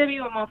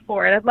AEW, I'm all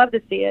for it. I'd love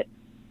to see it.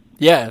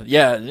 Yeah,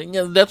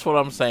 that's what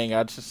I'm saying.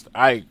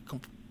 I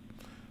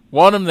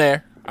want him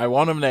there. I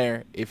want him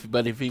there.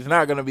 But if he's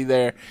not going to be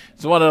there,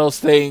 it's one of those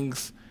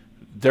things.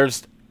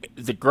 There's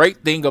the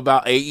great thing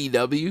about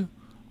AEW,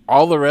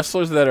 all the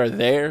wrestlers that are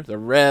there, the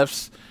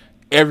refs,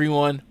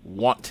 everyone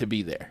want to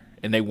be there,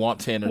 and they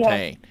want to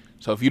entertain. Yeah.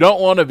 So if you don't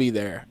want to be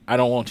there, I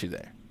don't want you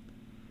there.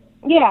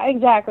 Yeah,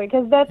 exactly,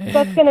 because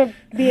that's going to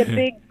be a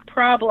big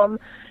problem.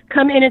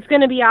 And it's going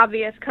to be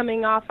obvious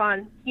coming off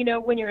on,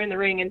 when you're in the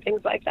ring and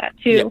things like that,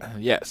 too. Yeah,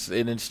 yes,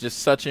 and it's just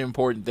such an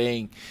important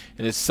thing,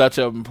 and it's such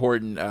an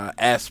important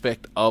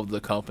aspect of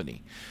the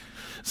company.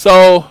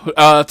 So,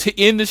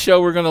 to end the show,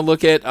 we're going to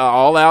look at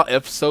All Out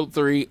Episode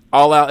 3.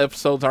 All Out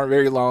episodes aren't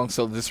very long,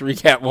 so this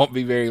recap won't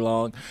be very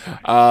long.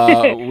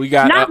 We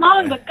got Not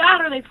long, but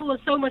God, are they full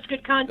of so much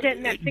good content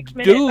in that 6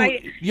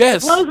 minutes. Dude,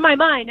 yes. It blows my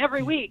mind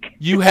every week.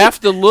 You have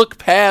to look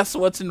past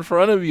what's in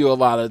front of you a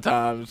lot of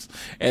times,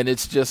 and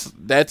it's just,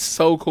 that's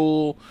so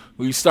cool.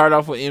 We start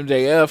off with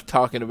MJF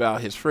talking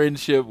about his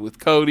friendship with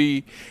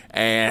Cody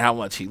and how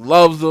much he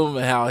loves him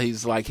and how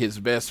he's like his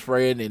best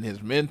friend and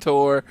his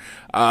mentor.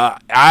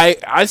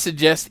 I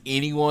suggest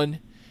anyone,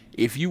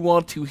 if you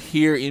want to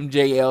hear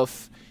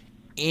MJF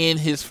in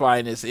his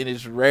finest, in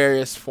his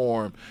rarest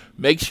form,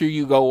 make sure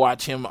you go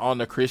watch him on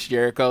the Chris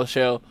Jericho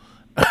show.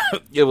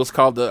 It was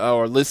called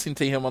or listen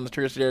to him on the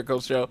Chris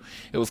Jericho show.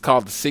 It was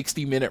called the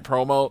 60-minute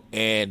promo,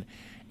 and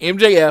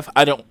MJF,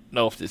 I don't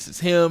know if this is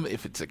him,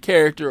 if it's a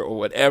character or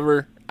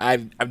whatever.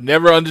 I've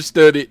never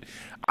understood it.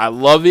 I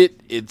love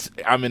it.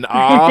 I'm in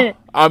awe.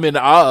 I'm in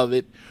awe of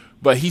it.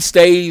 But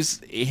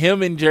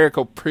him and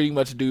Jericho pretty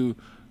much do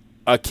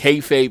a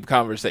kayfabe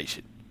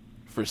conversation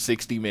for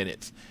 60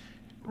 minutes.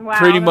 Wow,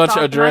 pretty much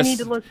awesome. I need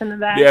to listen to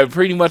that. Yeah,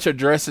 pretty much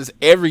addresses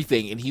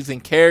everything, and he's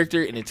in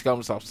character, and it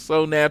comes off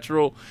so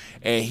natural,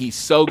 and he's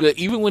so good.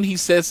 Even when he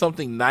says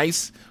something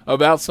nice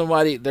about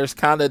somebody, there's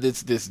kind of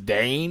this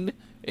disdain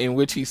in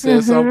which he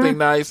says something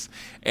nice,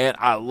 and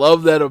I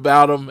love that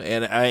about him.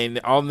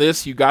 And on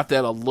this, you got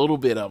that a little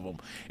bit of him.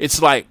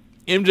 It's like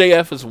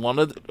MJF is one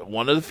of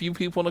the few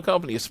people in the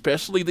company,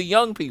 especially the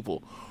young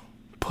people,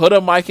 put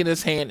a mic in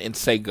his hand and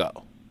say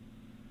go.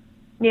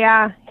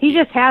 Yeah, he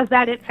just has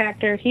that it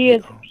factor. He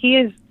is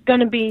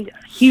going to be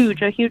a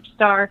huge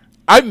star.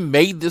 I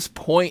made this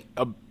point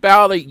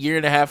about a year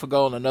and a half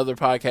ago on another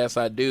podcast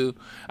I do.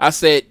 I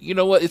said, you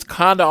know what? It's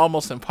kind of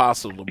almost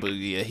impossible to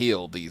be a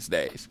heel these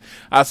days.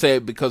 I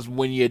said, because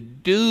when you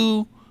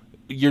do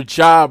your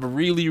job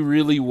really,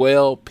 really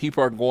well,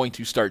 people are going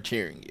to start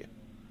cheering you.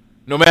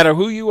 No matter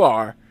who you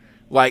are.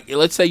 Like,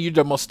 let's say you're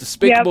the most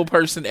despicable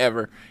person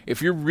ever.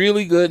 If you're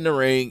really good in the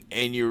ring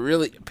and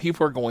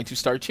people are going to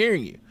start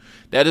cheering you.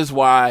 That is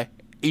why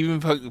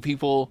even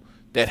people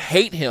that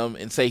hate him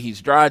and say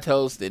he's dry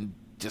toast and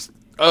just,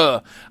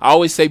 I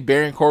always say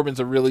Baron Corbin's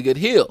a really good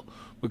heel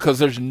because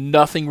there's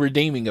nothing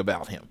redeeming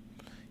about him.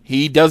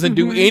 He doesn't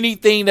do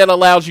anything that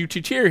allows you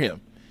to cheer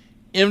him.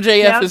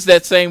 MJF is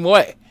that same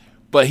way,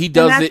 but he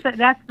does it.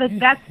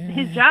 That's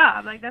his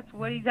job. Like, that's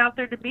what he's out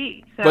there to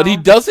be. So. But he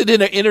does it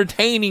in an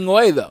entertaining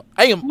way, though.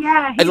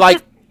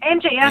 MJF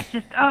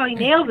he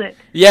nailed it.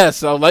 Yeah,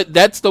 so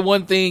that's the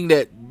one thing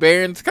that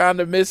Baron's kind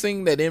of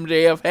missing that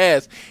MJF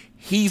has.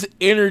 He's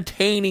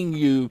entertaining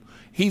you.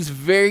 he's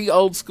very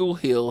old school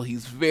heel.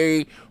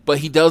 But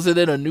he does it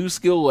in a new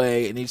skill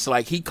way, and he's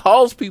like, he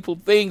calls people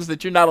things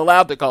that you're not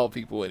allowed to call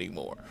people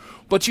anymore.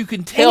 But you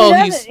can tell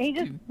he still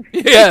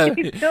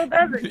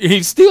does it.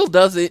 He still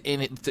does it,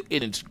 and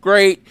it's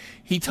great.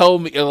 He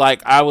told me,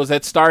 like, I was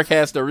at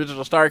StarCast, the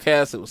original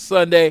StarCast. It was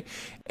Sunday,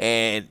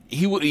 and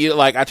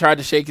I tried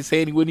to shake his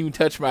hand. He wouldn't even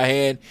touch my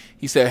hand.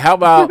 He said, "How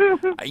about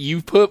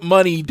you put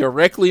money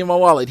directly in my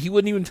wallet?" He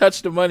wouldn't even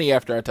touch the money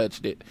after I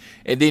touched it,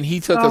 and then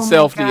he took a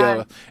selfie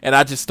of it, and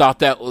I just thought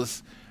that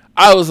was.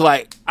 I was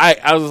like,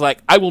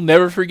 I will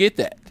never forget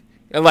that.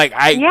 And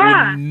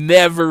will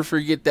never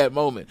forget that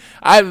moment.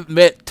 I've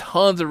met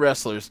tons of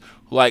wrestlers.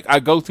 Like, I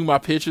go through my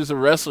pictures of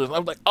wrestlers, and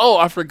I'm like, oh,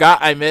 I forgot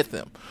I met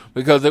them.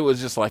 Because it was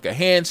just like a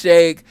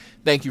handshake,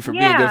 thank you for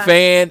being a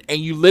fan,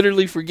 and you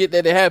literally forget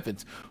that it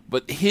happens.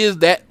 But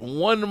that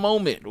one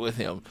moment with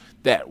him,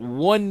 that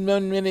 1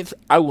 minute,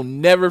 I will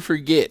never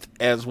forget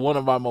as one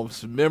of my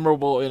most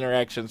memorable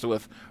interactions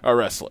with a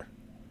wrestler.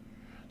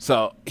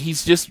 So,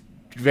 he's just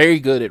very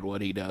good at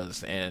what he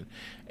does, and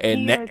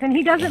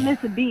he doesn't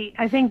miss a beat.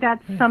 I think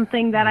that's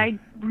something that I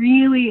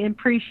really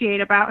appreciate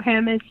about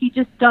him is he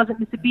just doesn't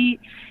miss a beat.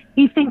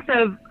 He thinks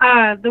of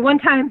the one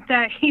time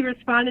that he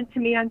responded to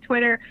me on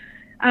Twitter.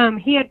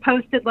 He had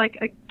posted like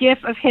a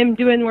GIF of him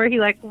doing where he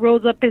like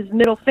rolls up his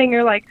middle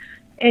finger,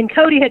 and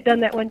Cody had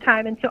done that one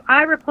time, and so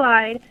I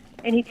replied,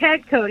 and he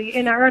tagged Cody,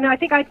 I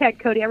think I tagged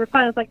Cody. I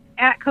replied, I was like,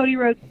 at Cody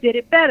Rhodes did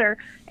it better,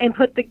 and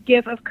put the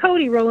GIF of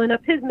Cody rolling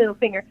up his middle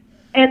finger,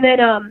 and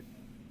then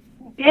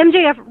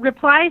MJF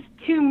replies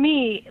to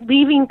me,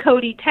 leaving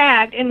Cody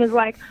tagged, and was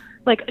like,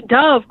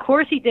 duh, of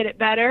course he did it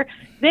better.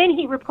 Then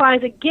he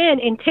replies again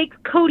and takes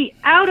Cody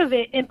out of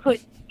it and put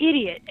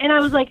idiot. And I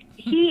was like,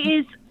 he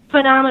is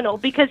phenomenal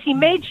because he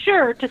made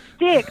sure to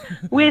stick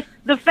with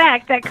the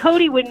fact that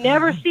Cody would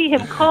never see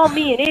him call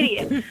me an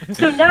idiot.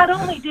 So not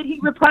only did he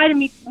reply to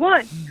me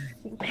once,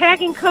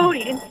 tagging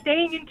Cody and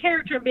staying in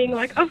character and being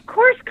like, of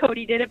course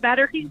Cody did it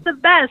better, he's the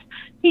best.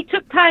 He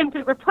took time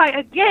to reply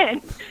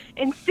again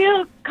and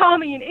still call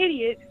me an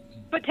idiot,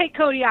 but take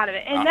Cody out of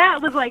it. And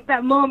that was like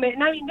that moment.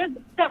 And I mean, there's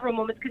several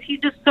moments because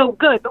he's just so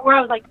good, but where I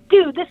was like,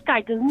 dude, this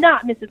guy does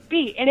not miss a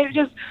beat. And it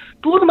just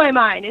blew my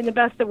mind in the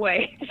best of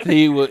ways.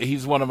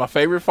 He's one of my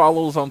favorite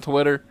followers on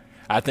Twitter.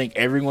 I think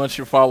everyone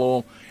should follow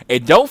him.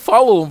 And don't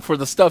follow him for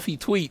the stuff he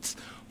tweets.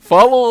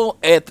 Follow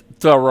at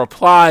the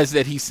replies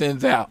that he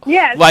sends out.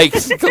 Yes.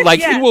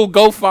 He will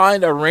go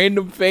find a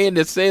random fan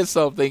that says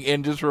something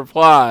and just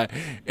reply,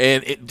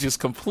 and it just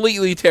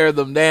completely tear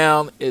them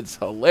down. It's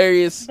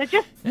hilarious. But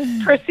just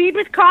proceed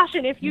with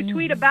caution if you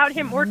tweet about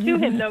him or to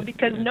him, though,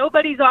 because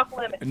nobody's off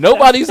limits.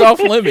 Nobody's off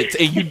limits,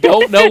 and you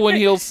don't know when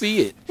he'll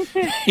see it.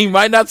 He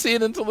might not see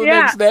it until the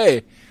next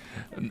day.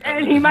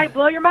 And he might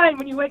blow your mind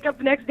when you wake up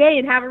the next day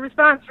and have a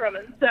response from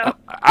him. So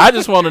I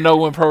just want to know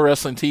when Pro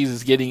Wrestling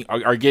Tees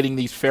are getting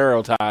these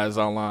Pharaoh ties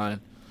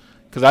online,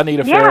 because I need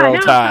a Pharaoh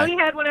tie. So we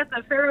had one at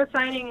the Pharaoh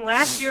signing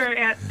last year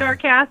at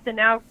StarCast, and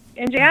now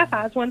MJF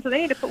has one, so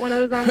they need to put one of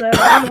those on the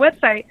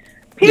website.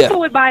 People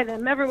would buy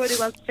them. Everybody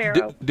loves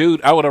Pharaoh.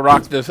 Dude, I would have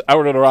rocked this. I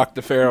would have rocked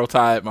the Pharaoh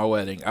tie at my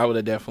wedding. I would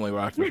have definitely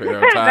rocked the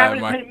Pharaoh tie. That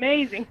would have been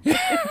amazing.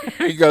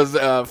 Because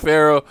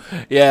Pharaoh,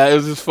 it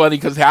was just funny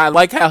because I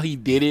like how he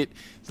did it.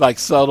 It's like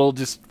subtle,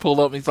 just pull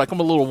up. He's like, I'm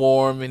a little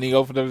warm, and he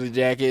opened up the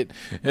jacket.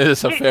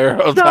 It's a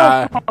Pharaoh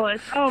tie.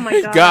 Polished. Oh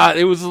my God!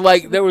 It was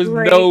like there was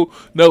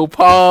no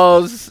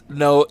pause,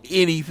 no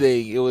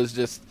anything. It was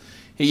just.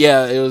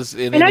 Yeah, it was.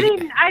 And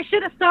I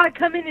should have saw it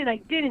coming, and I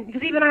didn't,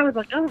 because even I was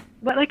like, oh,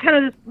 but like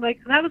kind of just like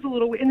that was a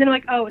little weird. And then I'm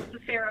like, oh, it's the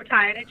Pharaoh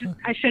tie, and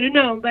I should have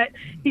known, but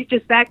he's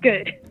just that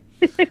good.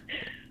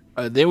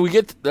 Then we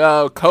get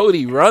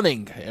Cody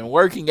running and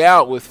working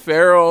out with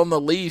Pharaoh on the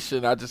leash,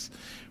 and I just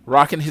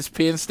rocking his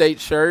Penn State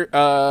shirt.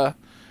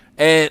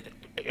 And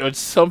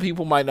some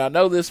people might not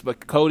know this,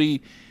 but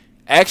Cody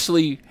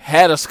actually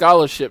had a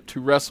scholarship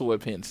to wrestle at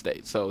Penn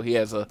State, so he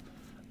has a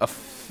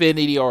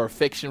affinity or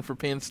affection for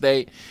Penn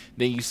State.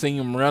 Then you see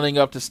him running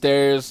up the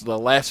stairs, the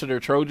Lassiter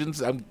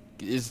Trojans.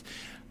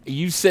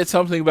 You said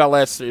something about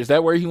Lassiter. Is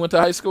that where he went to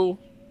high school?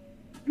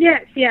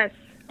 Yes.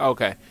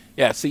 Okay.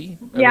 Yeah, see?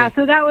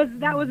 So that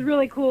was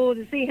really cool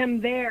to see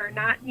him there,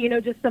 not,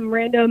 just some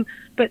random,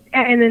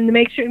 and then to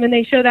make sure when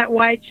they show that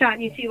wide shot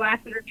and you see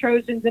Lassiter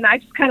Trojans, and I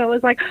just kind of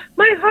was like,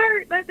 my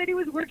heart, that he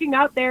was working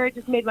out there, it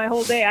just made my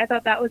whole day. I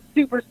thought that was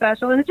super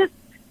special, and it just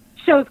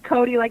shows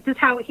Cody, like, just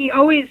how he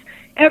always,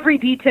 every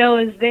detail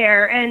is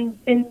there, and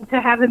to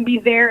have him be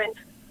there, and,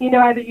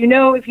 either if you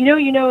know,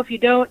 if you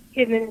don't,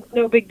 and then it's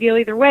no big deal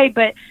either way,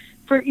 but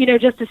for,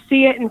 just to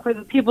see it, and for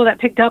the people that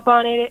picked up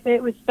on it,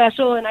 it was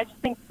special, and I just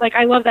think, like,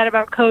 I love that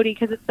about Cody,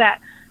 because it's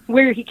that,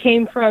 where he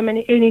came from, and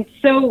he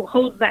so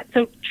holds that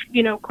so,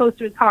 close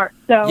to his heart,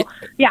 so,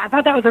 I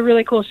thought that was a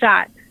really cool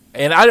shot.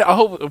 And I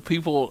hope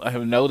people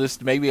have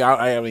noticed, maybe,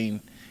 I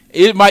mean,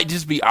 it might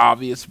just be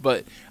obvious,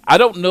 but I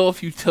don't know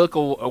if you took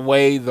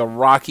away the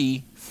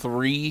Rocky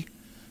 3,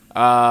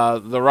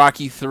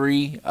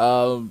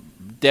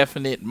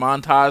 definite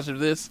montage of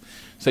this.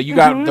 So you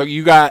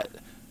got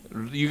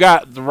you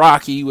got the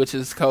Rocky, which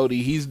is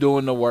Cody. He's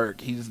doing the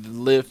work. He's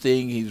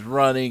lifting. He's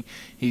running.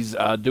 He's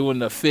doing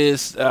the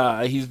fists.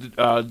 He's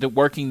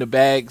working the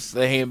bags,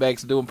 the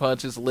handbags, doing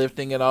punches,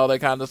 lifting, and all that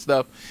kind of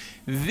stuff.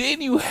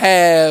 Then you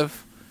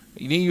have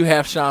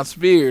Sean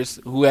Spears,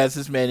 who has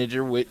his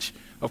manager, which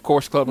of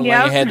course Clubber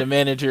Lane had the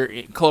manager.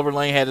 Clubber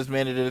Lane had his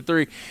manager at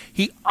 3.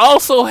 He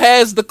also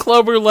has the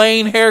Clubber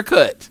Lane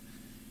haircut.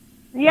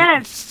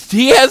 Yes,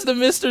 he has the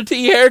Mr.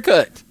 T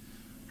haircut.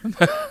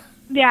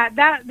 Yeah,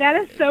 that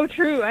is so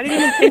true. I didn't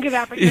even think of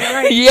that, but you're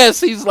right. Yes,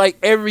 he's like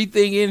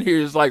everything in here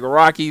is like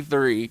Rocky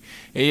 3,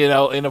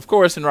 and of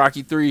course in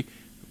Rocky 3,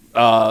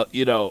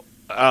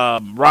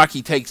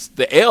 Rocky takes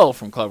the L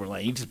from Clubber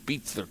Lane. He just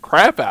beats the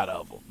crap out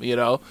of him,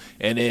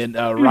 and then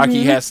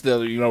Rocky has to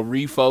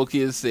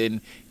refocus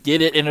and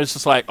get it, and it's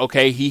just like,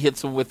 okay, he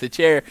hits him with the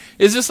chair.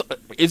 It's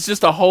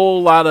just a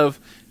whole lot of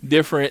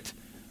different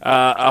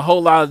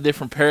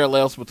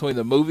parallels between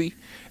the movie,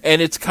 and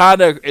it's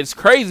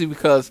crazy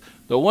because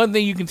the one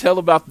thing you can tell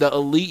about the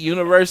Elite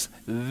universe,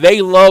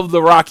 they love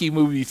the Rocky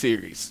movie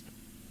series.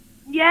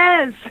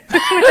 Yes, which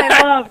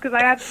I love because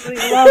I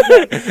absolutely love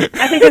it.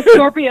 I think of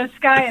Scorpio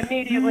Sky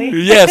immediately.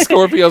 Yes,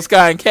 Scorpio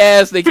Sky and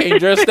Cass, they came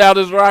dressed out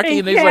as Rocky,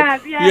 and they're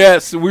like,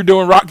 yes, we're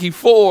doing Rocky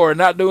 4,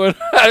 not doing.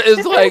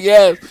 It's like,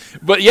 yes,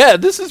 but yeah,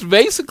 this is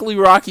basically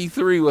Rocky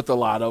 3 with a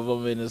lot of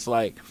them, and it's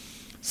like,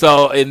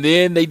 so, and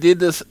then they did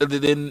this.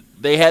 Then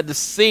they had the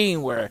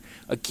scene where,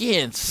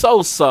 again,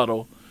 so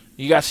subtle.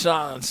 You got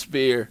Sean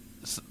Spear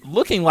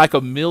looking like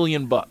 $1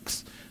 million.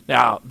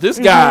 Now, this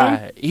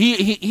guy,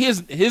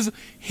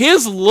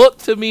 his look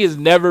to me has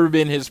never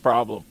been his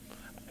problem.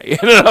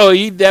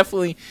 He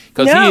definitely,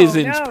 because he is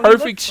in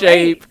perfect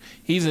shape.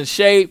 He's in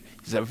shape.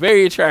 He's a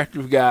very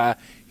attractive guy.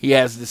 He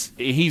has this.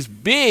 He's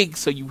big,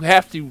 so you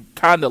have to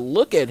kind of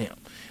look at him.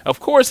 Of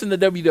course, in the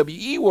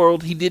WWE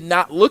world, he did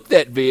not look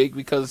that big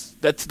because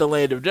that's the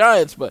land of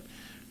giants. But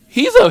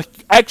he's a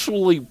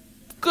actually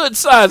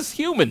good-sized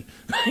human.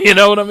 You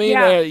know what I mean?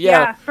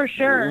 Yeah, for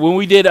sure. When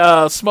we did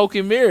Smoke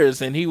and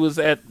Mirrors, and he was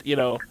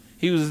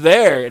he was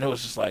there, and it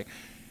was just like,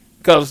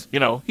 because,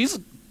 he's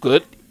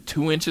good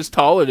 2 inches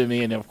taller than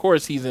me, and of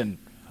course he's in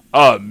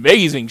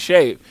amazing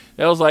shape.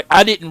 And I was like,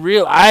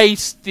 I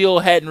still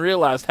hadn't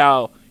realized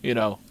how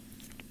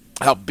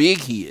big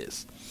he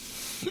is.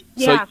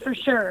 Yeah, for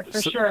sure.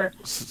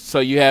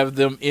 So you have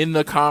them in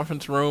the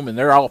conference room, and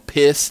they're all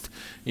pissed.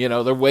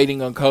 They're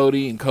waiting on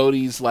Cody, and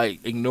Cody's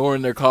like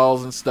ignoring their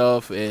calls and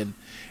stuff. And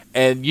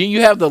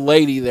you have the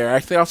lady there. I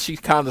thought she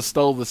kind of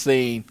stole the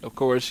scene. Of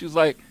course, she was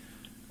like,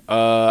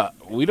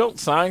 "We don't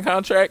sign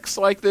contracts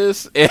like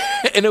this,"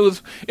 and it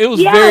was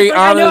very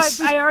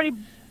honest.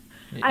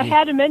 I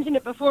had to mention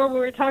it before we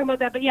were talking about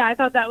that, but yeah, I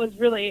thought that was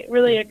really,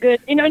 really a good.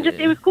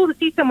 It was cool to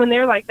see someone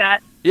there like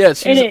that.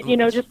 Yes,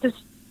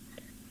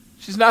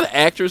 she's not an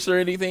actress or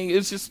anything.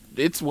 It's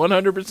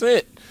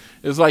 100%.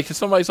 It's like if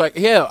somebody's like,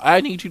 "Yeah,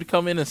 I need you to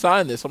come in and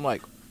sign this." I'm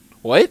like,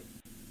 "What?"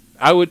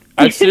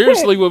 I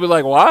seriously would be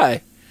like,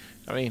 "Why?"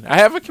 I mean, I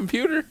have a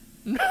computer.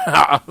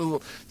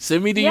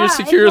 Send me to your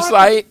secure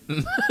site,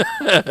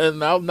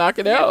 and I'll knock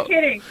it out.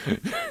 Kidding.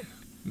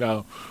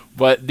 No,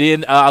 but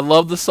then I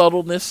love the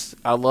subtleness.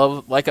 I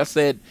love, like I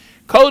said,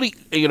 Cody.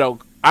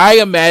 I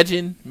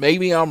imagine,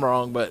 maybe I'm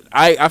wrong, but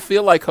I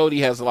feel like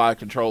Cody has a lot of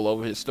control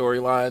over his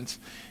storylines.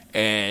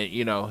 And,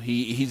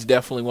 he's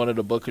definitely one of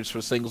the bookers for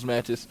singles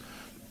matches.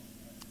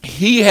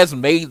 He has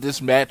made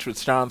this match with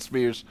Sean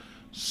Spears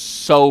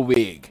so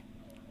big.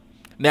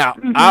 Now,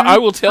 I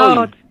will tell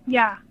you.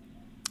 Yeah.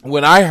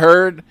 When I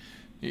heard,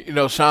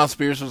 Sean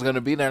Spears was going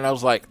to be there, and I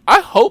was like, I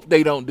hope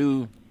they don't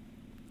do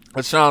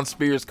a Sean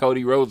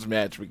Spears-Cody Rhodes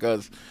match,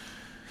 because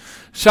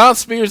Sean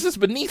Spears is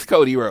beneath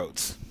Cody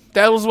Rhodes.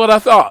 That was what I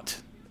thought.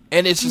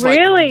 And it's just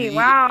really?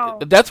 Wow.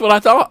 That's what I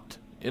thought.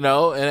 And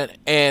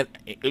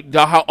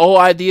the whole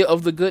idea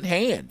of the good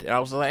hand. And I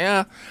was like,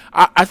 yeah,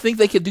 I think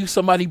they could do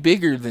somebody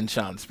bigger than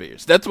Sean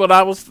Spears. That's what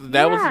I was.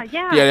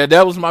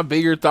 That was my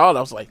bigger thought.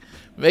 I was like,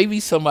 maybe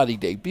somebody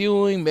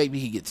debuting. Maybe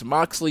he gets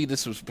Moxley.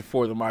 This was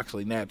before the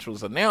Moxley match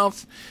was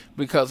announced,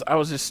 because I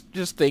was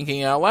just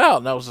thinking out loud,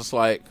 and I was just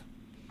like,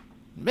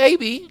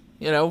 maybe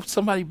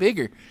somebody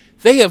bigger.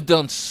 They have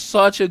done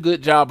such a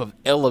good job of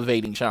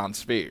elevating Sean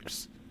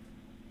Spears.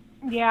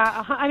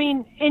 Yeah, I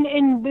mean,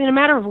 in a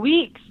matter of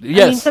weeks.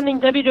 Yes. I mean,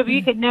 something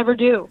WWE could never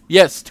do.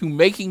 Yes, to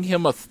making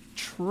him a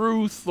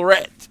true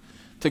threat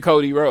to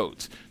Cody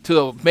Rhodes,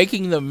 to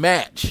making the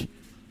match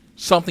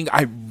something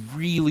I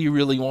really,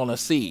 really want to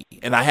see,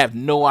 and I have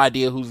no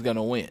idea who's going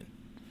to win.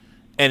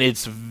 And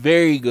it's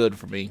very good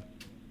for me.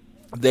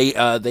 They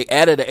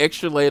added an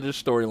extra layer to the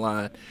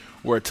storyline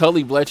where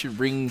Tully Blanchard,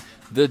 being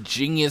the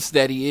genius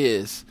that he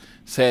is,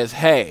 says,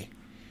 hey,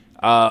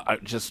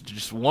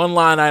 just one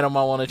line item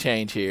I want to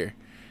change here.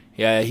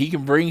 Yeah, he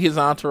can bring his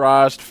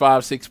entourage to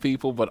 5-6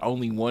 people, but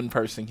only one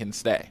person can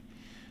stay.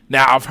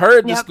 Now, I've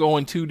heard this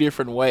going 2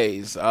 different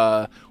ways.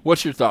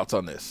 What's your thoughts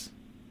on this?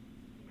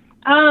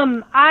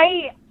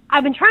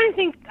 I've been trying to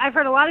think. I've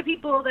heard a lot of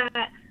people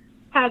that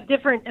have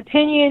different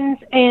opinions,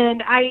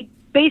 and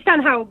based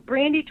on how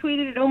Brandy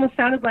tweeted, it almost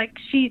sounded like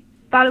she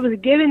thought it was a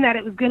given that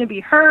it was going to be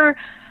her.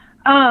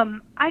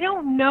 I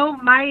don't know.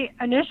 My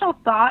initial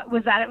thought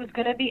was that it was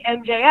going to be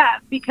MJF,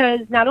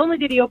 because not only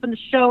did he open the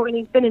show and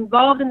he's been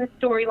involved in the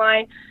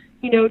storyline,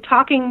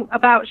 talking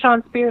about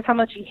Sean Spears, how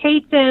much he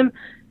hates him.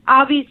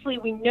 Obviously,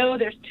 we know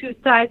there's two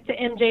sides to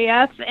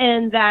MJF,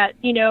 and that,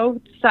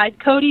 the side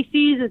Cody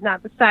sees is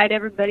not the side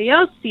everybody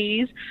else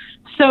sees.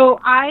 So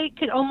I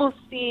could almost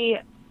see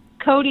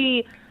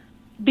Cody,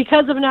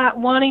 because of not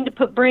wanting to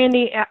put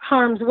Brandy at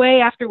harm's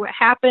way after what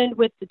happened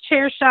with the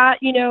chair shot,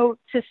 to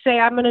say,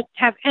 I'm going to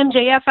have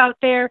MJF out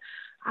there.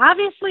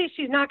 Obviously,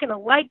 she's not going to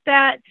like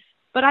that,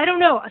 but I don't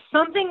know.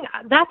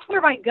 That's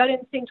where my gut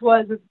instinct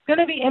was. It's going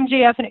to be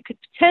MJF, and it could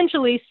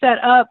potentially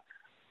set up,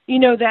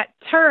 that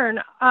turn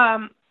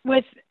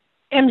with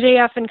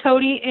MJF and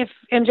Cody. If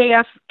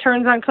MJF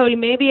turns on Cody,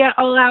 maybe at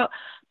All Out.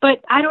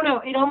 But I don't know.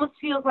 It almost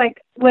feels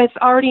like, with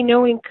already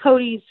knowing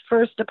Cody's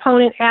first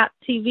opponent at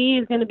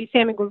TV is going to be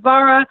Sammy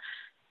Guevara,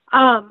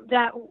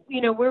 that,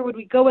 where would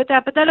we go with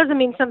that? But that doesn't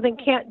mean something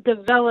can't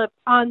develop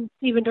on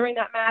even during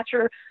that match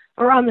or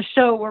on the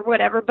show or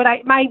whatever. But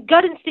my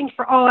gut instinct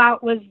for All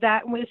Out was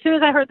that as soon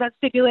as I heard that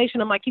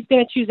stipulation, I'm like, he's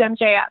going to choose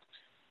MJF.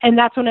 And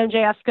that's when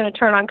MJF's going to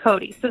turn on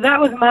Cody. So that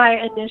was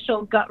my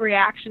initial gut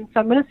reaction. So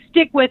I'm going to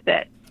stick with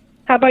it.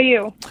 How about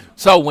you?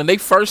 So when they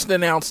first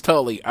announced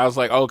Tully, I was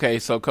like, okay,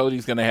 so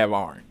Cody's going to have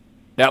Arn.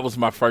 That was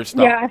my first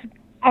thought. Yeah,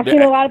 I've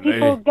seen a lot of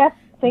people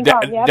think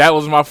Arn. Yep. That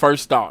was my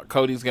first thought.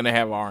 Cody's going to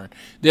have Arn.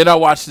 Then I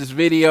watched this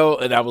video,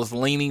 and I was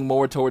leaning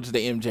more towards the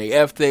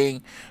MJF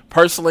thing.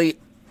 Personally,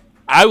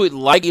 I would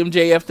like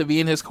MJF to be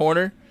in his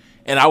corner,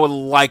 and I would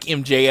like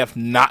MJF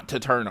not to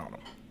turn on him.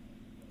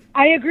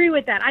 I agree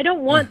with that. I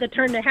don't want the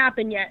turn to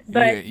happen yet,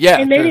 but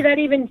and maybe that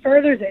even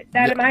furthers it.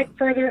 It might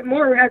further it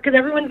more, because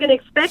everyone's going to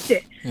expect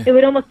it. It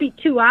would almost be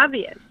too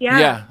obvious.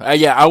 Yeah.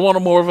 I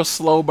want more of a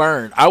slow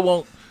burn. I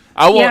want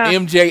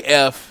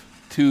MJF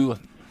to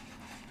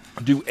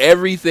do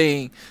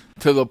everything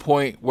to the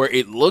point where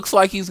it looks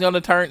like he's going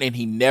to turn and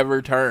he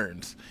never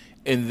turns.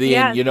 And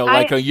then,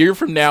 a year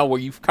from now, where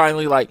you've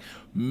kindly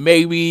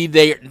maybe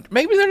they're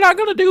not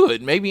going to do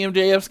it. Maybe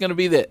MJF's going to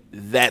be that.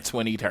 That's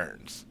when he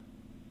turns.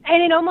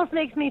 And it almost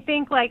makes me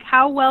think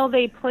how well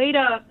they played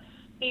up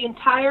the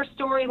entire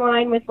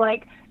storyline with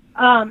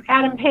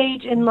Adam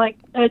Page and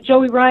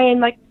Joey Ryan.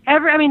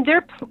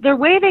 Their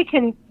way they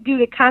can do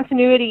the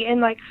continuity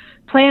and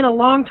plan a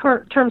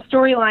long-term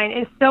storyline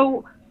is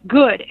so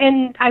good.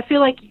 And I feel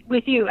like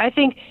with you, I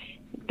think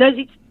does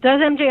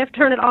MJF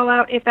turn it all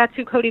out if that's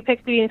who Cody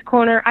picks to be in his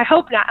corner? I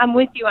hope not. I'm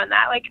with you on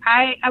that.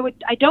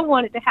 I don't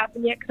want it to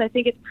happen yet, because I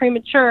think it's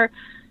premature.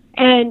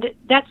 And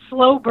that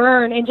slow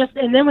burn, and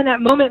then when that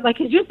moment,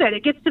 as you said,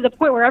 it gets to the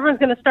point where everyone's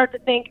going to start to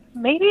think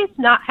maybe it's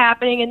not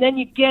happening, and then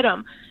you get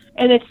them,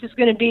 and it's just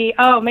going to be,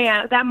 oh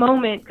man, that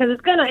moment, because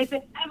it's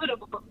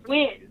inevitable. But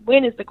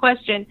when is the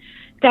question?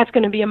 That's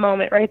going to be a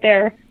moment right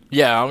there.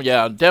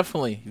 Yeah,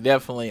 definitely.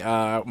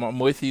 I'm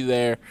with you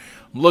there.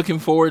 I'm looking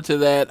forward to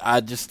that.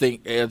 I just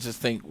think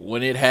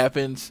when it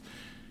happens,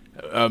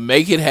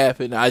 make it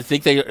happen. I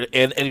think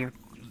and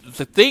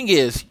the thing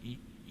is,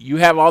 you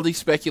have all these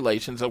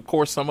speculations. Of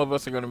course, some of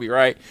us are going to be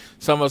right.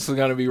 Some of us are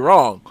going to be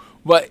wrong.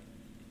 But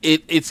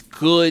it's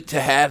good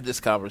to have this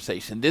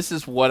conversation. This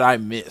is what I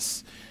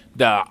miss.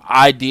 The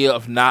idea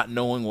of not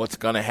knowing what's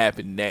going to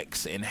happen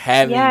next, and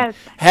having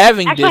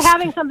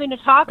something to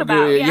talk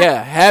about.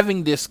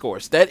 Having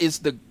discourse. That is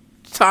the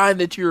time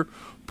that you're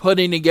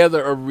putting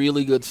together a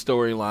really good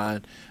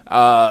storyline.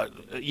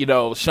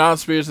 Sean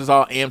Spears is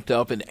all amped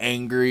up and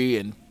angry,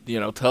 and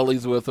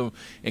Tully's with him,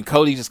 and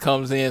Cody just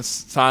comes in,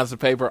 signs the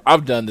paper.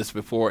 I've done this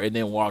before, and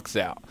then walks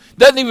out.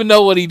 Doesn't even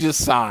know what he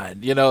just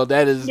signed.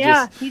 That is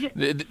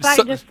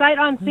just sight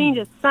unseen,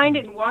 just signed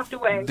it and walked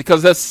away.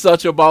 Because that's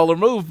such a baller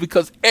move,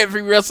 because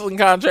every wrestling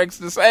contract's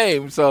the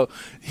same. So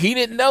he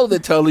didn't know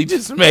that Tully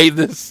just made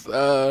this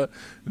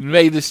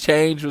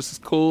change, which is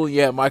cool.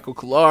 Yeah, Michael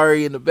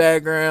Kalari in the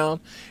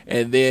background,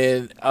 and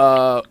then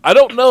I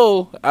don't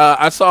know.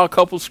 I saw a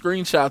couple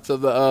screenshots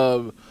of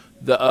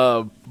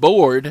the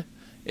board.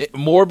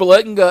 More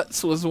Blood and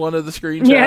Guts was one of the screenshots.